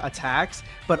their attacks,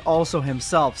 but also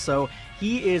himself. So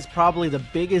he is probably the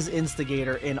biggest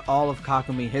instigator in all of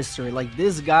Kakumei history. Like,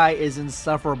 this guy is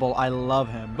insufferable. I love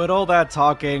him. But all that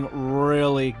talking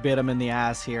really bit him in the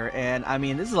ass here. And I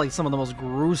mean, this is like some of the most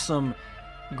gruesome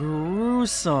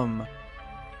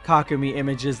Kakumei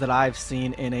images that I've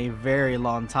seen in a very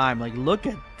long time. Like, look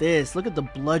at this. Look at the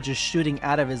blood just shooting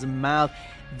out of his mouth.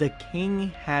 The king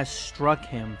has struck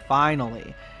him,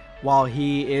 finally, while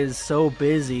he is so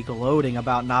busy gloating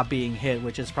about not being hit,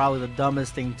 which is probably the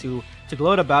dumbest thing to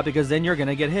gloat about, because then you're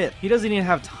gonna get hit. He doesn't even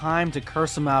have time to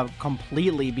curse him out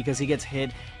completely because he gets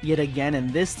hit yet again,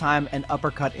 and this time an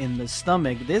uppercut in the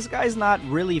stomach. This guy's not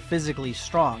really physically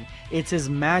strong. It's his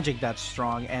magic that's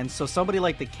strong, and so somebody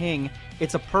like the king,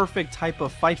 it's a perfect type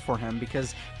of fight for him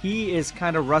because he is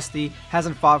kind of rusty,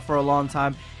 hasn't fought for a long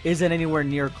time, isn't anywhere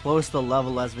near close to the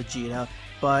level as Vegeta.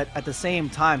 But at the same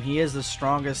time, he is the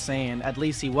strongest Saiyan, at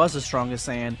least he was the strongest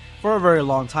Saiyan, for a very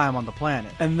long time on the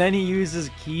planet. And then he uses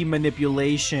ki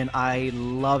manipulation. I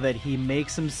love it. He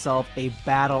makes himself a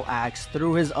battle axe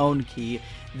through his own ki.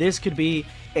 This could be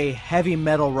a heavy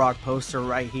metal rock poster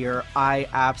right here. I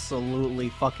absolutely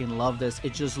fucking love this.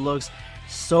 It just looks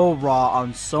so raw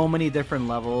on so many different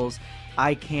levels.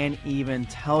 I can't even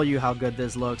tell you how good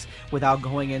this looks without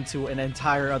going into an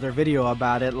entire other video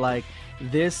about it. Like,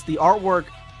 this, the artwork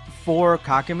for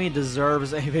Kakumei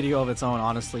deserves a video of its own,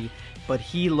 honestly, but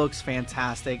he looks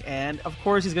fantastic. And of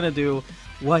course he's gonna do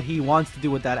what he wants to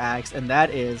do with that axe, and that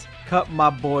is cut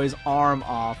my boy's arm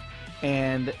off.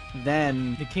 And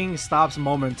then the king stops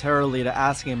momentarily to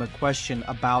ask him a question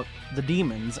about the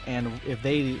demons, and if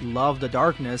they love the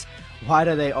darkness, why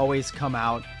do they always come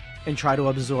out and try to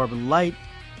absorb light?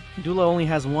 Dula only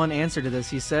has one answer to this.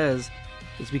 He says,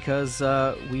 it's because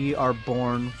we are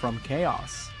born from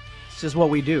chaos. It's just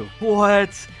what we do.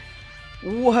 What?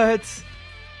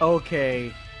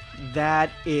 Okay, that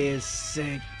is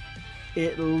sick.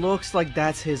 It looks like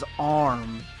that's his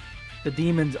arm, the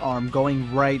demon's arm,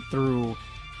 going right through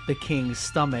the king's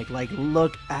stomach. Like,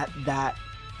 look at that.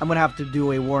 I'm gonna have to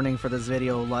do a warning for this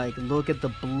video. Like, look at the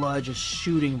blood just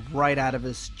shooting right out of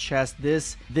his chest.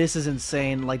 This is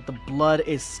insane. Like, the blood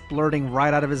is splurting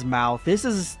right out of his mouth. This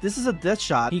is a death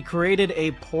shot. He created a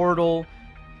portal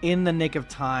in the nick of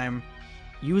time,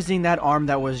 using that arm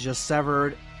that was just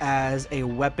severed as a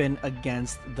weapon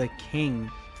against the king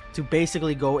to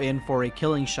basically go in for a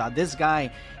killing shot. This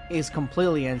guy is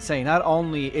completely insane. Not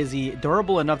only is he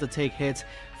durable enough to take hits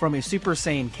from a Super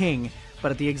Saiyan king, but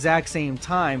at the exact same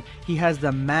time, he has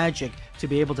the magic to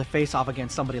be able to face off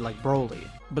against somebody like Broly.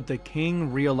 But the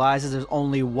king realizes there's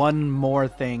only one more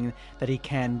thing that he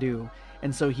can do.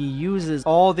 And so he uses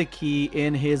all the ki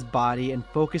in his body and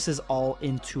focuses all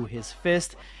into his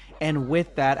fist. And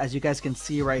with that, as you guys can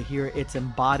see right here, it's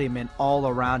embodiment all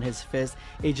around his fist.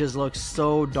 It just looks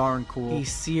so darn cool. He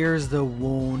sears the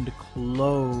wound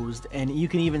closed, and you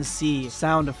can even see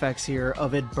sound effects here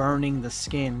of it burning the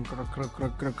skin.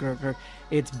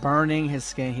 It's burning his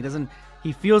skin.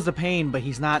 He feels the pain, but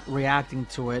he's not reacting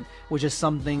to it, which is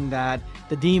something that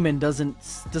the demon doesn't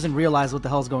realize what the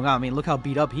hell's going on. I mean, look how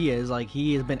beat up he is. Like,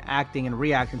 he has been acting and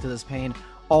reacting to this pain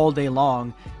all day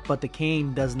long, but the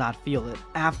king does not feel it.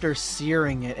 After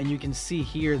searing it, and you can see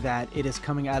here that it is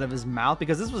coming out of his mouth,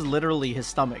 because this was literally his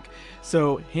stomach.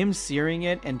 So him searing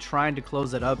it and trying to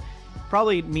close it up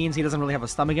probably means he doesn't really have a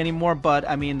stomach anymore, but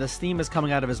I mean, the steam is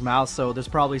coming out of his mouth, so there's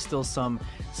probably still some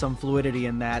fluidity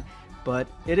in that. But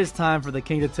it is time for the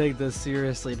king to take this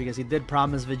seriously, because he did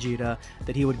promise Vegeta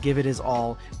that he would give it his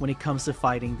all when it comes to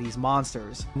fighting these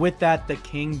monsters. With that, the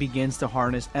king begins to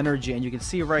harness energy, and you can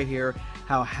see right here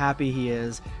how happy he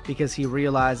is, because he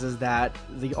realizes that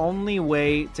the only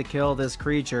way to kill this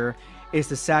creature is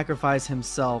to sacrifice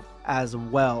himself as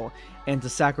well, and to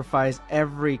sacrifice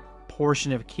every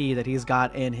portion of ki that he's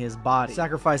got in his body,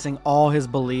 sacrificing all his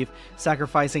belief,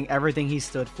 sacrificing everything he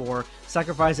stood for,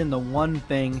 sacrificing the one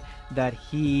thing that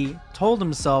he told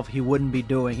himself he wouldn't be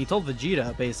doing. He told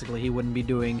Vegeta basically he wouldn't be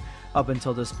doing up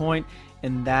until this point,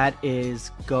 and that is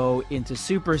go into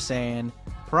Super Saiyan,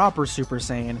 proper Super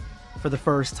Saiyan, for the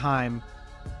first time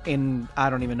in I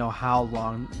don't even know how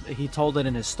long. He told it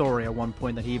in his story at one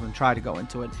point that he even tried to go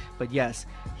into it, but yes,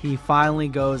 he finally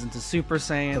goes into Super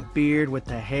Saiyan. The beard with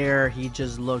the hair, he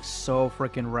just looks so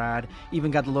freaking rad.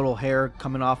 Even got the little hair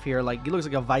coming off here, like he looks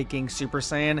like a Viking Super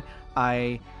Saiyan.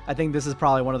 I think this is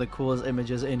probably one of the coolest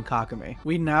images in Kakumei.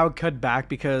 We now cut back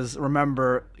because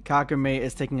remember, Kakumei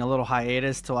is taking a little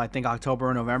hiatus till I think October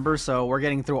or November, so we're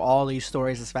getting through all these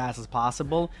stories as fast as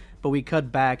possible. But we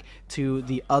cut back to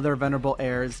the other Venerable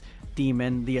Heirs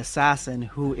demon, the assassin,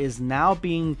 who is now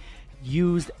being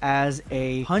used as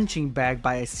a punching bag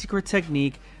by a secret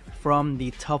technique from the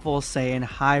Tuffle Saiyan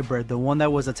hybrid, the one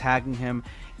that was attacking him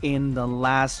in the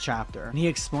last chapter. And he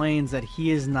explains that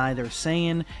he is neither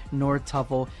Saiyan nor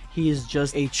Tuffle, he is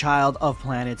just a child of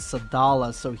planet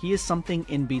Sadala, so he is something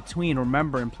in between.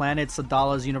 Remember, in planet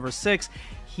Sadala's Universe 6,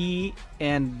 he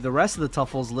and the rest of the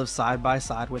Tuffles live side by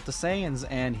side with the Saiyans,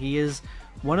 and he is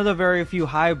one of the very few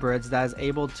hybrids that is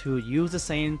able to use the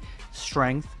Saiyan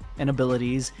strength and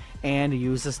abilities and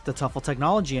uses the Tuffle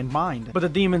technology in mind. But the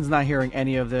demon's not hearing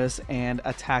any of this and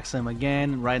attacks him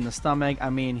again right in the stomach. I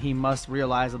mean, he must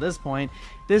realize at this point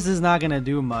this is not going to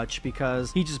do much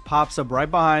because he just pops up right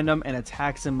behind him and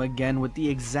attacks him again with the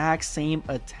exact same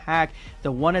attack,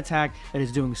 the one attack that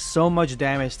is doing so much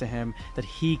damage to him that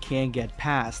he can't get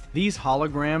past. These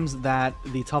holograms that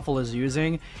the Tuffle is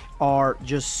using are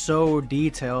just so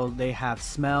detailed. They have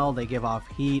smell, they give off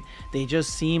heat, they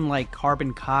just seem like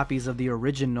carbon copies of the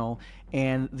original,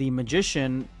 and the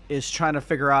magician is trying to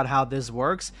figure out how this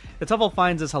works. The Tuffle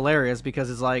finds this hilarious because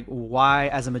it's like, why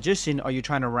as a magician are you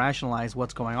trying to rationalize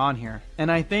what's going on here?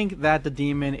 And I think that the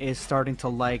demon is starting to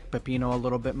like Peppino a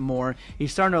little bit more.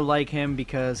 He's starting to like him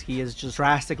because he is just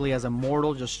drastically as a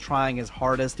mortal just trying his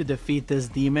hardest to defeat this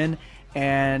demon,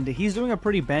 and he's doing a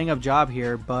pretty bang up job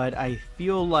here, but I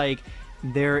feel like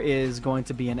there is going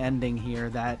to be an ending here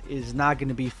that is not going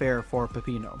to be fair for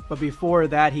Peppino. But before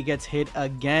that, he gets hit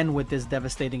again with this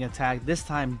devastating attack, this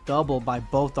time double by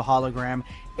both the hologram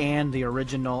and the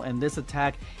original, and this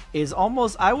attack is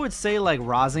almost, I would say, like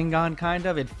Rasengan kind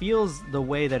of. It feels the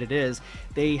way that it is.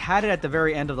 They had it at the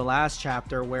very end of the last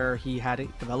chapter where he had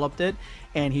developed it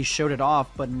and he showed it off,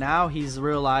 but now he's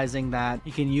realizing that he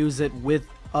can use it with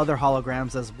other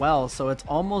holograms as well, so it's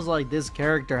almost like this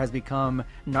character has become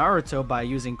Naruto by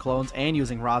using clones and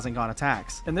using Rasengan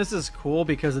attacks. And this is cool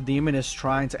because the demon is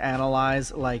trying to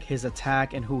analyze like his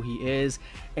attack and who he is,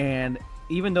 and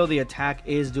even though the attack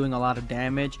is doing a lot of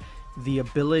damage, the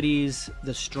abilities,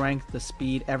 the strength, the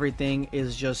speed, everything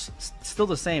is just still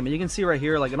the same. And you can see right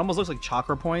here, like, it almost looks like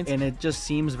chakra points, and it just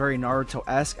seems very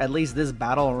Naruto-esque. At least this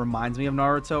battle reminds me of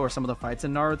Naruto, or some of the fights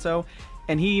in Naruto.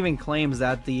 And he even claims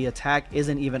that the attack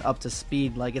isn't even up to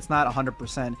speed, like it's not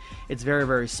 100%, it's very,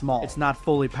 very small, it's not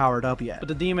fully powered up yet. But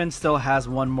the demon still has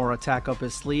one more attack up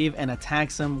his sleeve and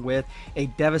attacks him with a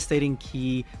devastating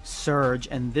ki surge,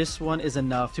 and this one is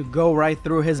enough to go right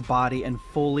through his body and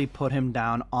fully put him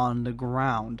down on the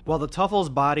ground. While the Tuffle's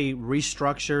body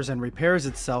restructures and repairs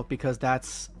itself because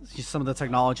that's some of the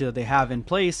technology that they have in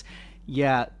place,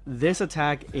 yeah, this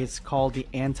attack is called the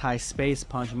anti-space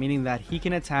punch, meaning that he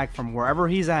can attack from wherever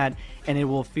he's at and it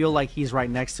will feel like he's right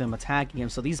next to him attacking him.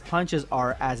 So these punches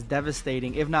are as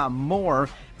devastating, if not more,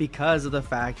 because of the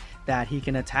fact that he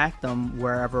can attack them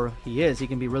wherever he is. He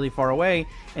can be really far away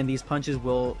and these punches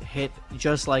will hit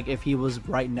just like if he was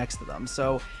right next to them.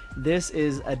 So this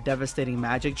is a devastating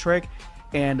magic trick.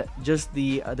 And just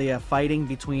the fighting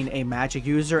between a magic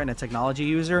user and a technology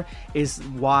user is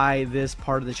why this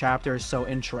part of the chapter is so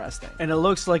interesting. And it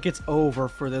looks like it's over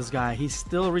for this guy. He's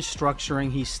still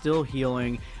restructuring, he's still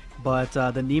healing, but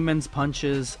the demon's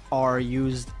punches are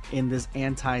used in this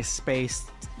anti-space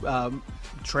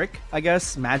trick, I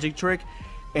guess, magic trick.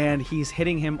 And he's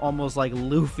hitting him almost like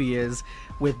Luffy is,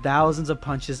 with thousands of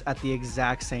punches at the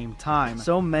exact same time.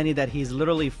 So many that he's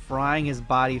literally frying his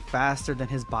body faster than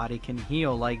his body can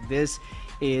heal. Like, this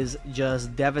is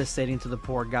just devastating to the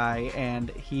poor guy, and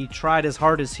he tried his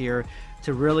hardest here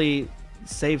to really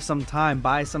save some time,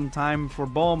 buy some time for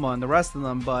Bulma and the rest of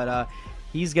them, but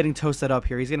he's getting toasted up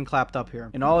here. He's getting clapped up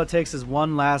here. And all it takes is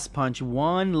one last punch,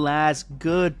 one last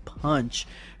good punch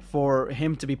for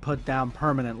him to be put down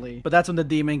permanently. But that's when the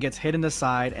demon gets hit in the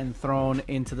side and thrown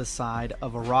into the side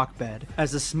of a rock bed.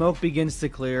 As the smoke begins to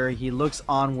clear, he looks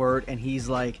onward and he's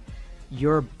like,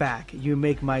 you're back. You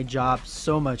make my job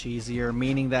so much easier,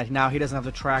 meaning that now he doesn't have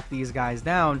to track these guys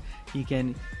down. He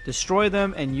can destroy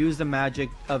them and use the magic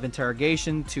of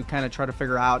interrogation to kind of try to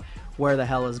figure out where the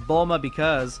hell is Bulma,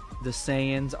 because the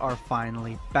Saiyans are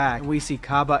finally back. We see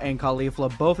Kaba and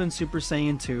Caulifla both in Super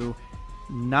Saiyan 2.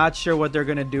 Not sure what they're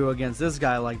going to do against this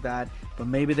guy like that, but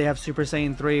maybe they have Super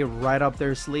Saiyan 3 right up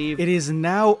their sleeve. It is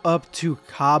now up to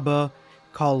Kaba,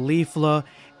 Caulifla,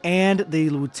 and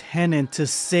the lieutenant to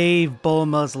save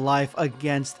Bulma's life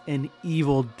against an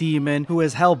evil demon who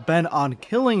is hell-bent on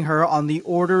killing her on the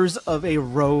orders of a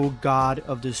rogue god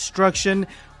of destruction.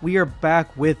 We are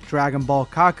back with Dragon Ball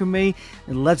Kakumei,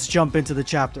 and let's jump into the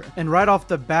chapter. And right off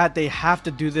the bat, they have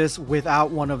to do this without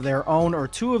one of their own or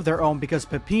two of their own, because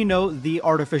Peppino, the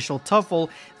artificial Tuffle,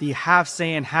 the half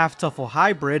Saiyan, half Tuffle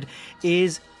hybrid,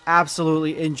 is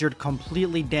absolutely injured,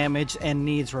 completely damaged, and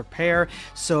needs repair.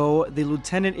 So the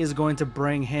lieutenant is going to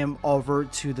bring him over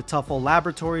to the Tuffle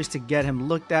laboratories to get him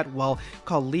looked at, while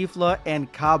Caulifla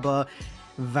and Kaba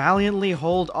valiantly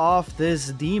hold off this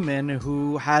demon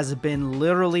who has been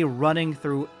literally running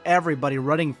through everybody,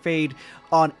 running fade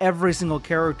on every single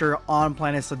character on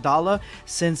planet Sadala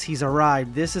since he's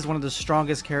arrived. This is one of the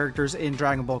strongest characters in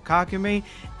Dragon Ball Kakumei,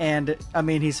 and I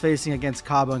mean, he's facing against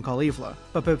Kaba and Caulifla.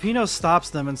 But Peppino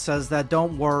stops them and says that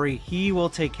don't worry, he will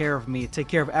take care of me, take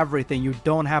care of everything. You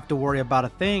don't have to worry about a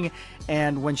thing.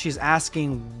 And when she's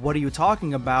asking, what are you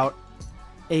talking about?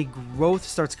 A growth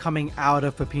starts coming out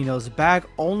of Peppino's back,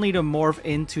 only to morph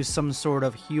into some sort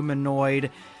of humanoid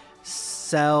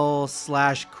cell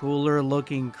slash cooler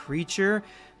looking creature,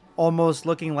 almost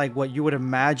looking like what you would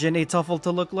imagine a Tuffle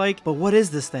to look like. But what is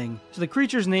this thing? So the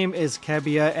creature's name is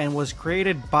Kebbia and was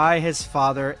created by his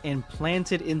father,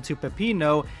 implanted into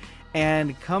Peppino,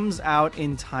 and comes out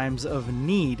in times of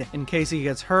need. In case he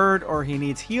gets hurt or he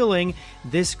needs healing,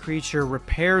 this creature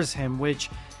repairs him, which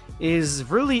is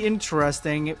really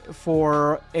interesting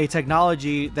for a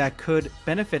technology that could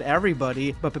benefit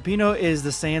everybody. But Peppino is the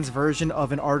Saiyan's version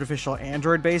of an artificial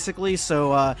android, basically,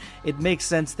 so it makes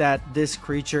sense that this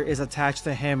creature is attached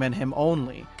to him and him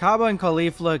only. Kaba and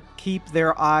Caulifla keep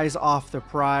their eyes off the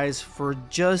prize for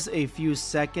just a few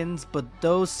seconds, but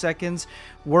those seconds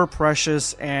were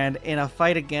precious, and in a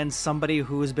fight against somebody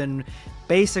who's been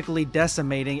basically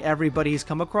decimating everybody he's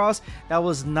come across, that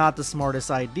was not the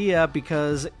smartest idea,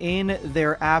 because in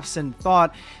their absent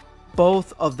thought,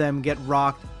 both of them get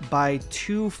rocked by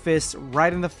two fists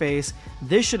right in the face.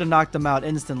 This should have knocked them out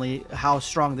instantly, how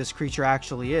strong this creature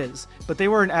actually is. But they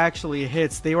weren't actually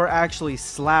hits, they were actually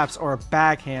slaps or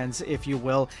backhands, if you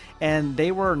will, and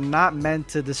they were not meant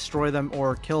to destroy them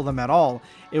or kill them at all.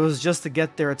 It was just to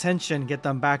get their attention, get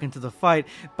them back into the fight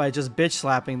by just bitch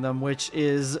slapping them, which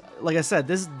is, like I said,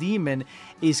 this demon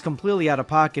is completely out of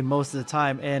pocket most of the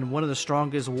time and one of the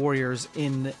strongest warriors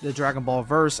in the Dragon Ball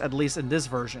verse, at least in this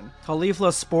version.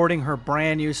 Caulifla, sporting her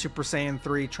brand new Super Saiyan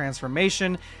 3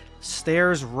 transformation,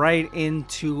 stares right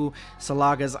into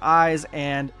Salaga's eyes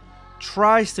and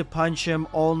tries to punch him,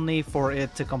 only for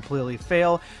it to completely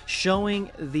fail,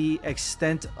 showing the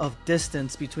extent of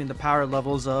distance between the power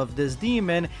levels of this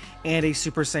demon and a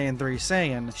Super Saiyan 3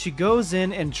 Saiyan. She goes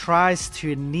in and tries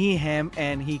to knee him,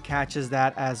 and he catches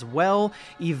that as well,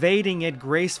 evading it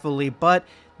gracefully, but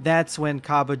that's when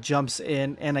Kaba jumps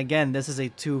in, and again, this is a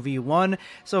 2v1,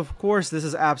 so of course this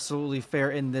is absolutely fair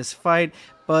in this fight.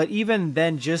 But even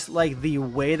then, just like the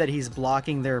way that he's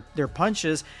blocking their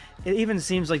punches, it even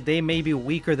seems like they may be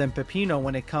weaker than Peppino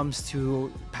when it comes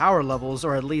to power levels,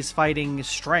 or at least fighting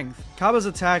strength. Kaba's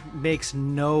attack makes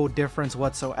no difference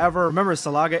whatsoever. Remember,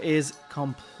 Salaga is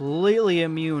completely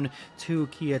immune to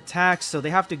key attacks, so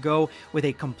they have to go with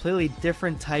a completely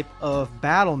different type of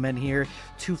battlement here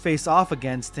to face off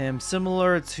against him.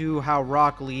 Similar to how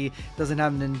Rock Lee doesn't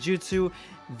have ninjutsu,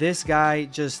 this guy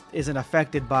just isn't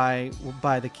affected by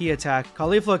the key attack.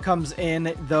 Caulifla comes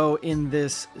in, though, in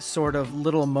this sort of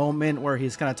little moment where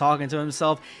he's kind of talking to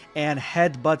himself and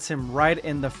headbutts him right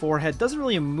in the forehead. Doesn't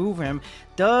really move him,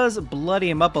 does bloody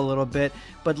him up a little bit,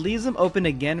 but leaves him open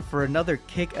again for another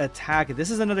kick attack. This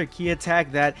is another key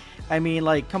attack that, I mean,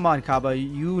 like, come on, Kaba,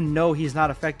 you know he's not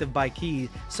effective by ki,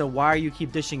 so why are you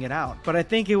keep dishing it out? But I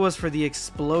think it was for the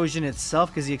explosion itself,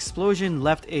 because the explosion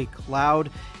left a cloud,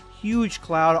 huge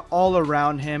cloud all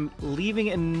around him, leaving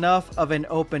enough of an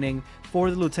opening for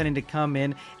the lieutenant to come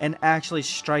in and actually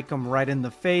strike him right in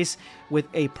the face with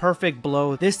a perfect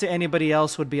blow. This to anybody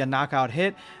else would be a knockout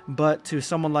hit, but to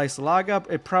someone like Salaga,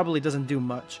 it probably doesn't do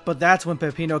much. But that's when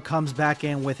Peppino comes back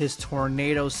in with his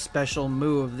tornado special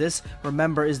move. This,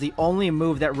 remember, is the only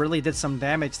move that really did some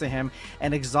damage to him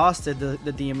and exhausted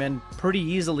the demon pretty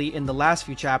easily in the last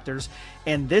few chapters.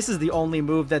 And this is the only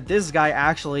move that this guy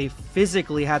actually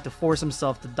physically had to force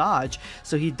himself to dodge.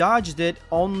 So he dodged it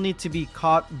only to be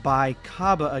caught by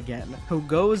Kaba again, who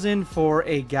goes in for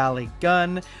a galley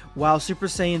gun, while Super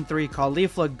Saiyan 3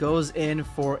 Caulifla goes in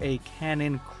for a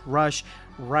cannon crush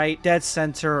right dead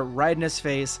center, right in his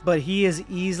face. But he is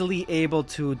easily able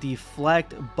to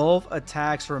deflect both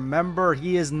attacks. Remember,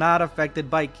 he is not affected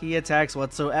by key attacks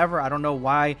whatsoever. I don't know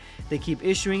why they keep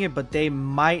issuing it, but they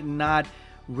might not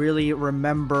really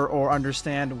remember or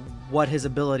understand what his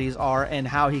abilities are and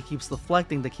how he keeps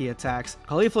deflecting the key attacks.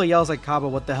 Caulifla yells at Kaba,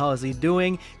 what the hell is he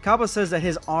doing? Kaba says that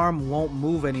his arm won't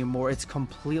move anymore, it's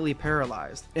completely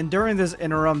paralyzed. And during this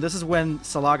interim, this is when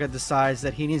Salaga decides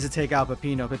that he needs to take out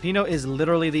Peppino. Peppino is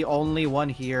literally the only one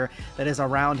here that is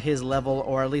around his level,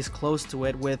 or at least close to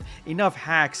it, with enough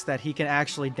hacks that he can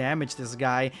actually damage this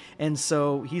guy. And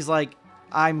so he's like,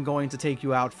 I'm going to take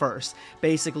you out first,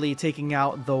 basically taking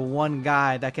out the one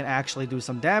guy that can actually do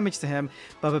some damage to him.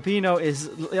 But Peppino is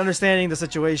understanding the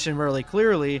situation really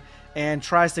clearly and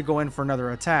tries to go in for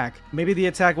another attack. Maybe the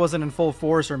attack wasn't in full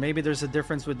force, or maybe there's a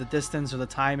difference with the distance or the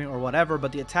timing or whatever,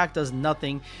 but the attack does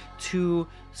nothing to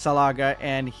Salaga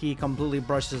and he completely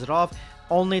brushes it off,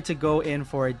 only to go in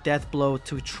for a death blow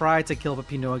to try to kill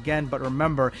Peppino again. But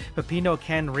remember, Peppino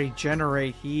can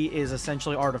regenerate. He is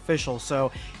essentially artificial,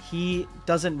 so he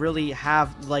doesn't really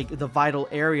have like the vital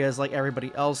areas like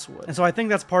everybody else would. And so I think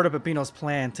that's part of Peppino's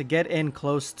plan, to get in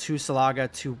close to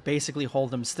Salaga to basically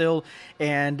hold him still,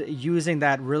 and using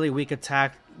that really weak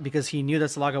attack because he knew that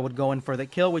Salaga would go in for the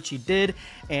kill, which he did.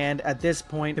 And at this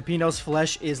point, Peppino's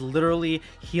flesh is literally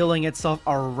healing itself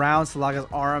around Salaga's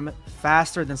arm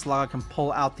faster than Salaga can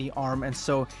pull out the arm. And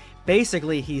so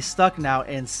basically he's stuck now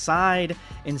inside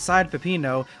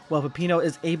Peppino, while Peppino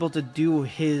is able to do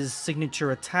his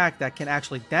signature attack that can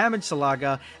actually damage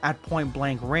Salaga at point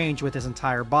blank range with his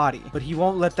entire body. But he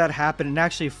won't let that happen and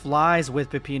actually flies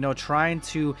with Peppino, trying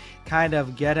to kind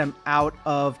of get him out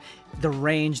of the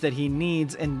range that he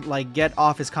needs and like get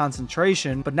off his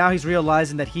concentration. But now he's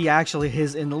realizing that he actually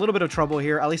is in a little bit of trouble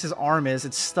here. At least his arm is.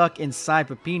 It's stuck inside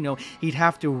Peppino. He'd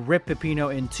have to rip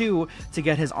Peppino in two to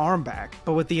get his arm back.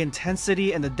 But with the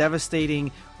intensity and the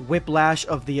devastating whiplash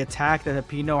of the attack that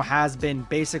Peppino has been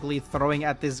basically throwing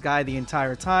at this guy the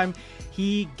entire time,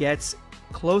 he gets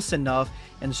close enough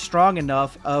and strong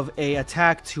enough of a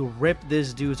attack to rip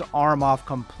this dude's arm off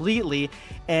completely.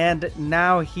 And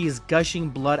now he's gushing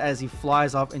blood as he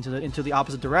flies off into the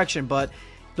opposite direction. But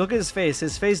look at his face.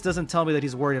 His face doesn't tell me that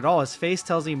he's worried at all. His face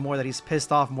tells me more that he's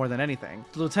pissed off more than anything.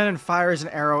 The lieutenant fires an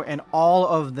arrow and all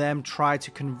of them try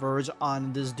to converge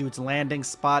on this dude's landing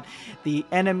spot. The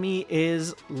enemy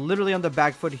is literally on the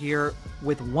back foot here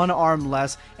with one arm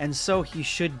less, and so he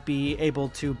should be able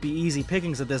to be easy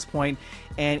pickings at this point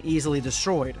and easily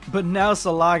destroyed. But now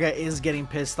Salaga is getting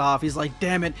pissed off. He's like,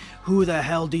 damn it, who the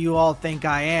hell do you all think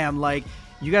I am? Like,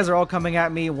 you guys are all coming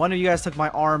at me. One of you guys took my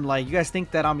arm. Like, you guys think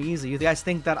that I'm easy. You guys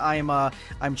think that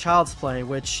I'm child's play,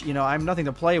 which, you know, I'm nothing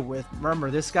to play with.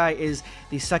 Remember, this guy is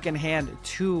the second hand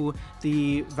to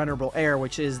the Venerable Heir,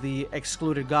 which is the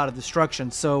excluded god of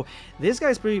destruction. So this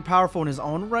guy's pretty powerful in his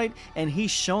own right, and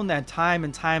he's shown that time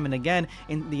and time and again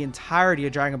in the entirety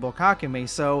of Dragon Ball Kakumei.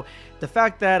 So the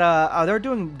fact that they're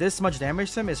doing this much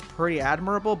damage to him is pretty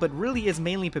admirable, but really is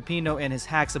mainly Peppino and his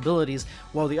hacks abilities,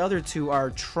 while the other two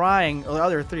are trying, or the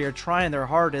other three are trying their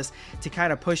hardest to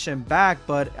kind of push him back.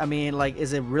 But I mean, like,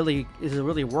 is it really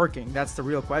working? That's the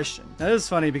real question. Now, this is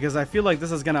funny because I feel like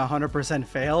this is gonna 100%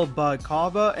 fail, but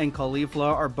Kaba and Caulifla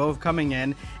are both coming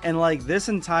in, and like this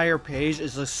entire page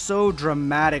is just so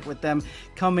dramatic with them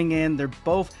coming in. They're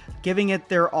both giving it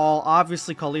their all.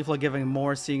 Obviously Caulifla giving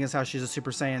more, seeing as how she's a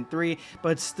Super Saiyan 3,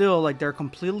 but still, like, they're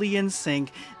completely in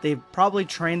sync. They've probably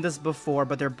trained this before,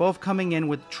 but they're both coming in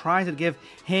with trying to give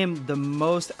him the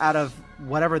most out of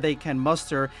whatever they can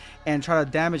muster and try to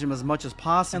damage him as much as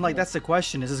possible. And like, that's the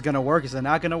question, is this gonna work? Is it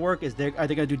not gonna work? Are they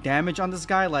gonna do damage on this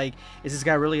guy? Like, is this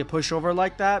guy really a pushover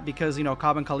like that? Because, you know,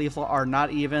 Kaba and Caulifla are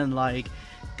not even like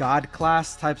god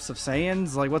class types of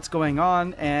Saiyans. Like, what's going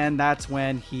on? And that's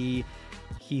when he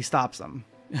stops them.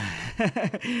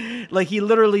 Like, he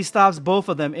literally stops both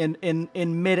of them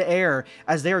in mid-air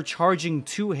as they are charging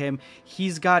to him.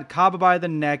 He's got Kaba by the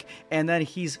neck, and then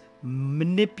he's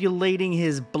manipulating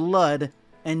his blood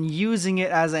and using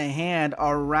it as a hand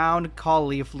around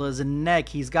Caulifla's neck.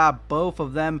 He's got both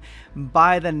of them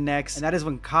by the necks, and that is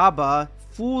when Kaba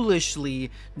foolishly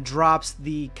drops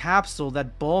the capsule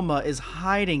that Bulma is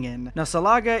hiding in. Now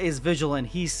Salaga is vigilant.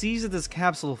 He sees that this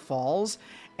capsule falls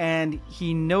and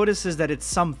he notices that it's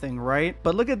something, right?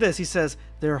 But look at this. He says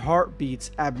their heart beats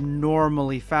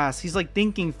abnormally fast. He's like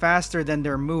thinking faster than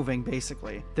they're moving,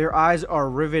 basically. Their eyes are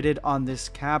riveted on this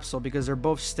capsule because they're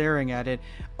both staring at it.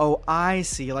 Oh, I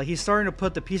see. Like he's starting to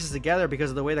put the pieces together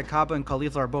because of the way that Kappa and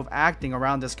Caulifla are both acting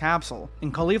around this capsule.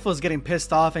 And Caulifla is getting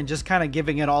pissed off and just kind of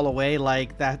giving it all away,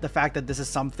 like that the fact that this is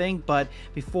something. But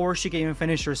before she can even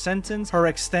finish her sentence, her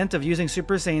extent of using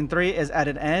Super Saiyan 3 is at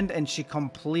an end and she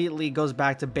completely goes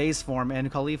back to base form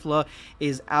and Caulifla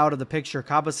is out of the picture.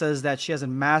 Kappa says that she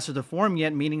hasn't mastered the form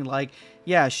yet, meaning like,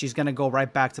 yeah, she's gonna go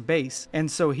right back to base.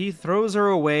 And so he throws her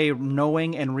away,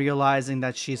 knowing and realizing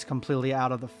that she's completely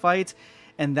out of the fight.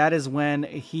 And that is when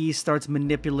he starts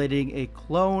manipulating a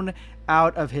clone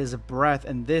out of his breath.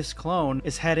 And this clone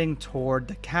is heading toward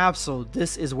the capsule.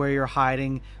 This is where you're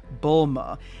hiding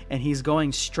Bulma. And he's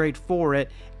going straight for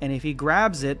it. And if he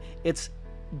grabs it, it's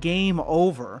game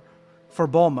over for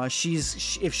Bulma.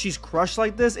 If she's crushed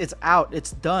like this, it's out.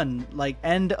 It's done. Like,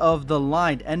 end of the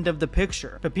line, end of the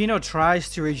picture. Peppino tries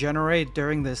to regenerate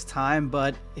during this time,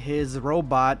 but his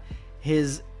robot,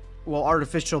 his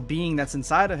artificial being that's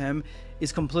inside of him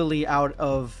is completely out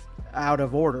of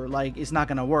order. Like, it's not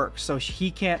gonna work, so he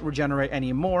can't regenerate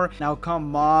anymore. Now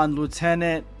come on,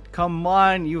 Lieutenant, come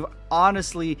on, you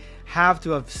honestly have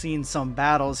to have seen some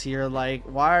battles here. Like,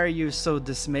 why are you so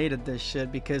dismayed at this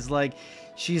shit? Because like,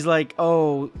 she's like,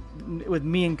 oh, with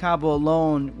me and Cabo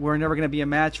alone, we're never going to be a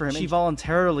match for him. She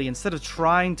voluntarily, instead of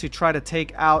trying to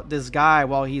take out this guy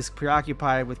while he's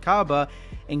preoccupied with Kaba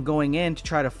and going in to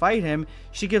try to fight him,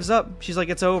 she gives up. She's like,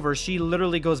 it's over. She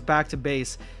literally goes back to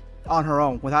base on her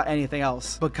own without anything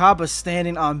else. But Kaba's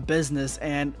standing on business,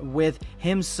 and with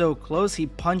him so close, he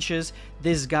punches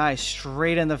this guy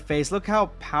straight in the face. Look how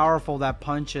powerful that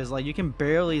punch is. Like, you can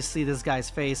barely see this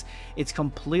guy's face. It's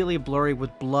completely blurry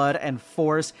with blood and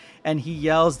force, and he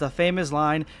yells the famous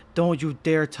line, "Don't you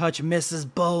dare touch Mrs.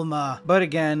 Bulma." But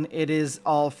again, it is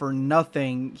all for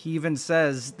nothing. He even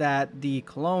says that the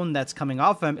clone that's coming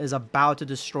off him is about to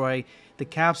destroy the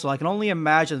capsule. I can only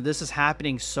imagine this is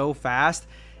happening so fast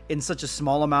in such a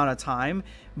small amount of time,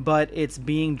 but it's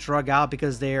being drug out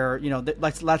because they're, you know,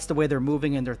 that's the way they're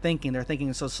moving and they're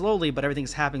thinking so slowly, but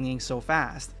everything's happening so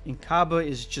fast. And Kaba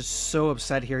is just so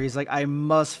upset here. He's like, I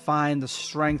must find the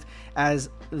strength, as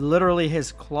literally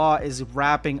his claw is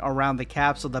wrapping around the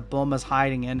capsule that Bulma's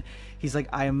hiding in. He's like,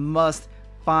 I must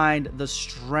find the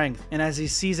strength. And as he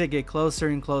sees it get closer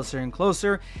and closer and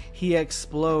closer, he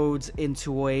explodes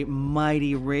into a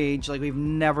mighty rage. Like, we've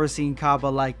never seen Kaba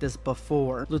like this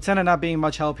before. Lieutenant not being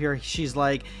much help here. She's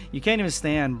like, you can't even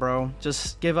stand, bro.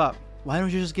 Just give up. Why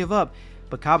don't you just give up?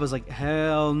 But Kaba's like,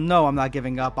 hell no, I'm not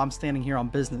giving up. I'm standing here on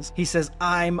business. He says,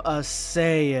 I'm a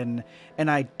Saiyan,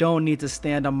 and I don't need to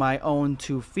stand on my own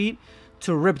 2 feet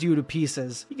to rip you to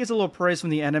pieces. He gets a little praise from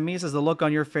the enemy. Says the look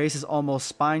on your face is almost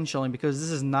spine-chilling, because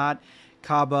this is not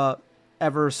Kaba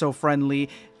ever so friendly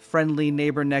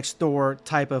neighbor next door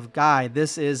type of guy.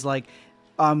 This is like,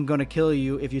 I'm gonna kill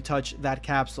you if you touch that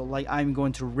capsule. Like, I'm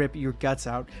going to rip your guts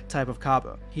out type of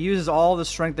Kaba. He uses all the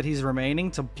strength that he's remaining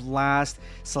to blast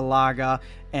Salaga,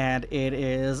 and it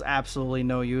is absolutely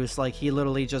no use. Like, he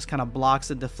literally just kind of blocks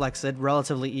it, deflects it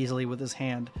relatively easily with his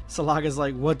hand. Salaga's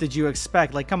like, what did you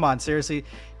expect? Like, come on, seriously,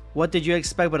 what did you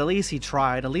expect? But at least he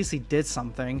tried. At least he did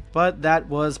something. But that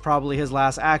was probably his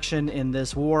last action in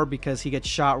this war, because he gets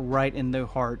shot right in the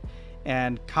heart.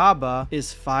 And Kaba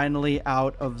is finally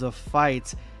out of the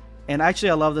fight. And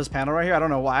actually, I love this panel right here. I don't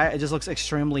know why. It just looks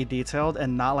extremely detailed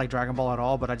and not like Dragon Ball at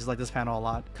all, but I just like this panel a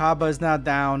lot. Kaba is now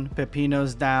down,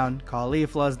 Peppino's down,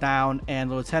 Caulifla's down, and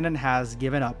Lieutenant has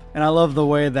given up. And I love the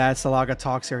way that Salaga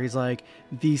talks here. He's like,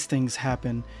 these things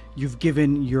happen. You've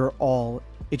given your all.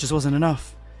 It just wasn't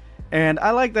enough. And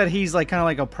I like that he's like kind of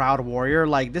like a proud warrior.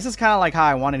 Like, this is kind of like how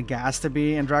I wanted Gas to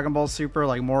be in Dragon Ball Super,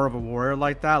 like more of a warrior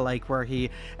like that, like where he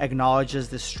acknowledges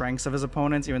the strengths of his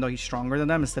opponents even though he's stronger than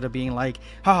them, instead of being like,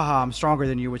 ha ha ha, I'm stronger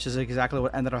than you, which is exactly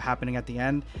what ended up happening at the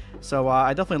end. So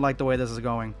I definitely like the way this is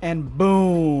going. And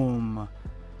boom,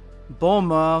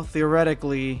 Bulma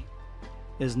theoretically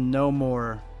is no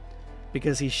more,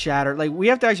 because he's shattered. Like, we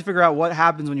have to actually figure out what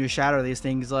happens when you shatter these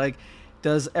things. Like,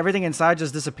 does everything inside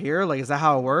just disappear? Like, is that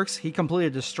how it works? He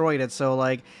completely destroyed it. So,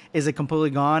 like, is it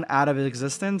completely gone out of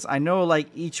existence? I know, like,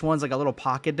 each one's like a little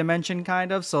pocket dimension,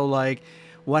 kind of. So, like,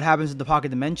 What happens in the pocket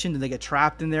dimension? Do they get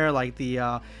trapped in there like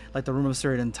the room of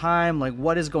certain time? Like,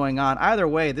 what is going on? Either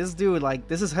way, this dude, like,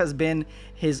 has been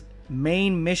his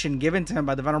main mission given to him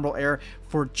by the Venerable Heir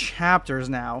for chapters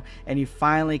now, and he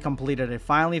finally completed it,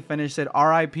 finally finished it.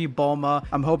 R.I.P. Bulma.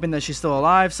 I'm hoping that she's still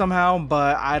alive somehow,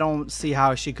 but I don't see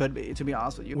how she could be, to be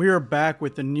honest with you. We are back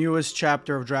with the newest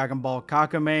chapter of Dragon Ball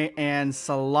Kakumei, and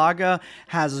Salaga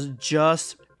has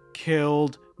just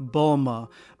killed Bulma.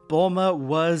 Bulma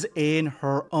was in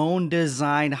her own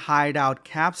designed hideout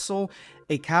capsule,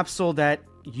 a capsule that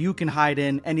you can hide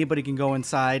in, anybody can go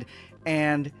inside,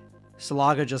 and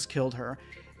Salaga just killed her.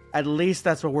 At least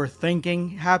that's what we're thinking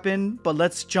happened, but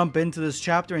let's jump into this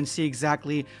chapter and see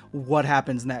exactly what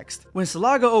happens next. When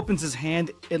Salaga opens his hand,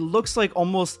 it looks like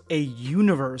almost a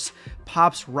universe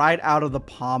pops right out of the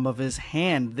palm of his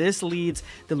hand. This leads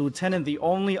the lieutenant, the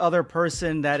only other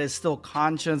person that is still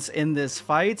conscious in this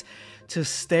fight, to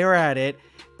stare at it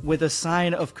with a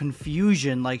sign of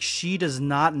confusion, like she does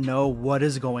not know what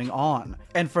is going on.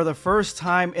 And for the first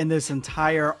time in this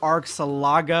entire arc,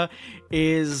 Salaga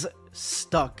is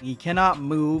stuck. He cannot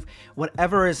move.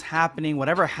 Whatever is happening,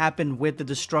 whatever happened with the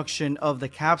destruction of the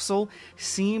capsule,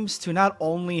 seems to not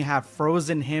only have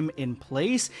frozen him in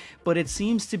place, but it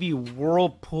seems to be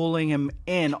whirlpooling him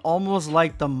in, almost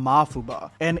like the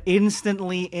Mafuba. And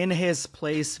instantly in his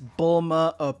place,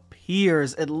 Bulma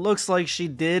appears. It looks like she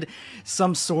did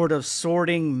some sort of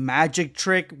sorting magic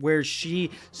trick where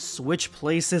she switched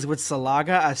places with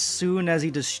Salaga as soon as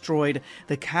he destroyed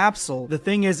the capsule. The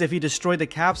thing is, if he destroyed the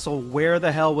capsule, where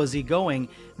the hell was he going?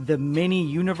 The mini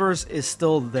universe is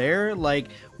still there. Like,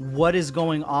 what is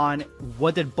going on?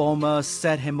 What did Bulma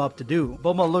set him up to do?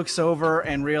 Bulma looks over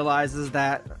and realizes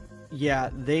that, yeah,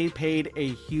 they paid a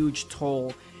huge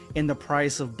toll in the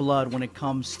price of blood when it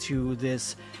comes to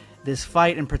this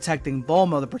fight and protecting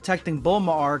Bulma. The protecting Bulma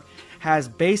arc has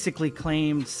basically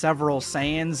claimed several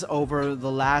Saiyans over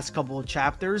the last couple of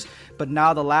chapters, but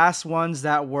now the last ones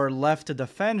that were left to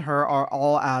defend her are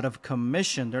all out of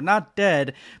commission. They're not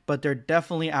dead, but they're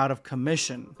definitely out of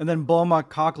commission. And then Bulma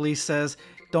cockily says,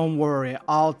 "Don't worry,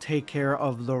 I'll take care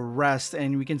of the rest."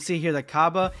 And we can see here that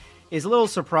Kaba is a little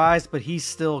surprised, but he's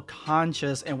still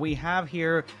conscious, and we have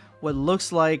here what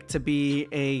looks like to be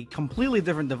a completely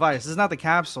different device. This is not the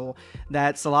capsule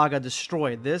that Salaga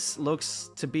destroyed. This looks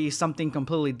to be something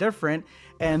completely different,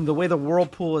 and the way the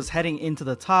whirlpool is heading into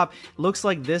the top, looks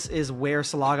like this is where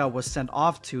Salaga was sent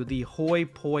off to, the Hoi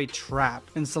Poi trap.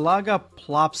 And Salaga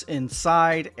plops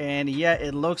inside, and yeah,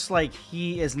 it looks like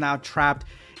he is now trapped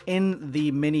in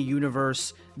the mini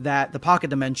universe, that the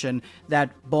pocket dimension that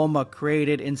Bulma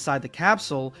created inside the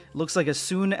capsule. Looks like as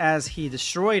soon as he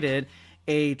destroyed it,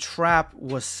 a trap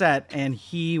was set and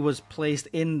he was placed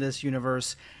in this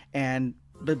universe, and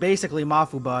but basically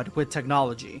Mafubad with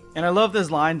technology. And I love this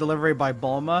line delivery by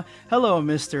Bulma. "Hello,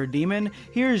 Mr. Demon.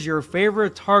 Here's your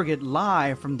favorite target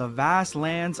live from the vast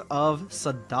lands of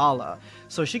Sadala."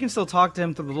 So she can still talk to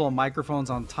him through the little microphones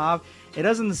on top. It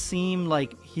doesn't seem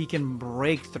like he can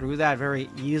break through that very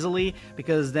easily,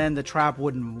 because then the trap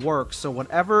wouldn't work. So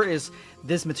whatever is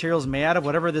this material is made out of,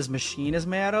 whatever this machine is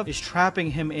made out of, is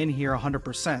trapping him in here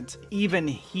 100%. Even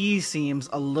he seems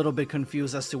a little bit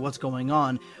confused as to what's going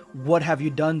on. "What have you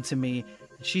done to me?"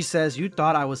 She says, "You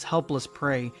thought I was helpless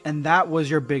prey, and that was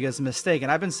your biggest mistake."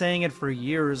 And I've been saying it for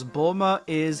years. Bulma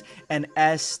is an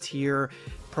S tier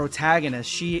protagonist.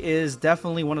 She is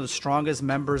definitely one of the strongest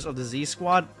members of the Z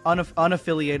Squad,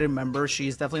 unaffiliated member.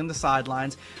 She's definitely on the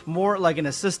sidelines, more like an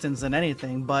assistant than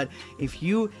anything. But if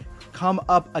you come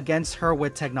up against her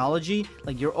with technology,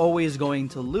 like, you're always going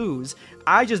to lose.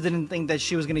 I just didn't think that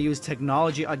she was going to use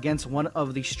technology against one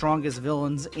of the strongest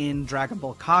villains in Dragon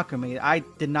Ball Kakumei. I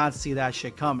did not see that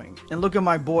shit coming. And look at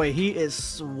my boy, he is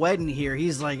sweating here.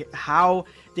 He's like, how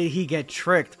did he get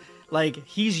tricked? Like,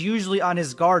 he's usually on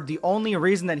his guard. The only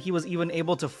reason that he was even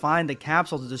able to find the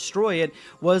capsule to destroy it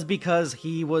was because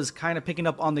he was kind of picking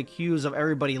up on the cues of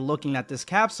everybody looking at this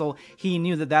capsule. He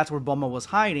knew that that's where Bulma was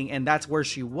hiding, and that's where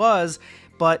she was.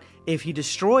 But if he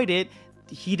destroyed it,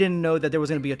 he didn't know that there was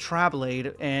going to be a trap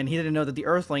laid, and he didn't know that the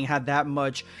Earthling had that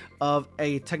much of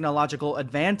a technological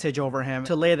advantage over him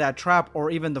to lay that trap,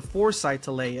 or even the foresight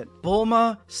to lay it.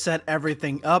 Bulma set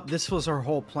everything up. This was her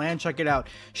whole plan. Check it out.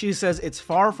 She says it's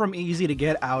far from easy to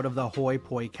get out of the Hoi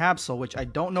Poi capsule, which I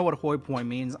don't know what Hoi Poi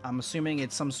means. I'm assuming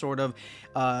it's some sort of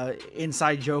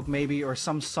inside joke maybe, or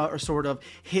some sort of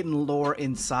hidden lore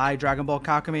inside Dragon Ball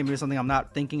Kakumei, maybe something I'm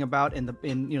not thinking about in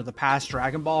the past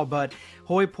Dragon Ball. But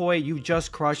Hoi Poi, you just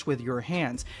just crush with your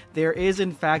hands. There is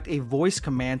in fact a voice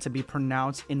command to be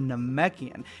pronounced in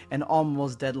Namekian, an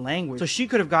almost dead language. So she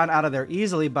could have gotten out of there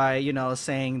easily by, you know,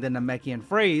 saying the Namekian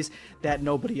phrase that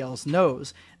nobody else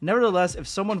knows. Nevertheless, if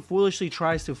someone foolishly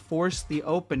tries to force the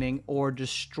opening or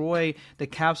destroy the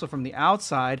capsule from the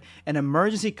outside, an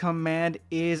emergency command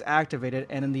is activated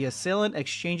and then the assailant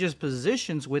exchanges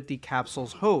positions with the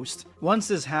capsule's host. Once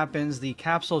this happens, the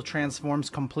capsule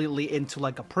transforms completely into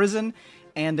like a prison,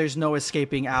 and there's no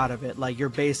escaping out of it. Like, you're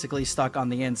basically stuck on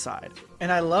the inside.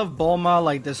 And I love Bulma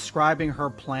like describing her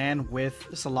plan with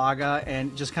Salaga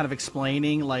and just kind of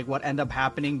explaining like what ended up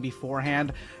happening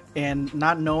beforehand, and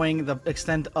not knowing the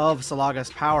extent of Salaga's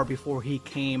power before he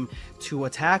came to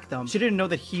attack them. She didn't know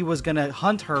that he was gonna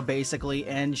hunt her basically,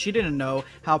 and she didn't know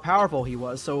how powerful he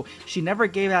was, so she never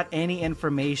gave out any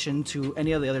information to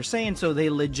any of the other Saiyans, so they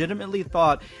legitimately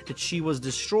thought that she was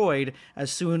destroyed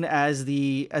as soon as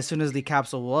the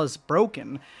capsule was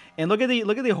broken. And look at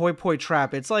the Hoi Poi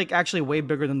trap. It's like actually way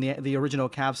bigger than the original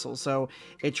capsule. So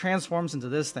it transforms into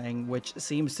this thing, which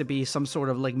seems to be some sort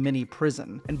of like mini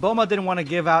prison. And Bulma didn't want to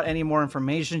give out any more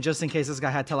information just in case this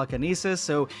guy had telekinesis.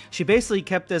 So she basically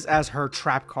kept this as her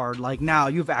trap card. Like, now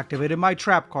you've activated my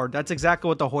trap card. That's exactly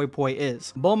what the Hoi Poi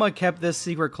is. Bulma kept this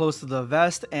secret close to the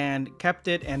vest and kept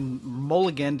it and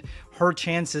mulliganed her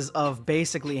chances of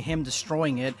basically him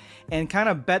destroying it, and kind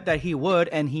of bet that he would,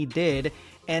 and he did.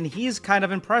 And he's kind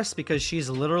of impressed because she's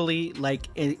literally like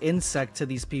an insect to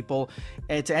these people,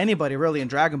 to anybody really in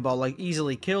Dragon Ball, like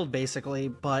easily killed basically,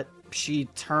 but she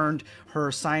turned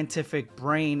her scientific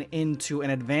brain into an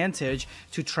advantage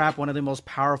to trap one of the most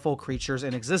powerful creatures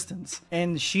in existence.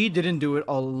 And she didn't do it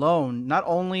alone. Not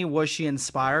only was she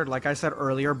inspired, like I said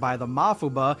earlier, by the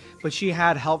Mafuba, but she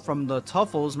had help from the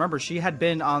Tuffles. Remember, she had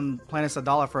been on planet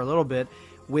Sadala for a little bit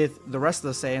with the rest of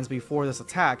the Saiyans before this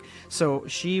attack, so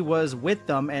she was with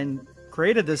them and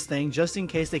created this thing just in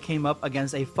case they came up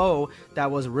against a foe that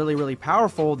was really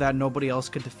powerful that nobody else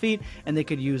could defeat, and they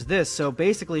could use this. So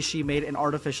basically she made an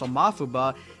artificial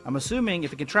Mafuba. I'm assuming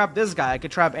if it can trap this guy, it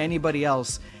could trap anybody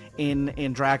else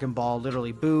in Dragon Ball.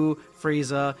 Literally Boo,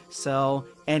 Frieza, Cell,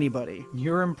 anybody.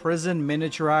 You're imprisoned,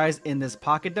 miniaturized in this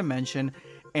pocket dimension,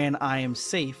 and I am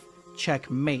safe.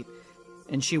 Checkmate.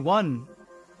 And she won,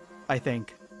 I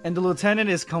think. And the lieutenant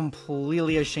is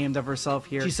completely ashamed of herself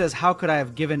here. She says, how could I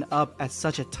have given up at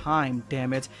such a time,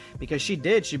 damn it? Because she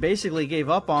did. She basically gave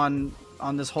up on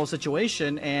this whole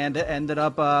situation and ended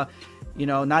up, you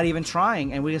know, not even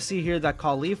trying. And we see here that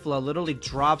Caulifla literally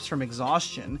drops from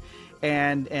exhaustion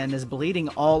and is bleeding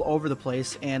all over the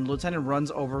place, and Lieutenant runs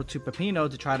over to Peppino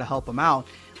to try to help him out.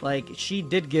 Like, she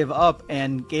did give up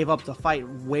and gave up the fight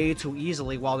way too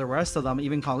easily, while the rest of them,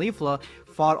 even Caulifla,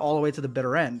 fought all the way to the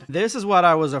bitter end. This is what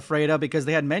I was afraid of, because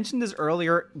they had mentioned this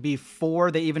earlier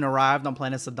before they even arrived on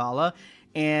planet Sadala.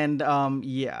 And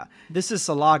yeah, this is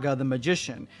Salaga the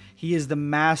magician. He is the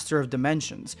master of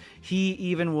dimensions. He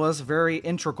even was very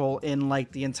integral in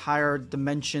like the entire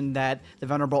dimension that the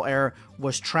Venerable Heir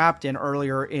was trapped in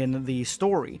earlier in the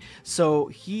story. So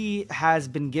he has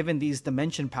been given these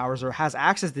dimension powers, or has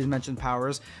access to these dimension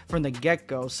powers from the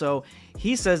get-go. So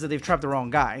he says that they've trapped the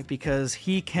wrong guy because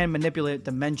he can manipulate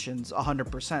dimensions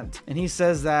 100%. And he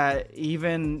says that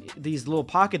even these little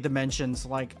pocket dimensions,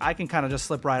 like, I can kind of just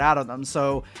slip right out of them.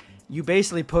 So you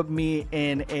basically put me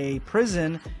in a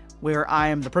prison where I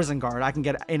am the prison guard. I can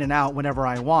get in and out whenever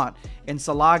I want. And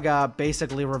Salaga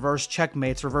basically reverse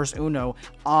checkmates, reverse Uno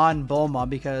on Bulma,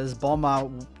 because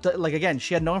Bulma, like, again,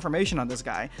 she had no information on this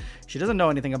guy. She doesn't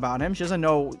know anything about him. She doesn't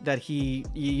know that he,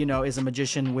 you know, is a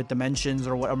magician with dimensions,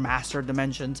 or what, a master of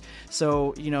dimensions.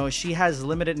 So, you know, she has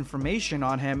limited information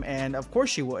on him, and of course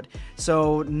she would.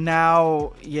 So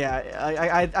now,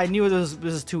 yeah, I knew this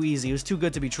was too easy. It was too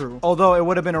good to be true. Although it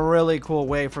would have been a really cool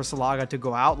way for Salaga to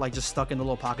go out, like just stuck in the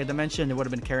little pocket dimension. It would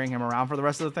have been carrying him around for the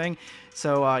rest of the thing.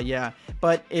 So yeah,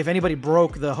 but if anybody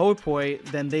broke the Hoi Poi,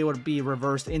 then they would be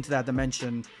reversed into that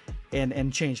dimension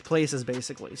and change places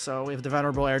basically. So if the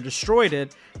Venerable Heir destroyed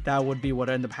it, that would be what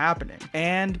ended up happening.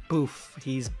 And poof,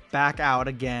 he's back out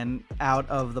again, out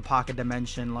of the pocket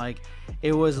dimension. Like,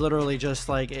 it was literally just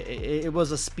like it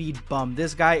was a speed bump.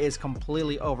 This guy is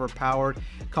completely overpowered.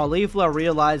 Caulifla,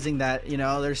 realizing that, you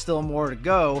know, there's still more to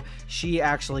go, she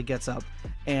actually gets up.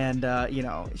 And you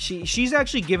know, she's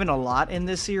actually given a lot in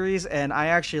this series, and I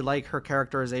actually like her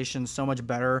characterization so much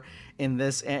better in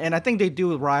this. And I think they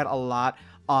do ride a lot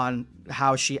on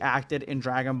how she acted in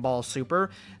Dragon Ball Super.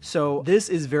 So this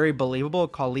is very believable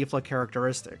Caulifla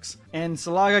characteristics. And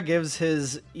Salaga gives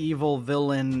his evil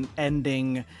villain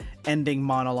ending ending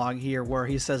monologue here where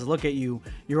he says, "Look at you,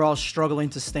 you're all struggling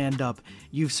to stand up.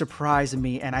 You've surprised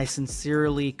me and I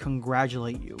sincerely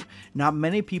congratulate you. Not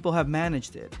many people have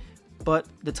managed it, but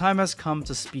the time has come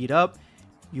to speed up.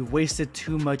 You've wasted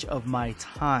too much of my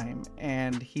time."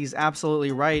 And he's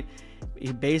absolutely right.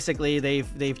 Basically,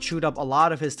 they've chewed up a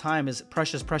lot of his time, his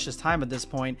precious time at this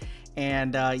point.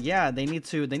 And yeah, they need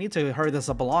to hurry this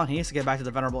up along. He needs to get back to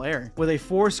the Venerable Heir. With a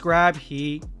force grab,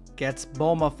 he gets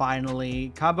Bulma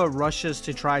finally. Kaba rushes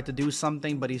to try to do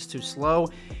something, but he's too slow,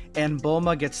 and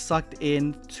Bulma gets sucked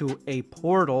into a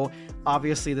portal.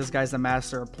 Obviously, this guy's the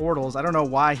master of portals. I don't know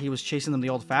why he was chasing them the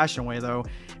old-fashioned way, though,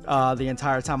 the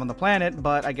entire time on the planet,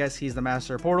 but I guess he's the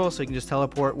master of portals, so he can just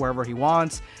teleport wherever he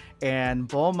wants. And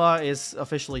Bulma is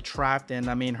officially trapped, and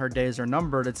I mean, her days are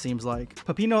numbered, it seems like.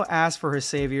 Peppino asks for his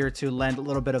savior to lend a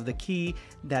little bit of the ki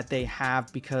that they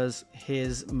have because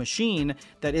his machine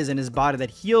that is in his body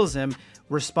that heals him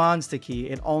responds to ki.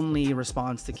 It only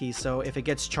responds to ki. So if it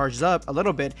gets charged up a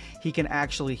little bit, he can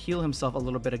actually heal himself a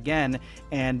little bit again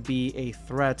and be a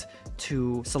threat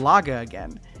to Salaga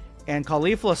again. And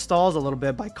Caulifla stalls a little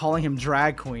bit by calling him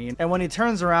Drag Queen. And when he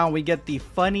turns around, we get the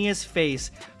funniest face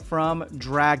from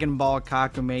Dragon Ball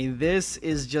Kakumei. This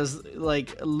is just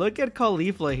like, look at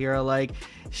Caulifla here. Like,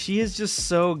 she is just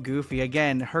so goofy.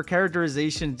 Again, her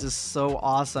characterization is just so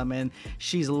awesome, and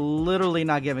she's literally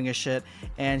not giving a shit.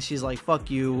 And she's like, "Fuck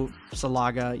you,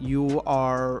 Salaga.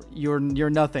 You're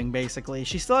nothing." Basically,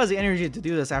 she still has the energy to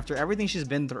do this after everything she's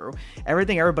been through,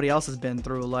 everything everybody else has been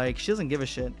through. Like, she doesn't give a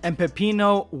shit. And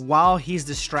Peppino, while he's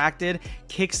distracted,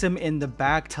 kicks him in the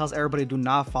back, tells everybody, "Do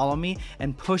not follow me,"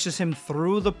 and pushes him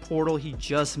through the portal he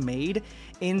just made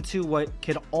into what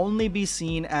could only be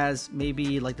seen as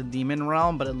maybe like the demon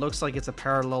realm, but it looks like it's a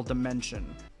parallel dimension.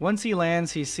 Once he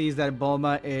lands, he sees that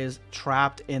Bulma is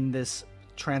trapped in this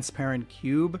transparent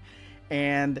cube,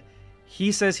 and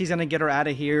he says he's gonna get her out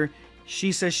of here.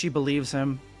 She says she believes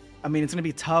him. I mean, it's gonna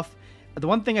be tough. The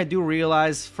one thing I do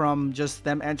realize from just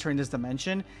them entering this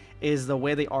dimension is the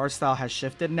way the art style has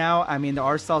shifted now. I mean, the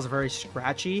art style is very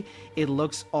scratchy. It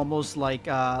looks almost like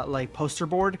poster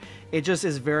board. It just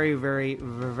is very, very,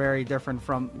 very different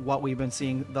from what we've been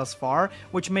seeing thus far,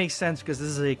 which makes sense because this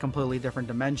is a completely different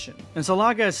dimension. And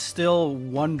Salaga is still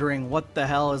wondering what the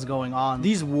hell is going on.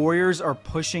 These warriors are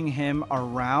pushing him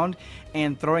around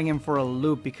and throwing him for a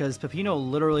loop because Peppino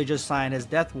literally just signed his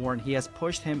death warrant. He has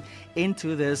pushed him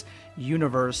into this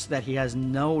universe that he has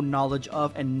no knowledge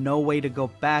of and no way to go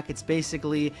back. It's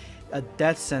basically a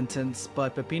death sentence,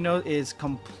 but Peppino is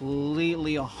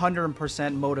completely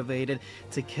 100% motivated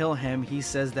to kill him. He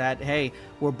says that, "Hey,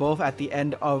 we're both at the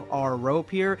end of our rope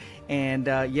here, and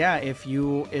yeah, if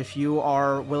you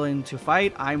are willing to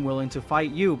fight, I'm willing to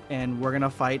fight you, and we're gonna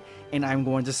fight, and I'm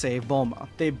going to save Bulma."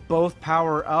 They both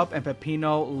power up, and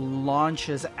Peppino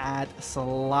launches at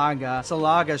Salaga.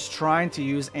 Salaga's trying to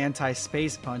use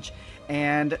anti-space punch,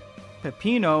 and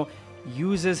Peppino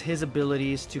uses his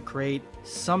abilities to create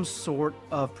some sort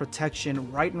of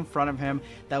protection right in front of him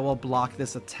that will block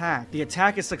this attack. The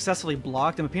attack is successfully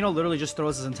blocked, and Peppino literally just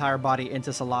throws his entire body into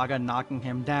Salaga, knocking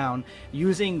him down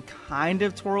using kind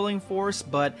of twirling force,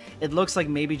 but it looks like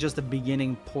maybe just the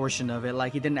beginning portion of it,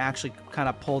 like he didn't actually kind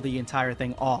of pull the entire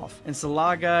thing off. And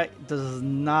Salaga does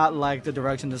not like the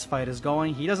direction this fight is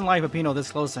going. He doesn't like Peppino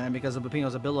this close to him because of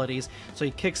Peppino's abilities, so he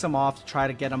kicks him off to try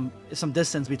to get him some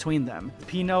distance between them.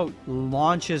 Peppino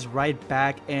launches right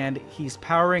back, and he's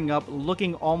powering up,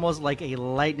 looking almost like a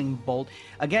lightning bolt.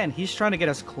 Again, he's trying to get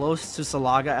as close to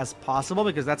Salaga as possible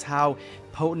because that's how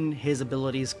potent his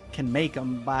abilities can make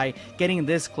him. By getting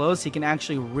this close, he can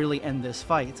actually really end this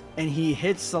fight. And he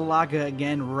hits Salaga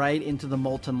again right into the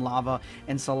molten lava,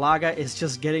 and Salaga is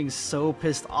just getting so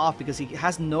pissed off because he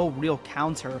has no real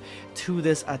counter to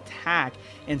this attack,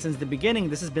 and since the beginning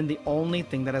this has been the only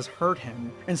thing that has hurt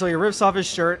him. And so he rips off his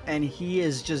shirt and he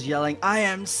is just yelling, "I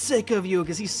am sick of you,"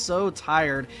 because he's so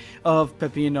tired of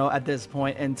Peppino at this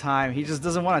point in time. He just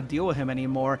doesn't want to deal with him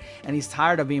anymore, and he's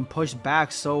tired of being pushed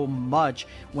back so much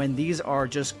when these are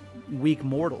just weak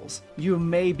mortals. "You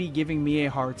may be giving me a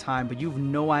hard time, but you've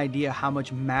no idea how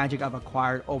much magic I've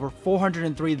acquired over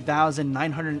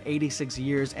 403,986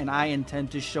 years, and I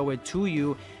intend to show it to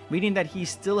you," meaning that he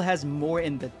still has more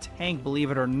in the tank,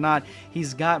 believe it or not.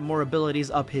 He's got more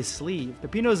abilities up his sleeve.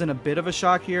 Peppino's in a bit of a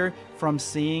shock here from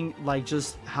seeing like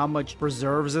just how much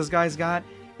reserves this guy's got.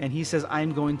 And he says,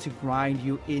 "I'm going to grind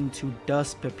you into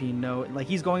dust, Peppino." Like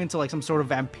he's going into like some sort of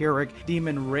vampiric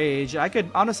demon rage. I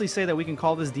could honestly say that we can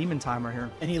call this demon timer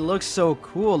here. And he looks so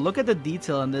cool. Look at the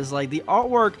detail in this. Like the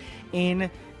artwork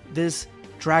in this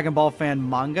Dragon Ball fan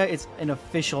manga, it's an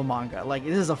official manga. Like,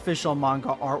 this is official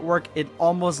manga artwork. It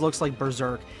almost looks like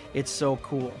Berserk. It's so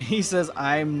cool. He says,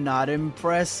 I'm not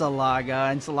impressed,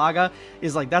 Salaga. And Salaga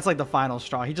is like, that's like the final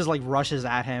straw. He just like rushes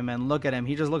at him, and look at him.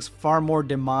 He just looks far more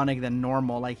demonic than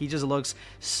normal. Like, he just looks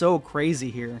so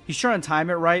crazy here. He's trying to time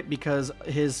it right because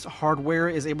his hardware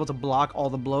is able to block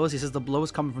all the blows. He says the blow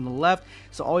is coming from the left,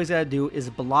 so all he's got to do is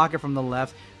block it from the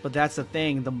left. But that's the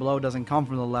thing, the blow doesn't come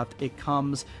from the left. It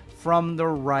comes from the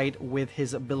right with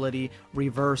his ability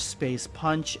reverse space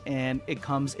punch, and it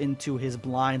comes into his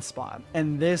blind spot.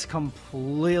 And this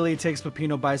completely takes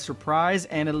Peppino by surprise,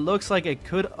 and it looks like it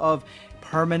could have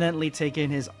permanently taken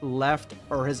his left,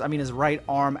 or his right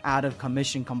arm out of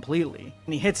commission completely.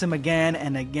 And he hits him again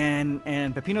and again,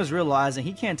 and Peppino's realizing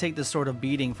he can't take this sort of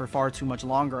beating for far too much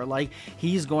longer. Like,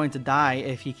 he's going to die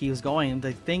if he keeps going.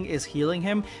 The thing is healing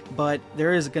him, but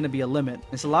there is going to be a limit.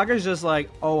 And Salaga's just like,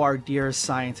 oh, our dear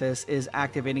scientist is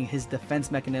activating his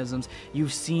defense mechanisms. You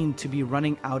seem to be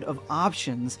running out of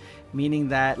options, meaning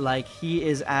that like he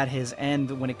is at his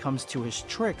end when it comes to his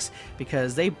tricks,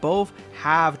 because they both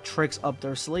have tricks up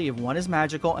their sleeve. One is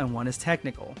magical and one is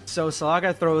technical. So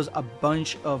Salaga throws a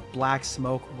bunch of black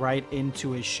smoke right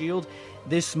into his shield.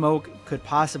 This smoke could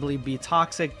possibly be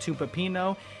toxic to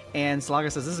Peppino, and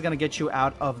Salaga says this is going to get you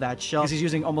out of that shell. He's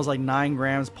using almost like 9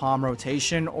 grams palm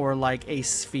rotation, or like a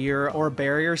sphere or a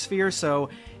barrier sphere. So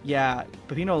yeah,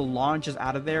 Peppino launches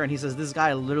out of there, and he says, this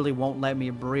guy literally won't let me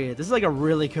breathe. This is like a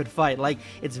really good fight. Like,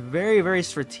 it's very, very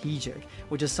strategic,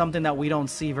 which is something that we don't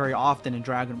see very often in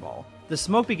Dragon Ball. The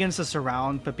smoke begins to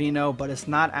surround Peppino, but it's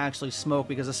not actually smoke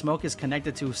because the smoke is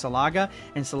connected to Salaga,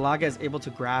 and Salaga is able to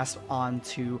grasp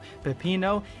onto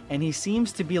Peppino, and he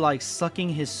seems to be like sucking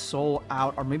his soul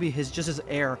out, or maybe his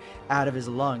air out of his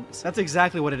lungs. That's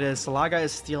exactly what it is. Salaga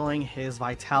is stealing his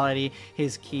vitality,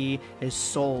 his ki, his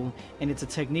soul, and it's a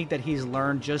technique that he's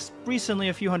learned just recently,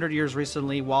 a few hundred years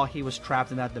recently, while he was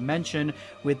trapped in that dimension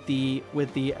with the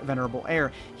venerable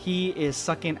air. He is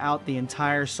sucking out the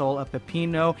entire soul of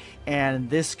Peppino, and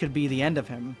this could be the end of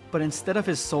him. But instead of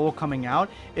his soul coming out,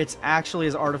 it's actually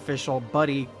his artificial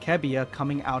buddy Kebiya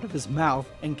coming out of his mouth.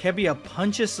 And Kebiya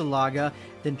punches Salaga,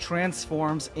 then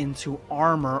transforms into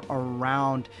armor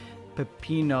around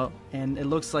Peppino, and it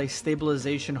looks like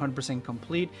stabilization 100%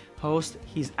 complete. Post,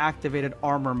 he's activated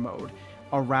armor mode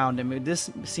around him.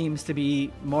 This seems to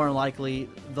be more likely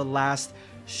the last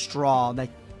straw that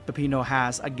Peppino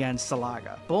has against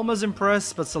Salaga. Bulma's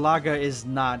impressed, but Salaga is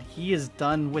not. He is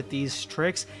done with these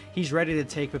tricks. He's ready to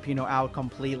take Peppino out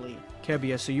completely.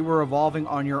 Kebiya, so you were evolving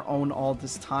on your own all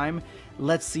this time.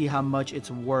 Let's see how much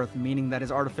it's worth, meaning that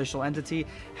his artificial entity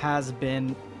has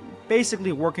been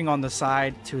basically working on the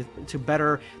side to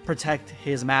better protect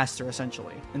his master,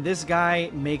 essentially. And this guy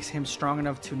makes him strong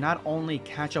enough to not only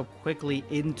catch up quickly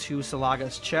into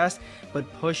Salaga's chest,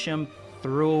 but push him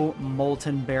through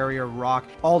molten barrier rock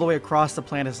all the way across the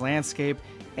planet's landscape,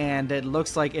 and it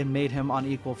looks like it made him on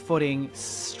equal footing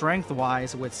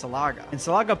strength-wise with Salaga. And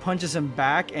Salaga punches him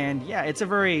back, and yeah, it's a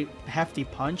very hefty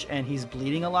punch, and he's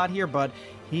bleeding a lot here, but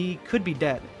he could be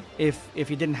dead if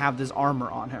he didn't have this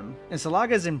armor on him. And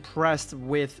Salaga is impressed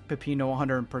with Peppino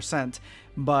 100%,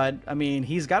 but I mean,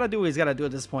 he's got to do what he's got to do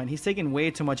at this point. He's taking way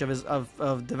too much of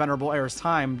the Venerable Heir's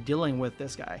time dealing with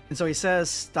this guy. And so he says,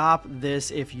 stop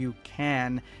this if you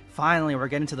can. Finally, we're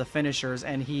getting to the finishers,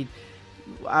 and he,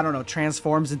 I don't know,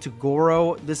 transforms into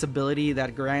Goro, this ability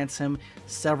that grants him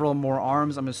several more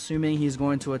arms. I'm assuming he's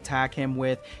going to attack him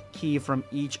with ki from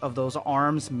each of those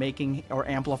arms, making or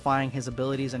amplifying his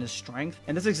abilities and his strength.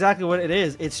 And that's exactly what it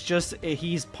is. It's just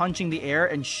he's punching the air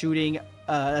and shooting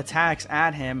attacks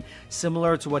at him,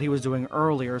 similar to what he was doing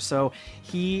earlier. So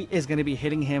he is going to be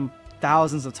hitting him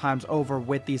thousands of times over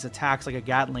with these attacks like a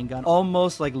Gatling gun,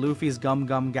 almost like Luffy's Gum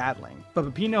Gum Gatling. But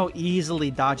Peppino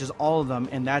easily dodges all of them,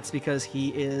 and that's because he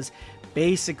is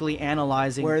basically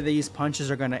analyzing where these punches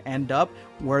are going to end up,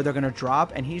 where they're going to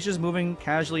drop, and he's just moving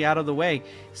casually out of the way.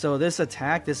 So this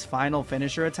attack, this final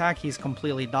finisher attack, he's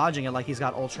completely dodging it like he's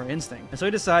got Ultra Instinct. And so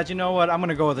he decides, you know what, I'm going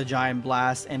to go with a Giant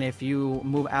Blast, and if you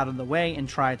move out of the way and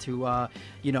try to,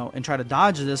 try to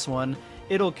dodge this one,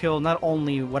 it'll kill not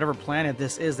only whatever planet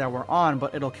this is that we're on,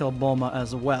 but it'll kill Bulma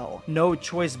as well. No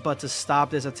choice but to stop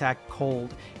this attack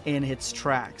cold in its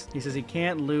tracks. He says he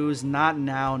can't lose, not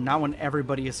now, not when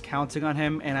everybody is counting on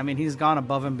him. And I mean, he's gone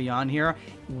above and beyond here,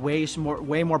 way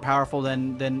more powerful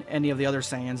than any of the other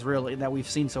Saiyans really that we've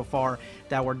seen so far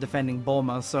that were defending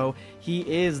Bulma. So he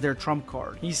is their trump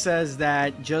card. He says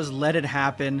that just let it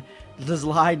happen. Just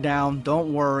lie down.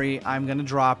 Don't worry. I'm gonna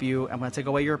drop you. I'm gonna take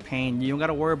away your pain. You don't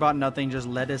gotta worry about nothing. Just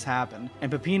let this happen.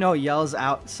 And Peppino yells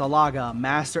out, Salaga,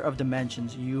 Master of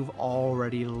Dimensions, you've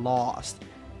already lost.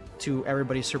 To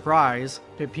everybody's surprise,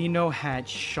 Peppino had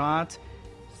shot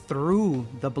through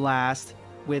the blast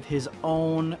with his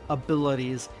own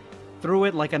abilities, threw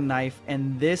it like a knife,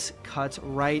 and this cuts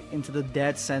right into the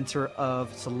dead center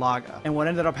of Salaga. And what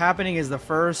ended up happening is the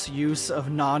first use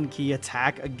of non-ki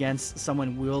attack against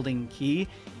someone wielding ki.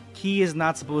 Ki is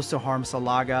not supposed to harm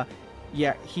Salaga.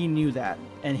 Yeah, he knew that,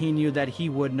 and he knew that he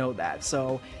would know that,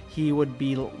 so he would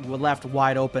be left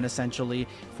wide open essentially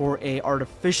for a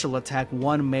artificial attack,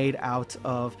 one made out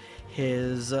of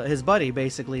his buddy,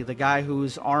 basically the guy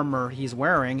whose armor he's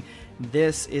wearing.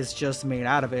 This is just made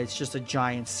out of it. It's just a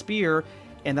giant spear,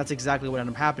 and that's exactly what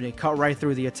ended up happening. It cut right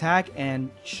through the attack and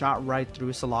shot right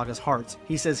through Salaga's heart.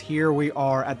 He says, here we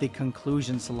are at the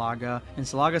conclusion, Salaga. And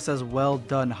Salaga says, well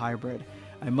done, Hybrid.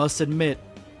 I must admit,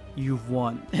 you've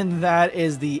won. And that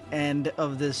is the end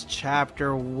of this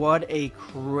chapter. What a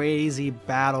crazy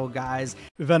battle, guys.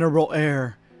 Venerable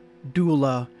Heir,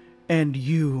 Dula, and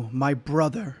you, my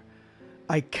brother,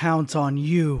 I count on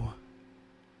you.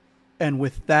 And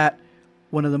with that,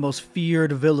 one of the most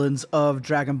feared villains of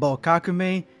Dragon Ball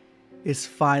Kakumei is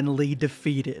finally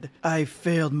defeated. I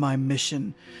failed my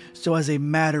mission, so as a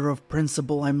matter of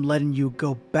principle, I'm letting you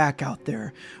go back out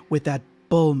there with that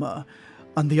Bulma.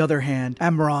 On the other hand,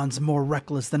 Amaron's more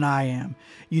reckless than I am.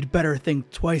 You'd better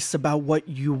think twice about what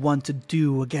you want to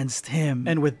do against him.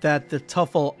 And with that, the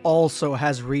Tuffle also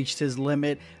has reached his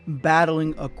limit,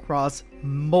 battling across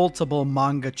multiple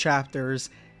manga chapters.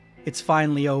 It's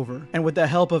finally over. And with the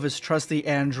help of his trusty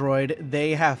android,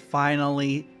 they have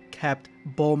finally kept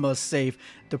Bulma safe.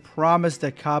 The promise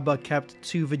that Kaba kept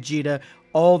to Vegeta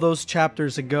all those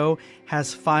chapters ago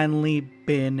has finally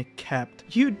been kept.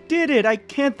 You did it! I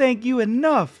can't thank you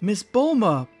enough! Miss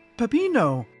Bulma!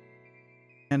 Peppino!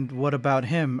 And what about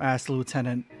him? Asked the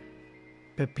lieutenant.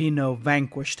 Peppino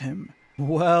vanquished him.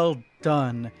 Well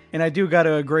done. And I do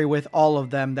gotta agree with all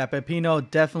of them that Peppino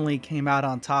definitely came out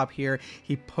on top here.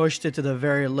 He pushed it to the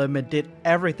very limit, did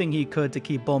everything he could to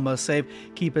keep Bulma safe,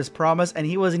 keep his promise, and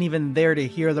he wasn't even there to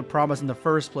hear the promise in the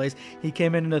first place. He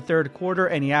came in the third quarter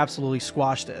and he absolutely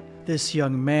squashed it. This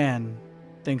young man,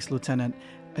 thanks Lieutenant,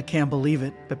 I can't believe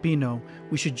it. Peppino,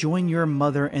 we should join your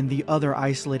mother and the other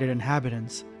isolated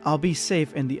inhabitants. I'll be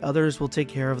safe and the others will take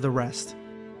care of the rest.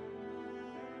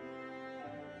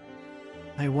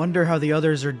 I wonder how the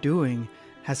others are doing.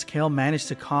 Has Kale managed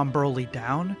to calm Broly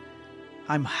down?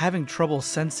 I'm having trouble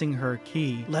sensing her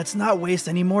ki. Let's not waste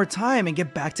any more time and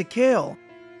get back to Kale.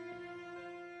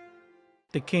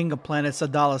 The king of planet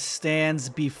Sadala stands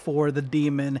before the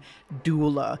demon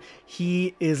Dula.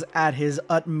 He is at his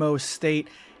utmost state,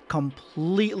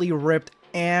 completely ripped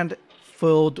and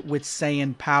filled with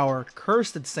Saiyan power,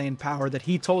 cursed Saiyan power that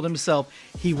he told himself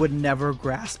he would never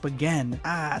grasp again.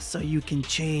 Ah, so you can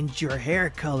change your hair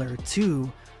color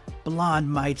too. Blonde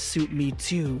might suit me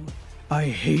too. I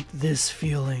hate this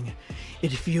feeling.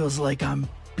 It feels like I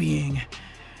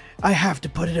have to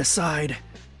put it aside.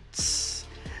 Tss.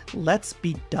 Let's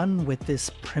be done with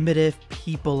this primitive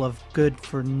people of good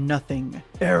for nothing.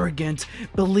 Arrogant,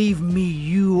 believe me,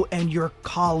 you and your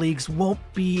colleagues won't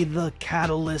be the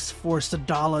catalyst for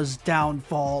Sadala's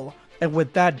downfall. And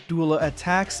with that, Dula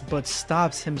attacks but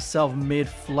stops himself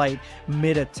mid-flight,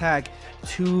 mid-attack,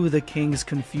 to the king's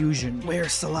confusion.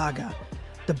 Where's Salaga?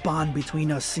 The bond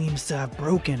between us seems to have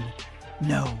broken.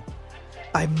 No,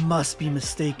 I must be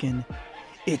mistaken.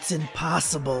 It's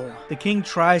impossible. The king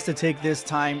tries to take this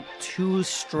time to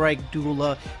strike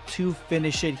Dula, to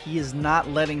finish it. He is not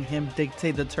letting him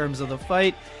dictate the terms of the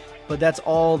fight, but that's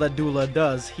all that Dula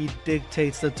does. He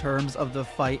dictates the terms of the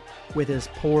fight with his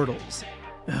portals.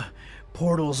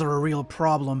 Portals are a real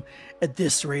problem. At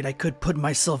this rate, I could put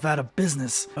myself out of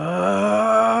business.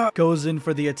 Goes in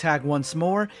for the attack once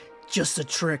more. Just a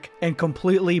trick, and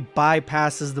completely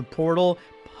bypasses the portal,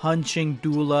 punching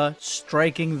Dula,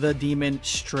 striking the demon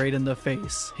straight in the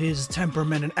face. His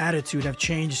temperament and attitude have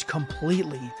changed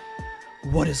completely.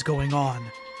 What is going on?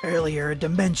 Earlier, a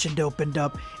dimension opened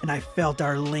up, and I felt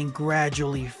our link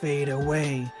gradually fade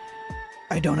away.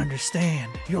 I don't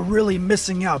understand. You're really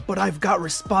missing out, but I've got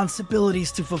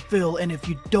responsibilities to fulfill, and if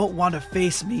you don't want to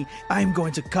face me, I'm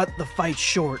going to cut the fight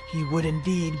short. He would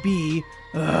indeed be...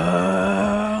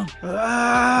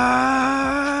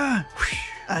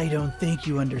 I don't think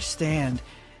you understand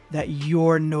that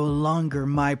you're no longer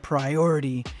my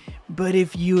priority, but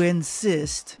if you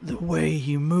insist, the way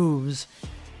he moves,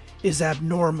 is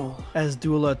abnormal. As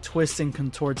Dula twists and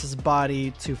contorts his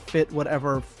body to fit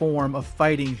whatever form of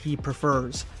fighting he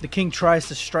prefers. The king tries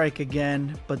to strike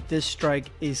again, but this strike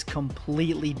is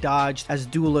completely dodged as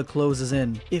Dula closes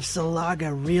in. If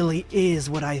Salaga really is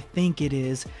what I think it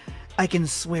is, I can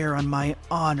swear on my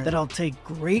honor that I'll take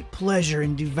great pleasure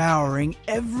in devouring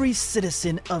every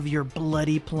citizen of your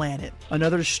bloody planet.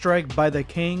 Another strike by the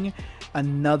king,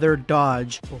 another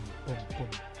dodge. Boom, boom, boom,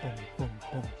 boom, boom,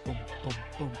 boom, boom, boom,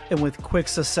 boom. And with quick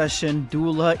succession,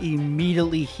 Dula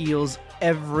immediately heals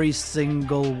every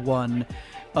single one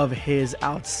of his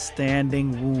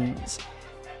outstanding wounds.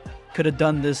 Could have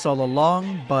done this all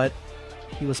along, but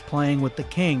he was playing with the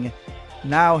king.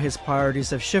 Now his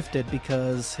priorities have shifted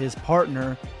because his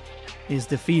partner is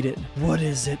defeated. What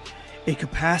is it? A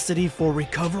capacity for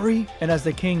recovery? And as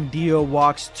the King Dio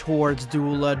walks towards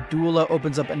Dula, Dula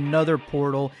opens up another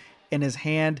portal and his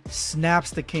hand snaps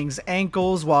the king's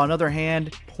ankles while another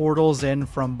hand portals in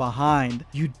from behind.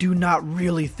 You do not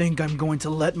really think I'm going to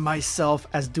let myself,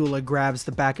 As Dula grabs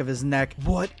the back of his neck.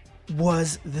 What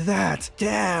was that?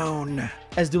 Down!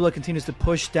 As Dula continues to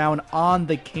push down on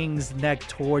the king's neck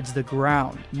towards the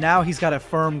ground. Now he's got a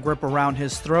firm grip around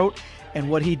his throat, and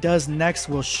what he does next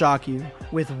will shock you.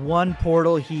 With one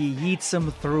portal, he yeets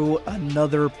him through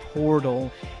another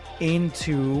portal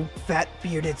into fat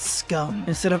bearded scum.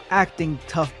 Instead of acting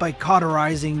tough by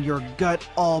cauterizing your gut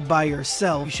all by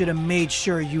yourself, You should have made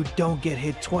sure you don't get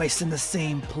hit twice in the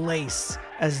same place.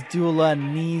 as Dula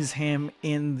knees him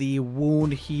in the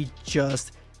wound he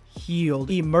just healed.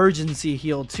 Emergency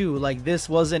heal too, like this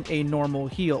wasn't a normal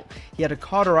heal. He had to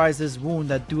cauterize this wound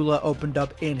that Dula opened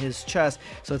up in his chest,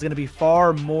 so it's going to be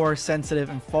far more sensitive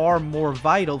and far more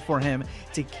vital for him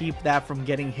to keep that from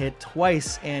getting hit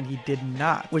twice, and he did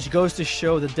not. Which goes to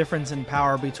show the difference in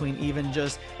power between even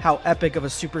just how epic of a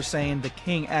Super Saiyan the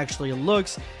king actually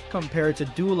looks compared to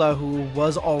Dula, who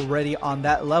was already on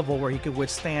that level where he could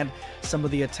withstand some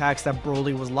of the attacks that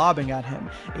Broly was lobbing at him.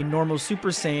 A normal Super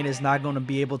Saiyan is not going to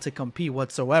be able to compete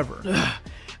whatsoever.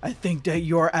 I think that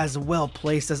you're as well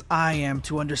placed as I am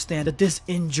to understand that this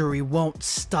injury won't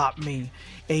stop me.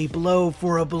 A blow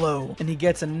for a blow. And he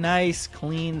gets a nice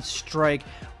clean strike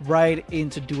right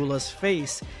into Dula's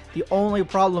face. The only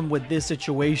problem with this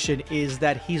situation is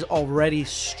that he's already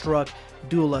struck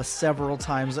Dula several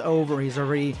times over. He's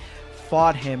already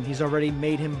fought him, he's already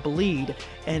made him bleed,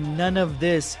 and none of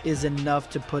this is enough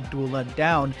to put Dula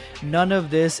down. None of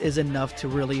this is enough to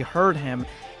really hurt him.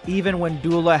 Even when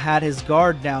Dula had his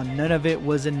guard down, none of it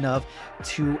was enough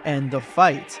to end the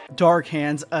fight. Dark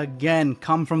hands again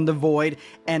come from the void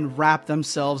and wrap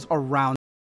themselves around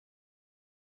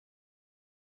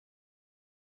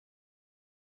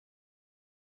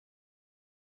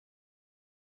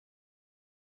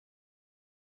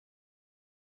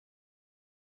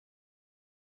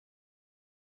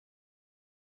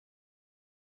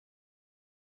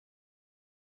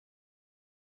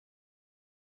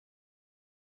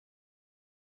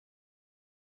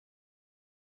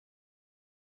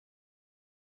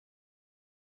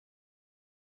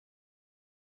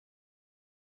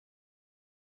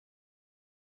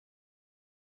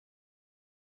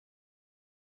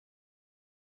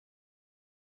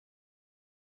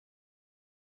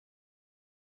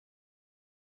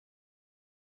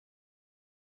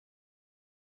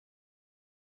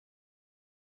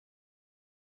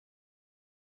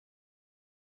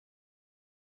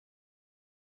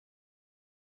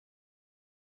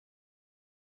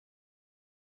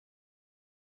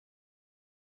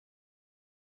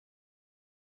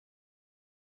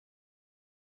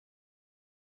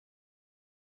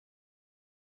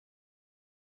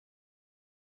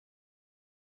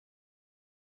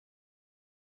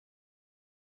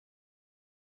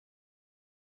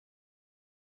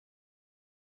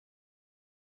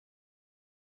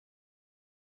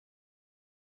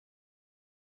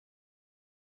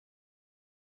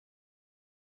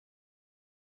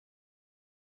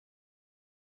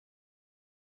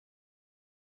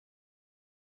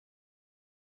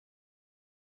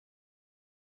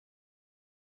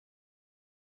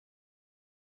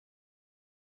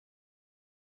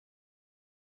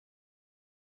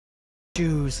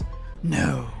Choose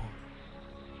no.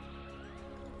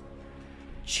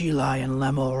 Chilai and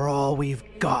Lemma are all we've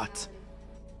got.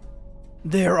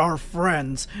 They're our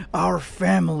friends, our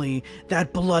family.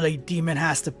 That bloody demon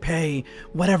has to pay.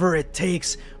 Whatever it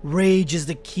takes, rage is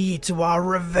the key to our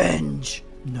revenge.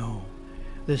 No,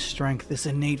 this strength, this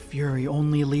innate fury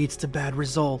only leads to bad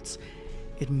results.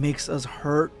 It makes us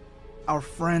hurt our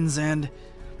friends and...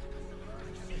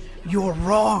 You're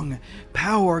wrong.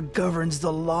 Power governs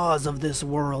the laws of this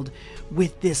world.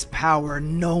 With this power,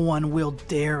 no one will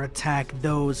dare attack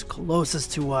those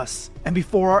closest to us. And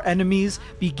before our enemies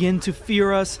begin to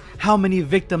fear us, how many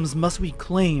victims must we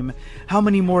claim? How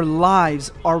many more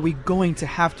lives are we going to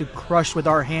have to crush with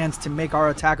our hands to make our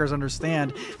attackers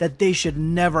understand that they should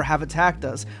never have attacked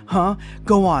us? Huh?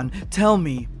 Go on, tell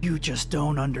me. You just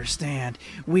don't understand.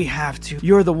 We have to.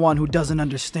 You're the one who doesn't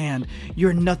understand.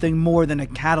 You're nothing more than a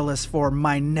catalyst for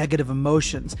my negative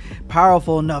emotions,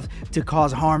 powerful enough to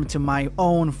cause harm to my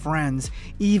own friends,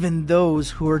 even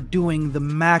those who are doing the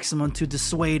maximum to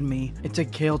dissuade me. It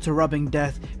took Kale to rubbing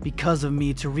death because of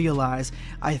me to realize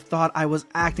I thought I was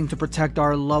acting to protect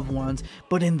our loved ones,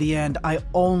 but in the end I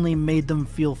only made them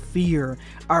feel fear.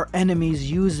 Our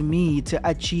enemies use me to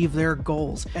achieve their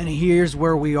goals, and here's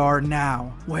where we are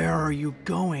now. Where are you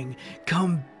going?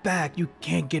 Come back. You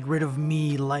can't get rid of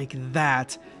me like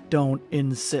that. Don't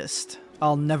insist.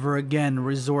 I'll never again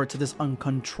resort to this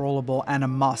uncontrollable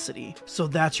animosity. So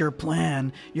that's your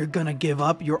plan? You're gonna give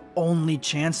up your only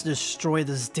chance to destroy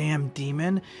this damn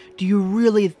demon? Do you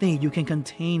really think you can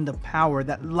contain the power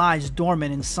that lies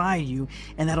dormant inside you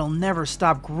and that'll never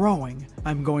stop growing?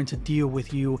 I'm going to deal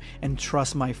with you and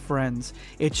trust my friends.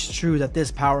 It's true that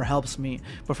this power helps me,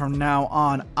 but from now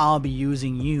on, I'll be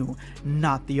using you,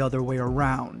 not the other way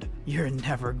around. You're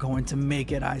never going to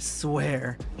make it, I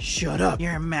swear. Shut up,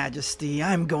 Your Majesty.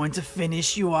 I'm going to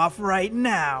finish you off right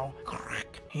now.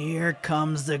 Here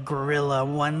comes the gorilla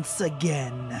once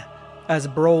again. As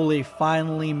Broly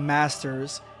finally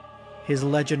masters his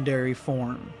legendary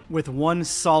form. With one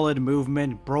solid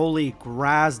movement, Broly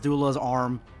grabs Dula's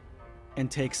arm and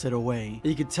takes it away.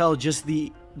 You could tell just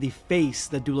the face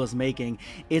that Dula's making.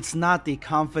 It's not the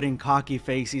confident, cocky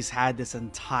face he's had this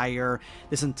entire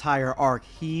arc.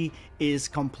 He is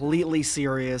completely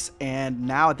serious, and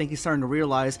now I think he's starting to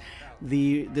realize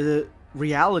the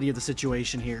reality of the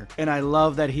situation here. And I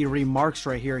love that he remarks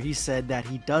right here. He said that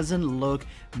he doesn't look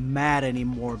mad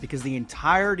anymore because the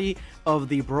entirety of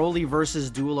the Broly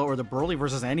versus Dula, or the Broly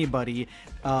versus anybody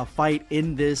fight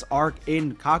in this arc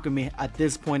in Kakumei at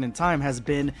this point in time has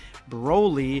been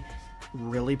Broly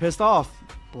really pissed off,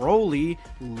 Broly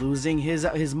losing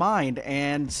his mind.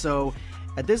 And so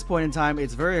at this point in time,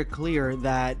 it's very clear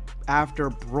that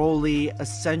after Broly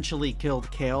essentially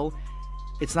killed Kale,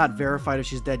 it's not verified if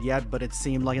she's dead yet, but it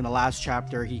seemed like in the last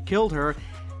chapter he killed her.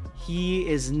 He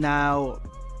is now,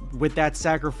 with that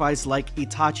sacrifice, like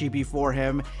Itachi before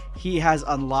him, he has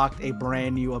unlocked a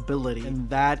brand new ability, and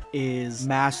that is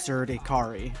Mastered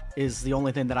Ikari, is the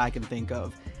only thing that I can think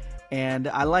of. And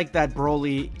I like that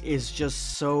Broly is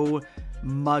just so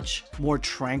much more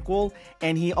tranquil,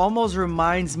 and he almost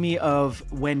reminds me of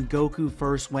when Goku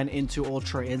first went into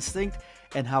Ultra Instinct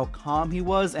and how calm he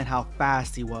was and how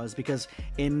fast he was, because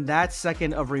in that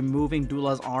second of removing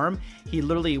Dula's arm, he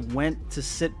literally went to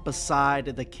sit beside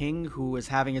the king, who was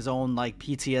having his own like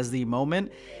PTSD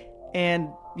moment, and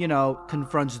you know,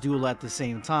 confronts Dula at the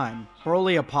same time.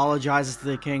 Broly apologizes to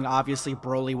the king. Obviously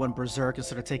Broly went berserk and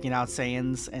started taking out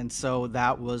Saiyans, and so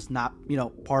that was not, you know,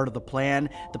 part of the plan.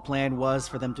 The plan was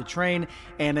for them to train,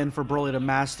 and then for Broly to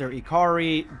master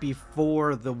Ikari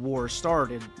before the war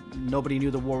started. Nobody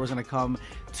knew the war was going to come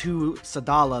to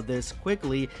Sadala this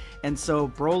quickly, and so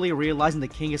Broly, realizing the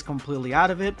king is completely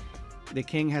out of it, the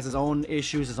king has his own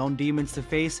issues, his own demons to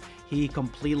face, he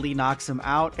completely knocks him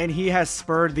out, and he has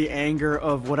spurred the anger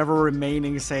of whatever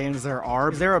remaining Saiyans there are.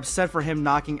 They're upset for him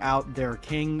knocking out their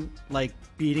king, like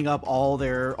beating up all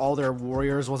their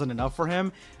warriors wasn't enough for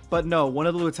him. But no, one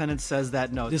of the lieutenants says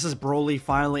that no, this is Broly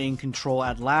finally in control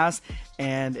at last,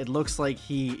 and it looks like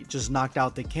he just knocked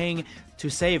out the king to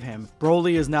save him.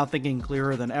 Broly is now thinking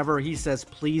clearer than ever. He says,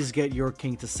 please get your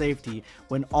king to safety.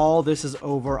 When all this is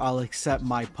over, I'll accept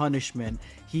my punishment.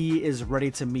 He is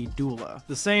ready to meet Dula.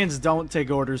 The Saiyans don't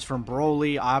take orders from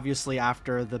Broly. Obviously,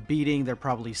 after the beating, they're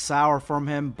probably sour from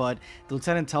him, but the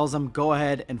lieutenant tells them, go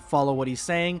ahead and follow what he's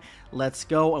saying. Let's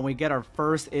go, and we get our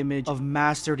first image of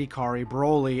Mastered Ikari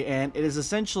Broly, and it is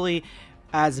essentially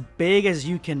as big as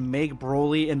you can make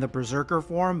Broly in the Berserker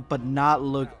form, but not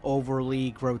look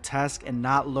overly grotesque and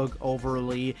not look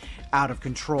overly out of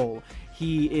control.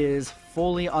 He is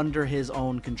fully under his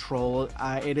own control.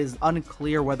 It is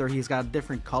unclear whether he's got a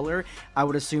different color. I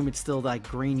would assume it's still that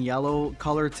green-yellow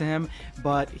color to him,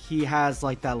 but he has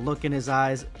like that look in his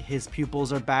eyes. His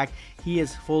pupils are back. He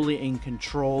is fully in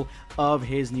control of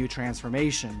his new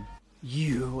transformation.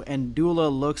 And Dula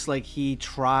looks like he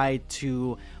tried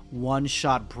to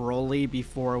one-shot Broly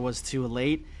before it was too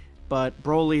late, but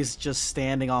Broly's just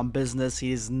standing on business.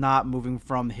 He is not moving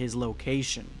from his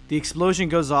location. The explosion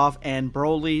goes off and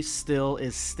Broly still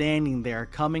is standing there,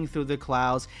 coming through the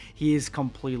clouds. He is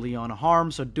completely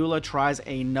unharmed, so Dula tries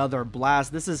another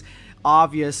blast. This is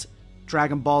obvious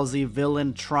Dragon Ball Z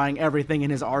villain trying everything in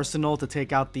his arsenal to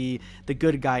take out the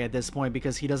good guy at this point,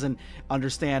 because he doesn't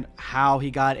understand how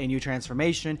he got a new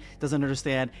transformation, doesn't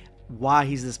understand why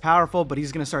he's this powerful, but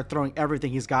he's gonna start throwing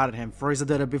everything he's got at him. Frieza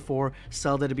did it before,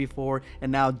 Cell did it before,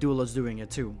 and now Dula's doing it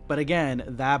too. But again,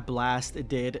 that blast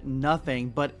did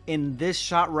nothing. But in this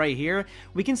shot right here,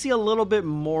 we can see a little bit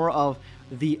more of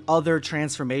the other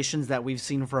transformations that we've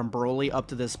seen from Broly up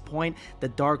to this point. The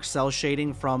dark cell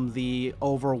shading from the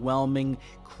overwhelming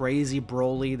crazy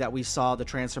Broly that we saw, the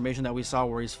transformation that we saw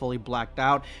where he's fully blacked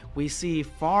out. We see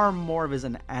far more of his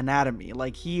anatomy.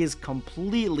 Like, he is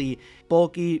completely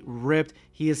bulky, ripped,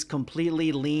 he is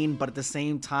completely lean, but at the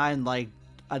same time, like,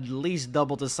 at least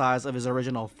double the size of his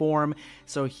original form.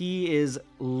 So he is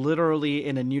literally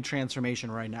in a new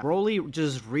transformation right now. Broly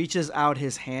just reaches out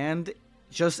his hand.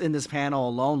 Just in this panel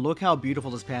alone, look how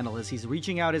beautiful this panel is. He's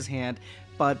reaching out his hand,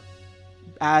 but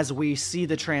as we see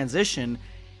the transition,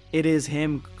 it is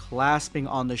him clasping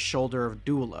on the shoulder of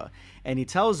Dula. And he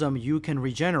tells him, "You can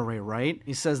regenerate, right?"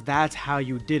 He says, "That's how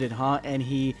you did it, huh?" And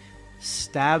he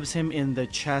stabs him in the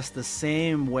chest the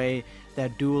same way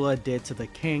that Dula did to the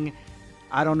king.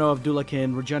 I don't know if Dula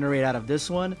can regenerate out of this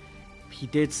one. He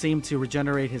did seem to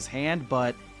regenerate his hand,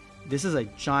 but this is a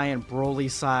giant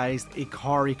Broly-sized,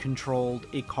 Ikari-controlled,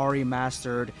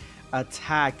 Ikari-mastered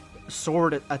attack,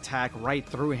 sword attack right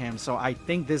through him. So I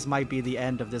think this might be the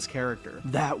end of this character.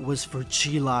 That was for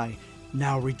Chilai.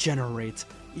 Now regenerate.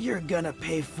 You're gonna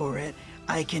pay for it,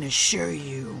 I can assure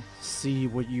you. See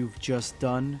what you've just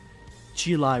done?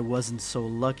 Chilai wasn't so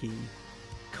lucky.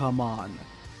 Come on.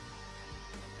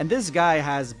 And this guy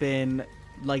has been,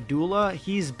 like Dula,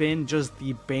 he's been just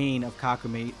the bane of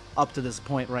Kakumei up to this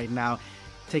point right now.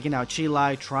 Taking out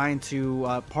Chilai, trying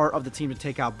to part of the team to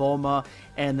take out Bulma,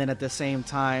 and then at the same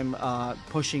time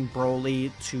pushing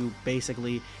Broly to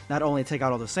basically not only take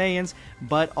out all the Saiyans,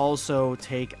 but also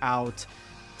take out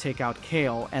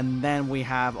Kale. And then we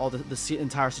have all the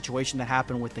entire situation that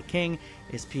happened with the king,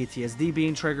 his PTSD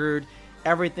being triggered.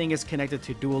 Everything is connected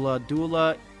to Dula.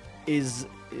 Dula is,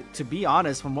 to be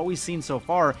honest, from what we've seen so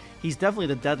far, he's definitely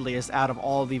the deadliest out of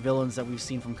all the villains that we've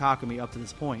seen from Kakumei up to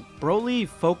this point. Broly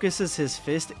focuses his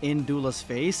fist in Dula's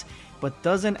face, but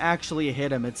doesn't actually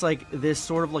hit him. It's like this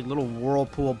sort of like little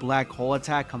whirlpool black hole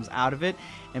attack comes out of it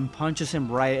and punches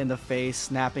him right in the face,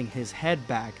 snapping his head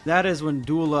back. That is when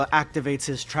Dula activates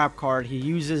his trap card. He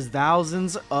uses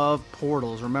thousands of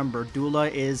portals. Remember, Dula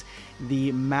is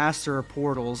the master of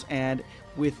portals, and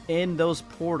within those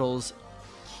portals,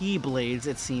 key blades,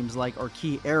 it seems like, or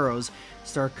key arrows,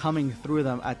 start coming through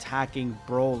them, attacking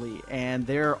Broly, and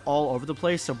they're all over the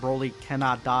place, so Broly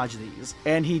cannot dodge these.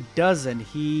 And he doesn't.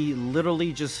 He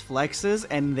literally just flexes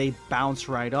and they bounce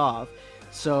right off.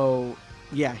 So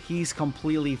yeah, he's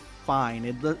completely fine.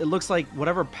 It looks like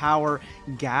whatever power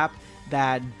gap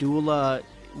that Dula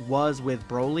was with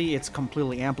Broly, it's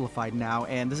completely amplified now,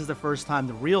 and this is the first time,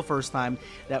 the real first time,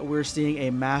 that we're seeing a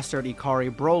mastered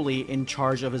Ikari Broly in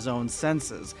charge of his own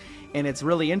senses. And it's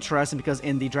really interesting because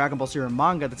in the Dragon Ball Super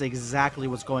manga, that's exactly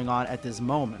what's going on at this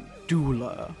moment.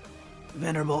 Dula,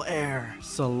 Venerable heir,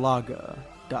 Salaga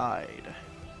died.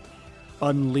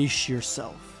 Unleash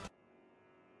yourself.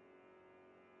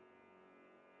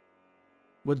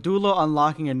 With Dula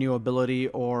unlocking a new ability,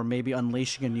 or maybe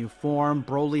unleashing a new form,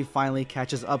 Broly finally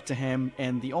catches up to him,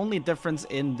 and the only difference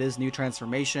in this new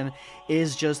transformation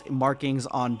is just markings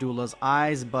on Dula's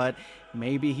eyes, but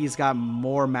maybe he's got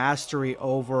more mastery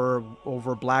over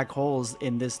black holes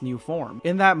in this new form.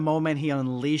 In that moment, he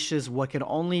unleashes what can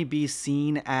only be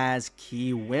seen as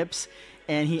ki whips,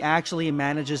 and he actually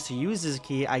manages to use his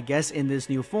ki, I guess in this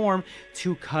new form,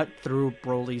 to cut through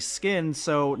Broly's skin.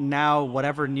 So now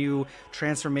whatever new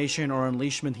transformation or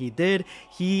unleashment he did,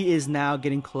 he is now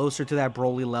getting closer to that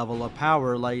Broly level of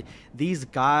power. Like, these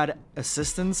god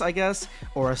assistants, I guess,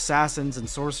 or assassins and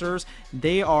sorcerers,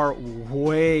 they are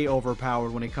way overpowered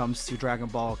when it comes to Dragon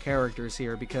Ball characters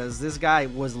here, because this guy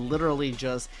was literally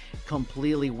just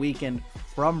completely weakened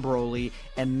from Broly,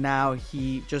 and now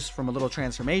he, just from a little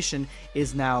transformation,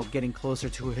 is now getting closer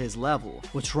to his level.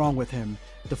 What's wrong with him?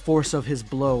 The force of his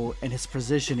blow and his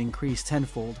precision increased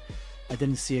tenfold. I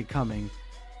didn't see it coming.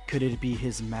 Could it be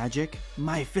his magic?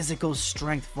 My physical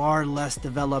strength far less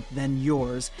developed than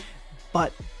yours,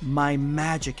 but my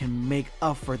magic can make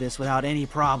up for this without any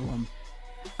problem.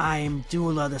 I am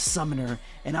Dula the Summoner,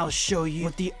 and I'll show you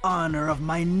what the honor of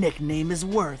my nickname is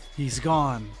worth. He's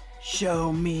gone.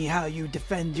 Show me how you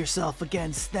defend yourself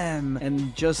against them.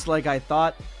 And just like I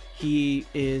thought, he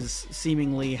is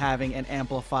seemingly having an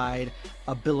amplified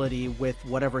ability with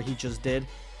whatever he just did.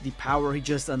 The power he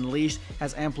just unleashed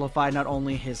has amplified not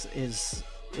only his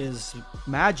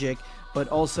magic, but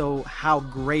also how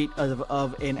great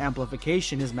of an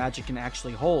amplification his magic can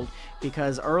actually hold.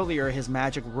 Because earlier his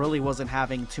magic really wasn't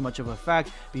having too much of an effect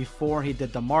before he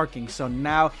did the marking. So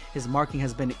now his marking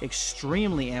has been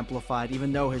extremely amplified,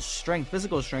 even though his strength,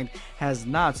 physical strength, has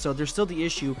not. So there's still the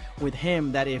issue with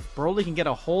him that if Broly can get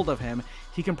a hold of him,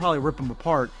 he can probably rip him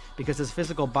apart, because his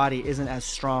physical body isn't as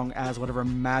strong as whatever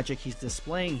magic he's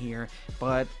displaying here.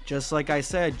 But just like I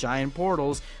said, giant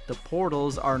portals, the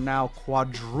portals are now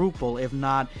quadruple, if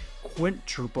not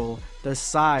quintuple, the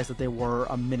size that they were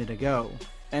a minute ago.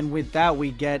 And with that,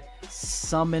 we get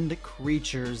summoned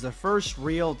creatures. The first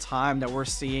real time that we're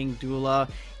seeing Dula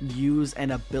use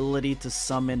an ability to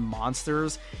summon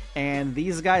monsters. And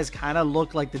these guys kind of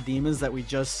look like the demons that we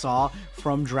just saw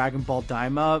from Dragon Ball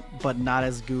Daima, but not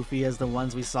as goofy as the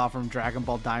ones we saw from Dragon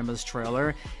Ball Daima's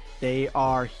trailer. They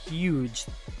are huge,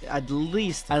 at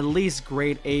least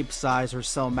grade ape size or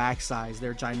Cell Max size.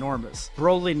 They're ginormous.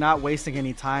 Broly, not wasting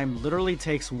any time, literally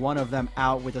takes one of them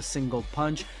out with a single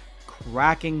punch,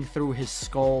 cracking through his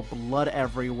skull, blood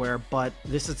everywhere. But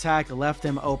this attack left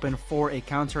him open for a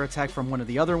counterattack from one of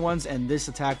the other ones, and this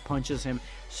attack punches him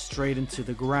straight into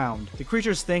the ground. The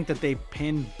creatures think that they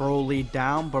pinned Broly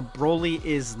down, but Broly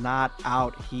is not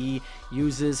out. He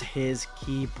uses his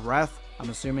ki breath, I'm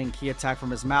assuming ki attack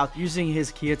from his mouth, using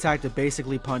his ki attack to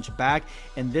basically punch back,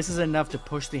 and this is enough to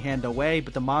push the hand away,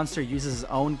 but the monster uses his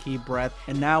own ki breath,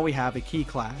 and now we have a ki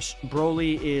clash.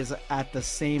 Broly is at the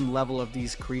same level of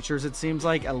these creatures, it seems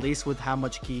like, at least with how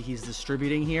much ki he's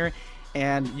distributing here.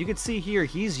 And you can see here,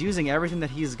 he's using everything that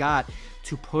he's got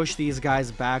to push these guys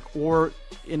back, or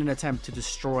in an attempt to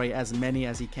destroy as many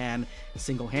as he can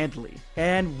single-handedly.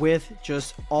 And with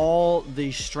just all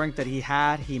the strength that he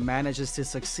had, he manages to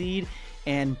succeed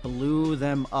and blew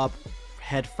them up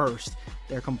head first.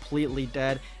 They're completely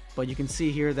dead, but you can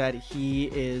see here that he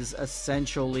is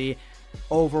essentially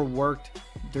overworked.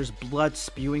 There's blood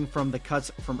spewing from the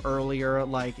cuts from earlier.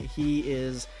 Like,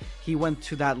 he went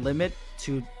to that limit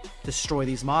to destroy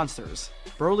these monsters.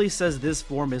 Broly says this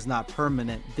form is not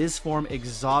permanent. This form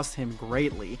exhausts him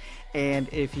greatly, and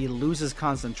if he loses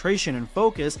concentration and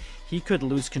focus, he could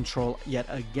lose control yet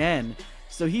again.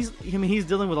 So he's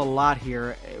dealing with a lot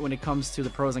here when it comes to the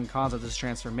pros and cons of this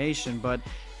transformation, but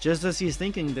just as he's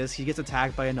thinking this, he gets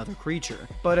attacked by another creature.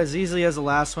 But as easily as the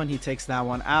last one, he takes that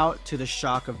one out, to the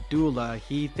shock of Dula.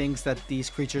 He thinks that these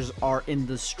creatures are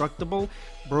indestructible.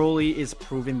 Broly is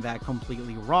proving that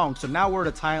completely wrong. So now we're at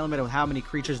a time limit of how many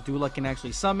creatures Dula can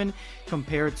actually summon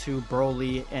compared to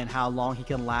Broly and how long he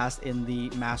can last in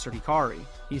the Mastered Ikari.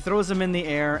 He throws him in the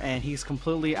air and he's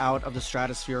completely out of the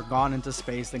stratosphere, gone into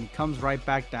space, then he comes right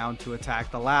back down to attack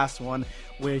the last one,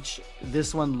 which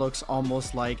this one looks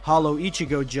almost like Hollow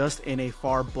Ichigo, just in a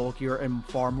far bulkier and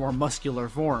far more muscular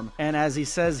form. And as he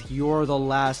says, "You're the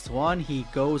last one," he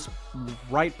goes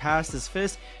right past his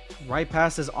fist, right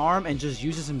past his arm, and just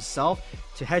uses himself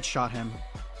to headshot him.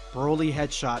 Broly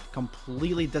headshot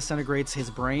completely disintegrates his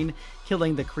brain,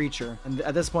 killing the creature. And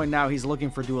at this point now, he's looking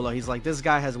for Dula. He's like, this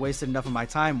guy has wasted enough of my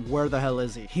time. Where the hell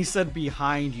is he? He said,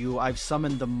 "Behind you, I've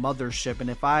summoned the mothership." And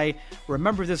if I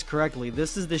remember this correctly,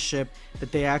 this is the ship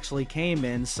that they actually came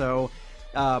in. So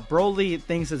Broly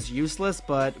thinks it's useless,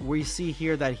 but we see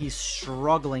here that he's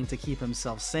struggling to keep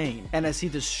himself sane. And as he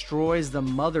destroys the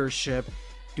mothership,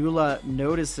 Dula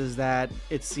notices that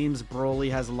it seems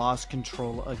Broly has lost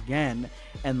control again,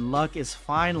 and luck is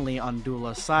finally on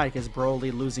Dula's side, because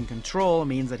Broly losing control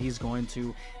means that he's going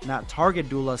to not target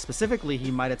Dula specifically.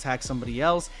 He might attack somebody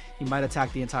else, he might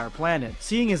attack the entire planet.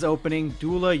 Seeing his opening,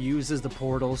 Dula uses the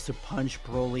portals to punch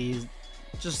Broly,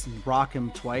 just rock him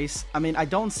twice. I mean, I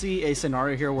don't see a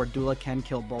scenario here where Dula can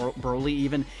kill Broly.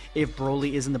 Even if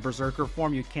Broly is in the Berserker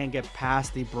form, you can't get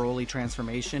past the Broly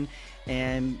transformation.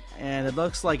 And it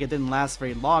looks like it didn't last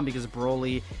very long, because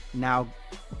Broly now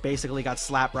basically got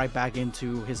slapped right back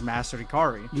into his Mastered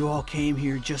Ikari. "You all came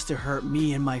here just to hurt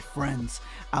me and my friends.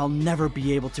 I'll never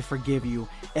be able to forgive you,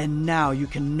 and now you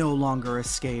can no longer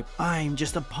escape. I'm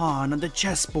just a pawn on the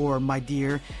chessboard, my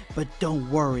dear, but don't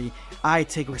worry, I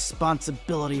take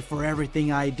responsibility for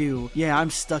everything I do. Yeah,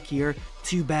 I'm stuck here.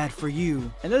 Too bad for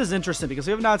you." And this is interesting because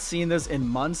we have not seen this in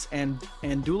months, and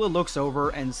Dula looks over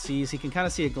and sees, he can kind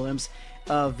of see a glimpse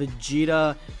of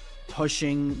Vegeta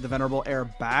pushing the Venerable Heir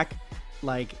back.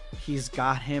 Like, he's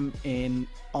got him in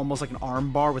almost like an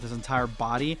arm bar with his entire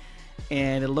body,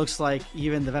 and it looks like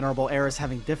even the Venerable Heir is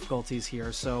having difficulties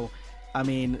here. So I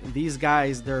mean, these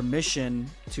guys, their mission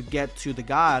to get to the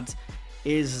gods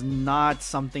is not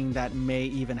something that may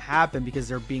even happen because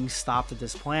they're being stopped at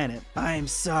this planet. I'm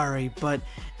sorry, but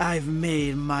I've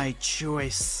made my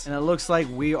choice. And it looks like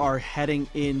we are heading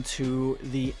into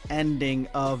the ending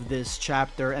of this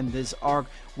chapter and this arc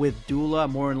with Dula.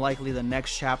 More than likely, the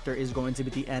next chapter is going to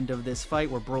be the end of this fight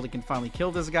where Broly can finally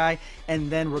kill this guy, and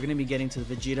then we're going to be getting to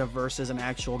the Vegeta versus an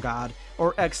actual god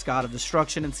or ex-god of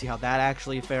destruction and see how that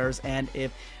actually fares, and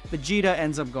if Vegeta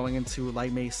ends up going into,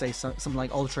 like, maybe say something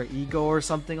like Ultra Ego or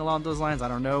something along those lines. I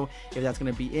don't know if that's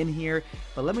going to be in here,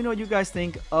 but let me know what you guys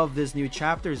think of this new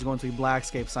chapter. It's going to be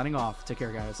Blackscape signing off. Take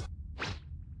care, guys.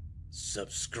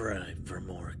 Subscribe for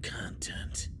more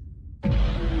content.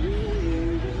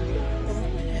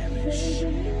 Perish.